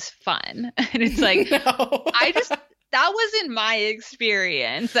that was fun. And it's like, that wasn't my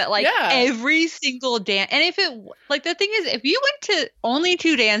experience, that like every single dance. And if it, like, the thing is, if you went to only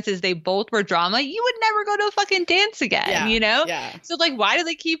 2 dances, they both were drama, you would never go to a fucking dance again, you know? Yeah. So like, why do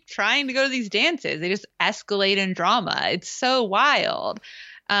they keep trying to go to these dances? They just escalate in drama. It's so wild.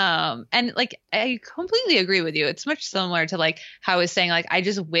 And like, I completely agree with you. It's much similar to like how I was saying, like, I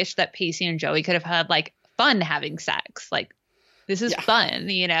just wish that Pacey and Joey could have had like fun having sex. Like, this is fun,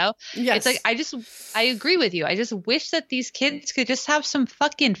 you know? Yes. It's like, I agree with you. I just wish that these kids could just have some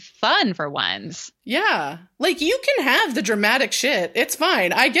fucking fun for once. Yeah. Like, you can have the dramatic shit. It's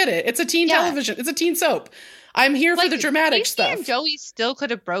fine. I get it. It's a teen television. It's a teen soap. I'm here for the dramatic stuff. Pacey and Joey still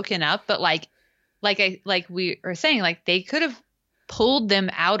could have broken up, but like we were saying, like, they could have pulled them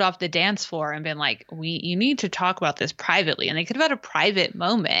out off the dance floor and been like, you need to talk about this privately. And they could have had a private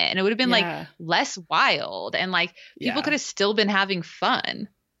moment, and it would have been like less wild, and like people could have still been having fun.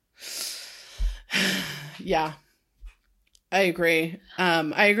 Yeah, I agree.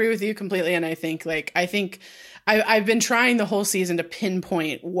 I agree with you completely. And I think I've been trying the whole season to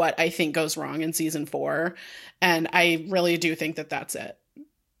pinpoint what I think goes wrong in season 4. And I really do think that that's it.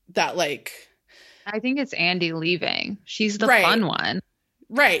 That like, I think it's Andy leaving. She's the fun one.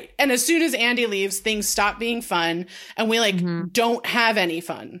 Right. And as soon as Andy leaves, things stop being fun, and we like don't have any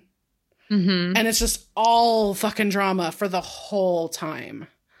fun. And it's just all fucking drama for the whole time.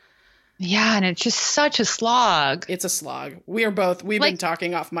 Yeah. And it's just such a slog. It's a slog. We've been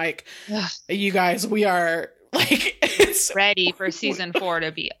talking off mic. You guys, we are like, it's ready for season 4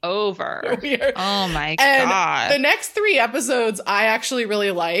 to be over. Oh my God. The next 3 episodes I actually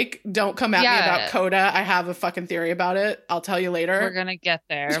really like. Don't come at me about Coda. I have a fucking theory about it. I'll tell you later. We're going to get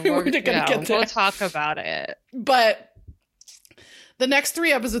there. We're going to get there. We'll talk about it. But the next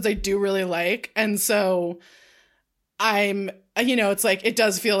 3 episodes I do really like. And so it's like, it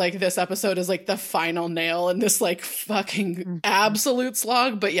does feel like this episode is like the final nail in this like fucking absolute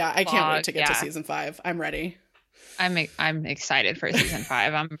slog. But yeah, I can't wait to get to season 5. I'm ready. I'm excited for season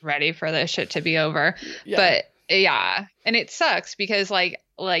 5. I'm ready for this shit to be over. But yeah, and it sucks because like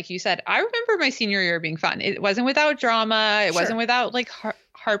you said, I remember my senior year being fun. It wasn't without drama. It wasn't without like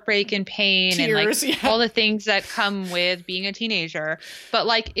heartbreak and pain, tears, and like all the things that come with being a teenager. But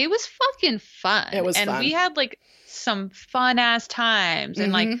like, it was fucking fun. It was fun. We had like some fun ass times,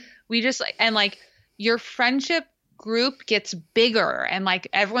 and like we just like, and like your friendship group gets bigger and like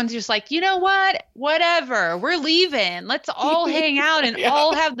everyone's just like, you know what? Whatever. We're leaving. Let's all hang out and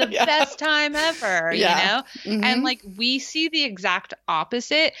all have the best time ever, you know? And like we see the exact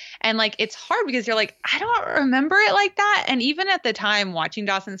opposite. And like it's hard because you're like, I don't remember it like that. And even at the time watching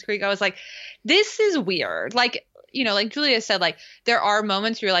Dawson's Creek, I was like, this is weird. Like, you know, like Julia said, like there are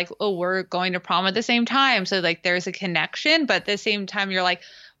moments where you're like, oh, we're going to prom at the same time. So like there's a connection, but at the same time you're like,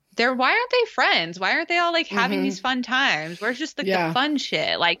 why aren't they friends? Why aren't they all like having these fun times? Where's just like the fun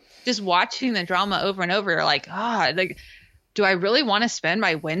shit? Like just watching the drama over and over, you're like, like, do I really want to spend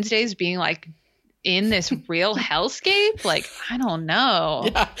my Wednesdays being like in this real hellscape? Like, I don't know.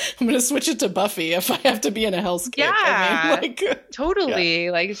 Yeah, I'm gonna switch it to Buffy if I have to be in a hellscape. Yeah, I mean, like, totally.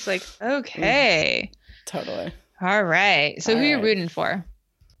 Yeah. Like it's like, okay. Totally. All right. So who are you rooting for?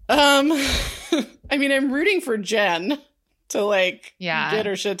 I mean, I'm rooting for Jen to like get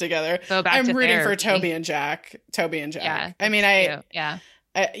her shit together. I'm rooting for Toby and Jack. Yeah. I mean, I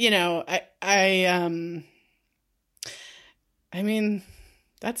mean,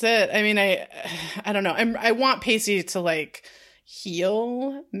 that's it. I mean, I don't know. I want Pacey to like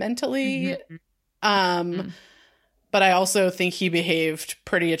heal mentally. But I also think he behaved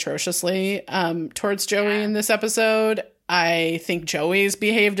pretty atrociously towards Joey in this episode. I think Joey's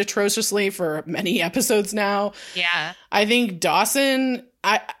behaved atrociously for many episodes now. Yeah. I think Dawson,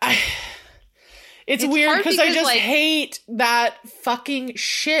 it's weird because I just hate that fucking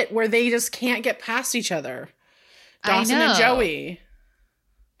shit where they just can't get past each other. Dawson and Joey.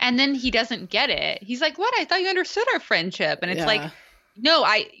 And then he doesn't get it. He's like, what? I thought you understood our friendship. And it's like, no,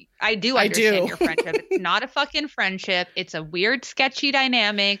 I do understand your friendship. It's not a fucking friendship. It's a weird, sketchy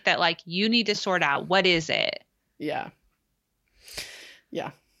dynamic that like you need to sort out. What is it? Yeah.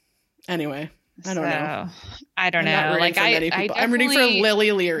 Yeah. Anyway, I don't know. I don't know. Like I'm rooting for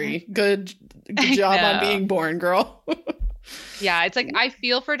Lily Leary. Good job on being born, girl. Yeah, it's like I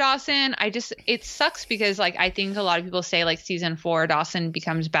feel for Dawson. It sucks because like I think a lot of people say like season 4 Dawson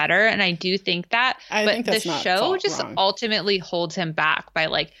becomes better, and I do think that. But the show just ultimately holds him back by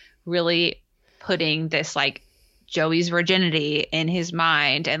like really putting this like Joey's virginity in his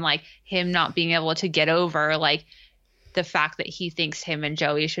mind and like him not being able to get over like the fact that he thinks him and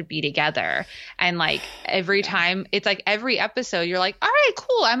Joey should be together. And like every time it's like every episode you're like, all right,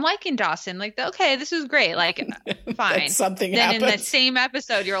 cool, I'm liking Dawson, like okay, this is great, like fine. Something then happens. In the same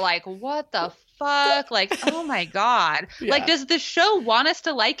episode you're like, what the fuck, like oh my god. Like does the show want us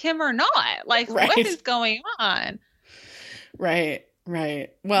to like him or not? Like what is going on? Right.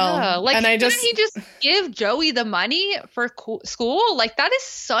 Well, like, and didn't he just give Joey the money for school? Like, that is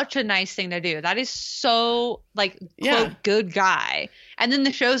such a nice thing to do. That is so, like, quote, good guy. And then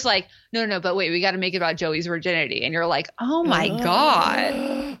the show's like, no, but wait, we got to make it about Joey's virginity. And you're like, oh my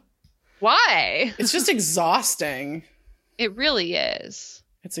God. Why? It's just exhausting. It really is.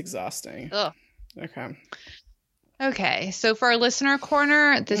 It's exhausting. Ugh. Okay. So for our listener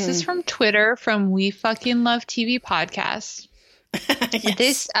corner, this is from Twitter from We Fucking Love TV Podcast.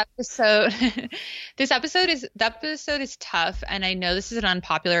 Yes. This episode is tough, and I know this is an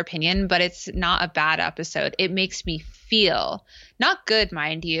unpopular opinion, but it's not a bad episode. It makes me feel not good,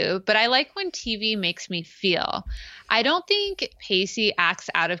 mind you, but I like when TV makes me feel. I don't think Pacey acts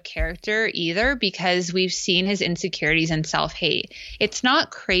out of character either, because we've seen his insecurities and self-hate. It's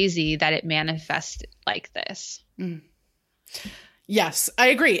not crazy that it manifests like this. Yes, I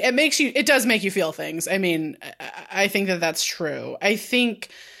agree. It does make you feel things. I mean, I think that that's true. I think,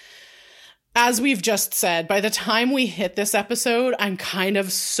 as we've just said, by the time we hit this episode, I'm kind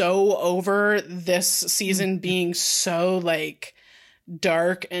of so over this season being so like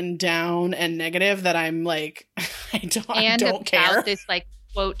dark and down and negative that I'm like, I don't care. This like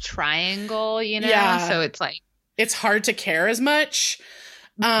quote triangle, you know? Yeah. So it's like, it's hard to care as much.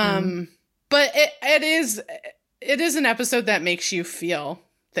 But it is an episode that makes you feel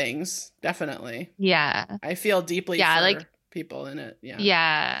things, definitely. Yeah. I feel deeply for like people in it. Yeah.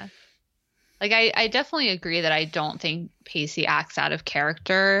 Yeah. Like I definitely agree that I don't think Pacey acts out of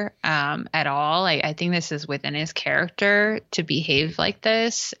character at all. I think this is within his character to behave like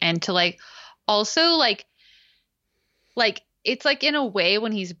this, and to like also like it's like in a way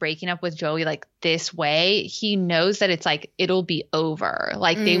when he's breaking up with Joey like this way, he knows that it's like it'll be over.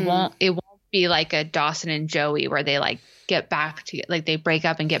 Like it won't be like a Dawson and Joey where they like get back to like they break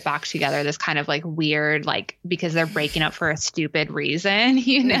up and get back together, this kind of like weird like because they're breaking up for a stupid reason,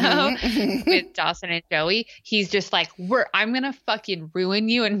 you know. With Dawson and Joey, he's just like, I'm gonna fucking ruin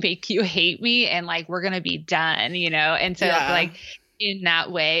you and make you hate me, and like we're gonna be done, you know. And so like in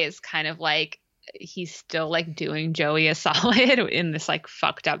that way it's kind of like he's still like doing Joey a solid in this like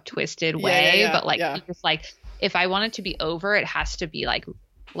fucked up twisted way, but like he just like if I want it to be over, it has to be like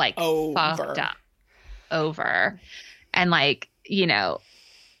Over. fucked up over. And like, you know,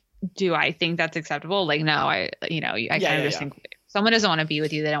 do I think that's acceptable? Like, no, I kind of just think if someone doesn't want to be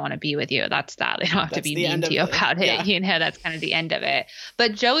with you, they don't want to be with you. That's that. They don't have to be mean to you about it. Yeah. You know, that's kind of the end of it.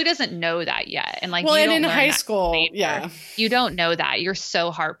 But Joey doesn't know that yet. And like, well, and in high school, you don't know that. You're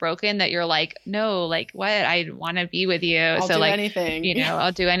so heartbroken that you're like, no, like what? I want to be with you. I'll do anything. You know,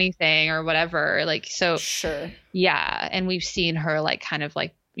 I'll do anything or whatever. Like, so sure. Yeah. And we've seen her like kind of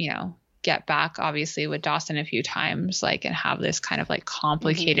like, you know, get back obviously with Dawson a few times, like, and have this kind of like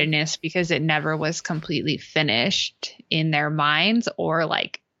complicatedness because it never was completely finished in their minds or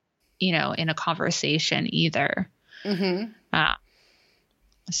like, you know, in a conversation either.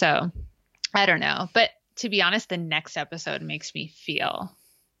 So I don't know, but to be honest, the next episode makes me feel.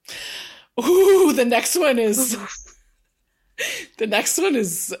 Ooh, the next one is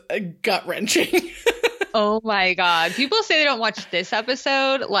gut wrenching. Oh my God. People say they don't watch this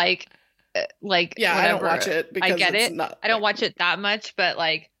episode. Like yeah, whatever. I don't watch it because I get it's it. Not, I don't watch it that much, but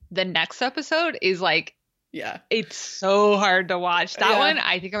like the next episode is like, yeah, it's so hard to watch. That one,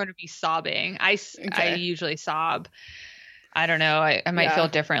 I think I'm going to be sobbing. I usually sob. I don't know. I might feel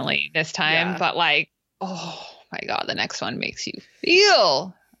differently this time, but like, oh my God, the next one makes you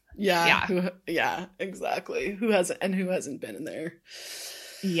feel. Yeah, exactly. Who hasn't been in there?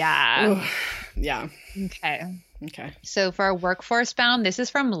 Yeah. Ooh, yeah. Okay. So for our workforce bound, this is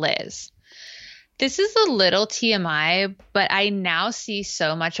from Liz. This is a little TMI, but I now see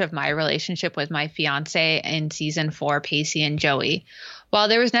so much of my relationship with my fiance in season 4, Pacey and Joey. While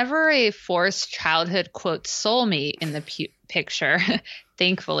there was never a forced childhood quote soulmate in the picture,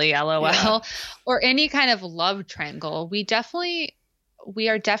 thankfully, LOL, or any kind of love triangle, we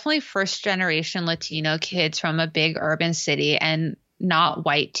are definitely first generation Latino kids from a big urban city and not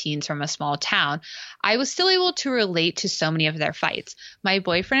white teens from a small town. I was still able to relate to so many of their fights. My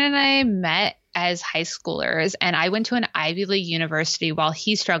boyfriend and I met as high schoolers, and I went to an Ivy League university while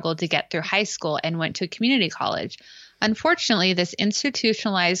he struggled to get through high school and went to community college. Unfortunately, this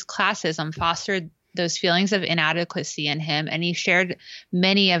institutionalized classism fostered those feelings of inadequacy in him, and he shared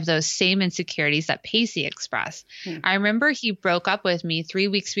many of those same insecurities that Pacey expressed. I remember he broke up with me 3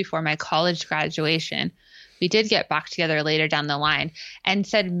 weeks before my college graduation. We did get back together later down the line and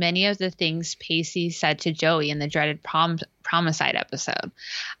said many of the things Pacey said to Joey in the dreaded Promicide episode.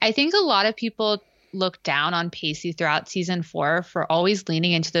 I think a lot of people look down on Pacey throughout season 4 for always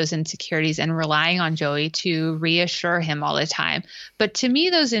leaning into those insecurities and relying on Joey to reassure him all the time. But to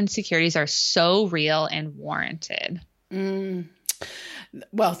me, those insecurities are so real and warranted.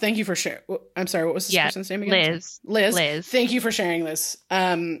 Well, thank you for sharing. I'm sorry, what was this person's name again? Liz. Thank you for sharing this.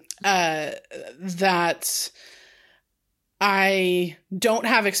 That I don't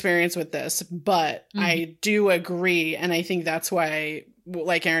have experience with this, but I do agree. And I think that's why,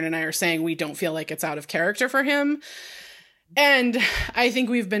 like Aaron and I are saying, we don't feel like it's out of character for him. And I think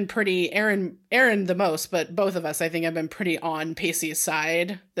we've been pretty, Aaron the most, but both of us, I think, have been pretty on Pacey's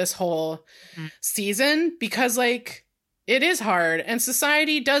side this whole season because, like, it is hard, and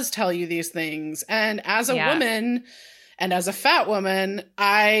society does tell you these things. And as a woman, and as a fat woman,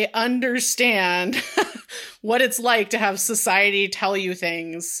 I understand what it's like to have society tell you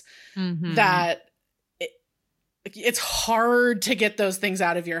things that it's hard to get those things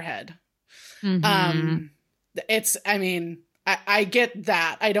out of your head. I get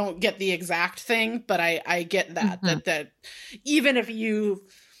that. I don't get the exact thing, but I get that, that even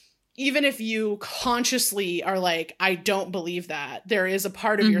if you consciously are like, I don't believe that, there is a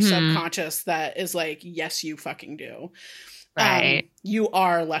part of your subconscious that is like, yes, you fucking do. Right. You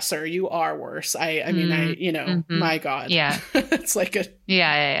are lesser. You are worse. My God. Yeah. It's like a,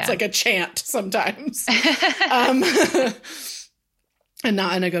 it's like a chant sometimes. And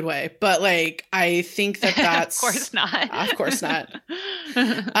not in a good way, but like, I think that's, of course not. Of course not.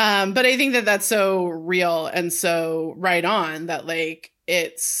 But I think that's so real and so right on that, like,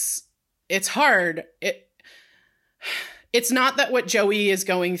 it's hard. It's not that what Joey is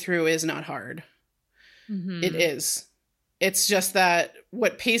going through is not hard. It is. It's just that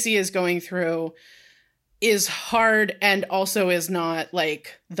what Pacey is going through is hard and also is not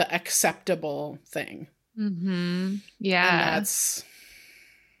like the acceptable thing. Yeah. And that's.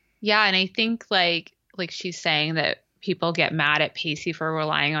 Yeah. And I think like she's saying that people get mad at Pacey for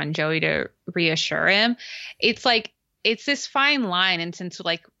relying on Joey to reassure him. It's like, it's this fine line. And since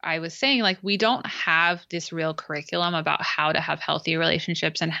like I was saying, like we don't have this real curriculum about how to have healthy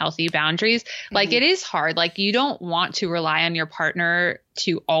relationships and healthy boundaries, like it is hard. Like you don't want to rely on your partner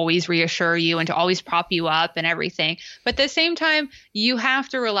to always reassure you and to always prop you up and everything. But at the same time, you have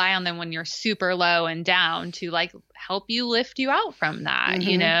to rely on them when you're super low and down to like help you lift you out from that,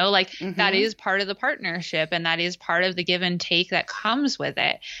 you know, like that is part of the partnership and that is part of the give and take that comes with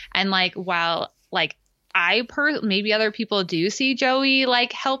it. And like, while like maybe other people do see Joey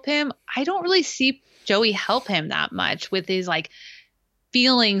like help him, I don't really see Joey help him that much with his like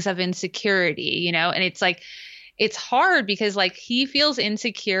feelings of insecurity, you know? And it's like, it's hard because like he feels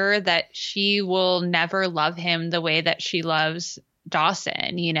insecure that she will never love him the way that she loves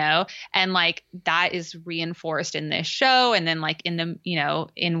Dawson, you know, and like that is reinforced in this show. And then like in the, you know,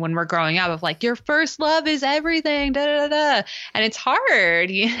 in when we're growing up of like your first love is everything, da da da. And it's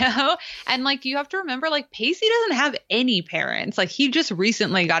hard, you know, and like you have to remember like Pacey doesn't have any parents. Like he just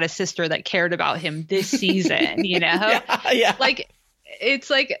recently got a sister that cared about him this season, you know, yeah. Like it's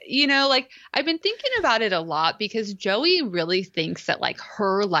like, you know, like I've been thinking about it a lot because Joey really thinks that like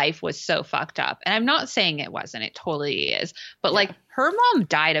her life was so fucked up. And I'm not saying it wasn't, it totally is. But like her mom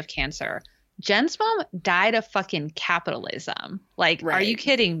died of cancer. Jen's mom died of fucking capitalism. Like, Are you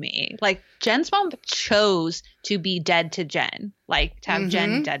kidding me? Like Jen's mom chose to be dead to Jen, like to have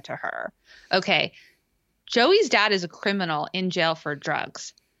Jen dead to her. Okay. Joey's dad is a criminal in jail for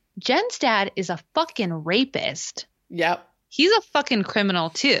drugs. Jen's dad is a fucking rapist. Yep. He's a fucking criminal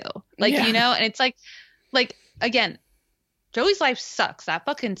too. Like, you know, and it's like, again, Joey's life sucks. That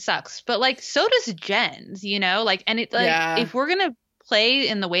fucking sucks. But like, so does Jen's, you know, like, and it like, if we're going to play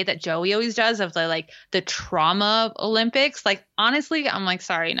in the way that Joey always does of the trauma Olympics, like, honestly, I'm like,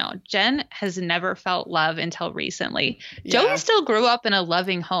 sorry, no, Jen has never felt love until recently. Joey still grew up in a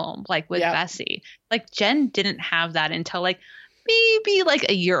loving home, like with Bessie. Like Jen didn't have that until like, maybe like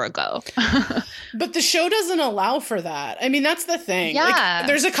a year ago. But the show doesn't allow for that. I mean, that's the thing. Yeah. Like,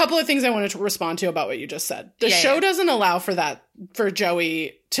 there's a couple of things I wanted to respond to about what you just said. The show doesn't allow for that, for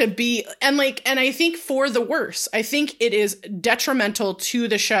Joey to be, and I think for the worse. I think it is detrimental to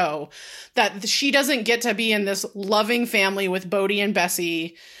the show that she doesn't get to be in this loving family with Bodhi and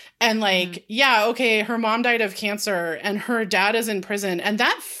Bessie. And like, okay, her mom died of cancer and her dad is in prison and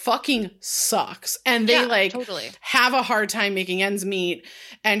that fucking sucks. And they totally have a hard time making ends meet.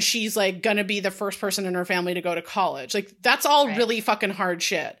 And she's like gonna be the first person in her family to go to college. Like that's all really fucking hard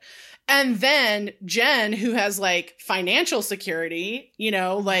shit. And then Jen, who has like financial security, you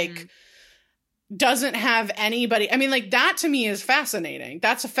know, like doesn't have anybody. I mean, like that to me is fascinating.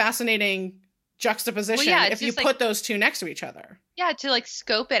 That's a fascinating juxtaposition if you put those two next to each other. Yeah, to like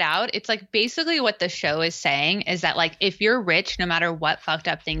scope it out, it's like basically what the show is saying is that like if you're rich, no matter what fucked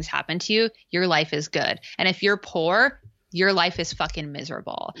up things happen to you, your life is good. And if you're poor, your life is fucking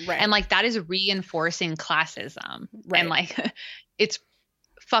miserable. Right. And like that is reinforcing classism. Right. And like it's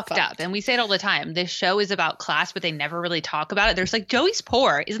fucked up. And we say it all the time. This show is about class, but they never really talk about it. There's like, Joey's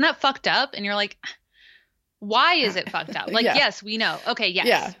poor. Isn't that fucked up? And you're like, why is it fucked up? Like, yes, we know. Okay, yes.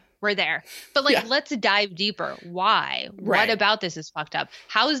 Yeah. We're there. But like, let's dive deeper. Why? Right. What about this is fucked up?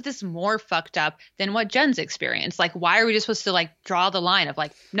 How is this more fucked up than what Jen's experienced? Like, why are we just supposed to like draw the line of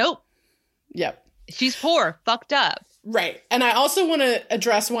like, nope. Yep. She's poor, fucked up. Right. And I also want to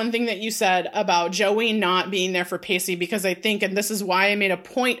address one thing that you said about Joey not being there for Pacey, because I think, and this is why I made a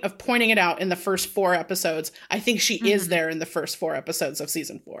point of pointing it out in the first 4 episodes, I think she is there in the first 4 episodes of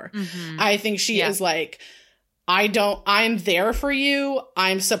season 4. I think she is like, I'm there for you.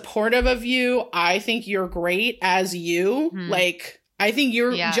 I'm supportive of you. I think you're great as you. Like, I think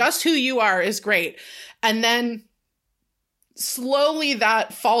you're just who you are is great. And then slowly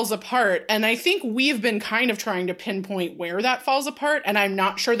that falls apart. And I think we've been kind of trying to pinpoint where that falls apart. And I'm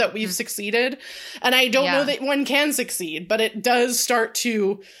not sure that we've succeeded. And I don't know that one can succeed, but it does start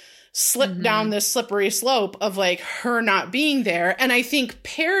to slip down this slippery slope of like her not being there. And I think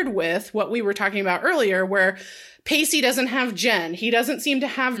paired with what we were talking about earlier, where Pacey doesn't have Jen, he doesn't seem to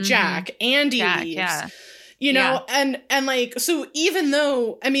have Jack, Andy leaves, you know, and like, so even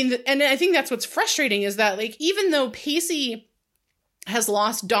though, I mean, and I think that's what's frustrating is that like, even though Pacey has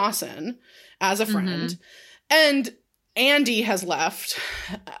lost Dawson as a friend and Andy has left,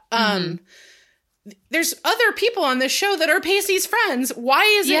 there's other people on this show that are Pacey's friends. Why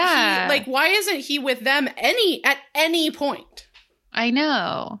isn't he like, why isn't he with them at any point? I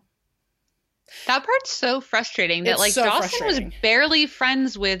know. That part's so frustrating that like so Dawson was barely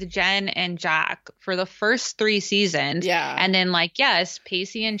friends with Jen and Jack for the first 3 seasons. Yeah. And then like, yes,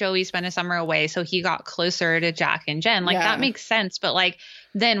 Pacey and Joey spent a summer away, so he got closer to Jack and Jen. Like that makes sense. But like,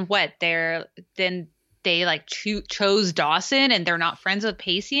 then what? Then they like chose Dawson and they're not friends with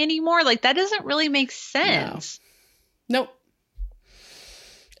Pacey anymore. Like that doesn't really make sense. No. Nope.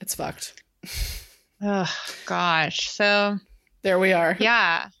 It's fucked. Oh gosh. So there we are.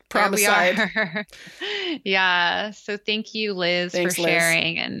 Yeah. Promicide. Yeah. So thank you, Liz, Thanks, for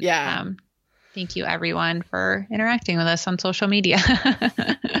sharing. And thank you everyone for interacting with us on social media.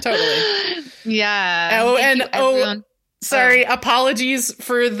 Totally. Yeah. Sorry, apologies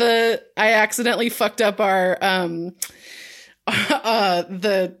for I accidentally fucked up our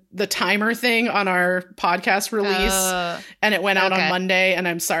the timer thing on our podcast release, and it went out on Monday, and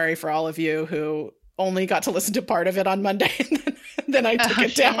I'm sorry for all of you who only got to listen to part of it on Monday, and then I took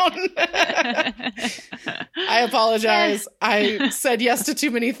it down. I apologize. I said yes to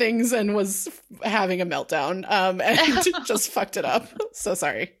too many things and was having a meltdown, and just fucked it up. So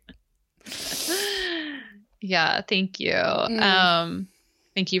sorry. Yeah, thank you.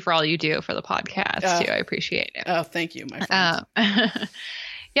 Thank you for all you do for the podcast too. I appreciate it. Oh, thank you, my friend.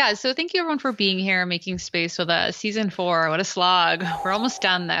 Yeah, so thank you everyone for being here, making space with us. Season 4, what a slog. We're almost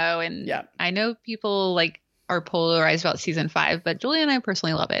done though, and I know people like are polarized about season 5, but Julie and I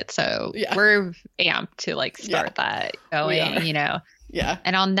personally love it, so we're amped to like start that going. You know. Yeah.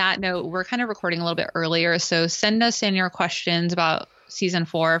 And on that note, we're kind of recording a little bit earlier, so send us in your questions about season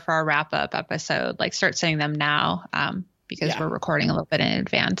 4 for our wrap-up episode. Like start sending them now because we're recording a little bit in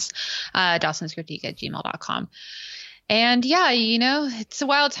advance. Dawson'sCritique@gmail.com. And yeah, you know, it's a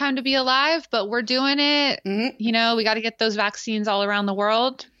wild time to be alive, but we're doing it. You know, we got to get those vaccines all around the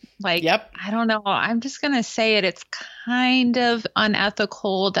world. Like, I don't know. I'm just going to say it. It's kind of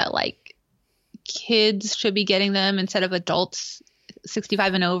unethical that like kids should be getting them instead of adults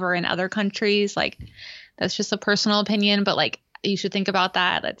 65 and over in other countries. Like that's just a personal opinion, but like, you should think about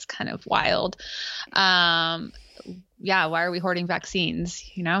that. That's kind of wild. Yeah. Why are we hoarding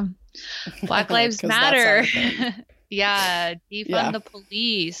vaccines? You know, Black Lives Matter. Yeah. Defund the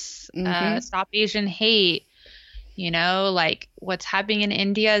police. Stop Asian hate. You know, like what's happening in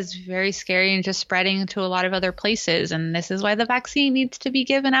India is very scary and just spreading to a lot of other places. And this is why the vaccine needs to be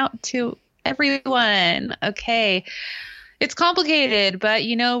given out to everyone. Okay. It's complicated, but,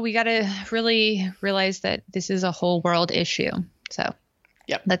 you know, we got to really realize that this is a whole world issue. So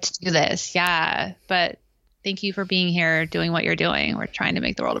let's do this. Yeah. But thank you for being here, doing what you're doing. We're trying to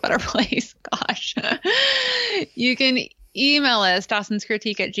make the world a better place. Gosh. You can email us,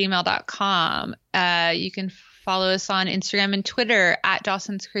 Dawson'sCritique@gmail.com. You can follow us on Instagram and Twitter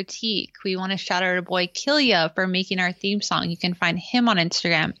 @Dawson's Critique. We want to shout out our boy Killia for making our theme song. You can find him on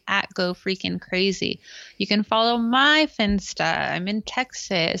Instagram @GoFreakinCrazy. You can follow my Finsta. I'm in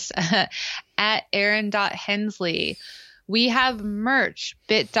Texas @Aaron.Hensley. We have merch,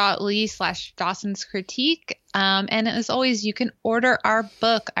 bit.ly/Dawson's Critique. And as always, you can order our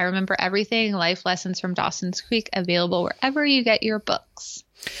book, I Remember Everything, Life Lessons from Dawson's Creek, available wherever you get your books.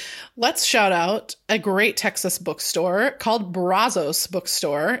 Let's shout out a great Texas bookstore called Brazos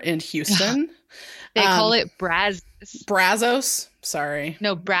Bookstore in Houston. They call it Brazos. Sorry.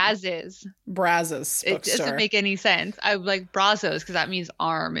 No, Brazos. Brazos Bookstore. It doesn't make any sense. I like Brazos because that means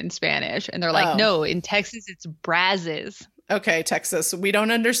arm in Spanish. And they're like, no, in Texas, it's Brazos. Okay, Texas, we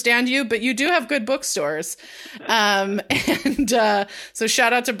don't understand you, but you do have good bookstores. So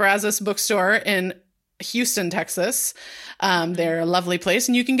shout out to Brazos Bookstore in Houston, Texas. They're a lovely place,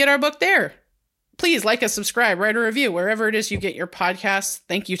 and you can get our book there. Please like us, subscribe, write a review, wherever it is you get your podcasts.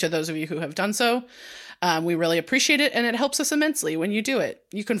 Thank you to those of you who have done so. We really appreciate it, and it helps us immensely when you do it.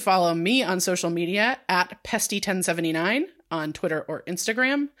 You can follow me on social media @Pesty1079 on Twitter or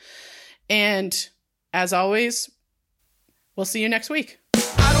Instagram. And as always, we'll see you next week.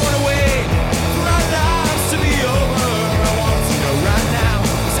 I don't want to wait for our lives to be over.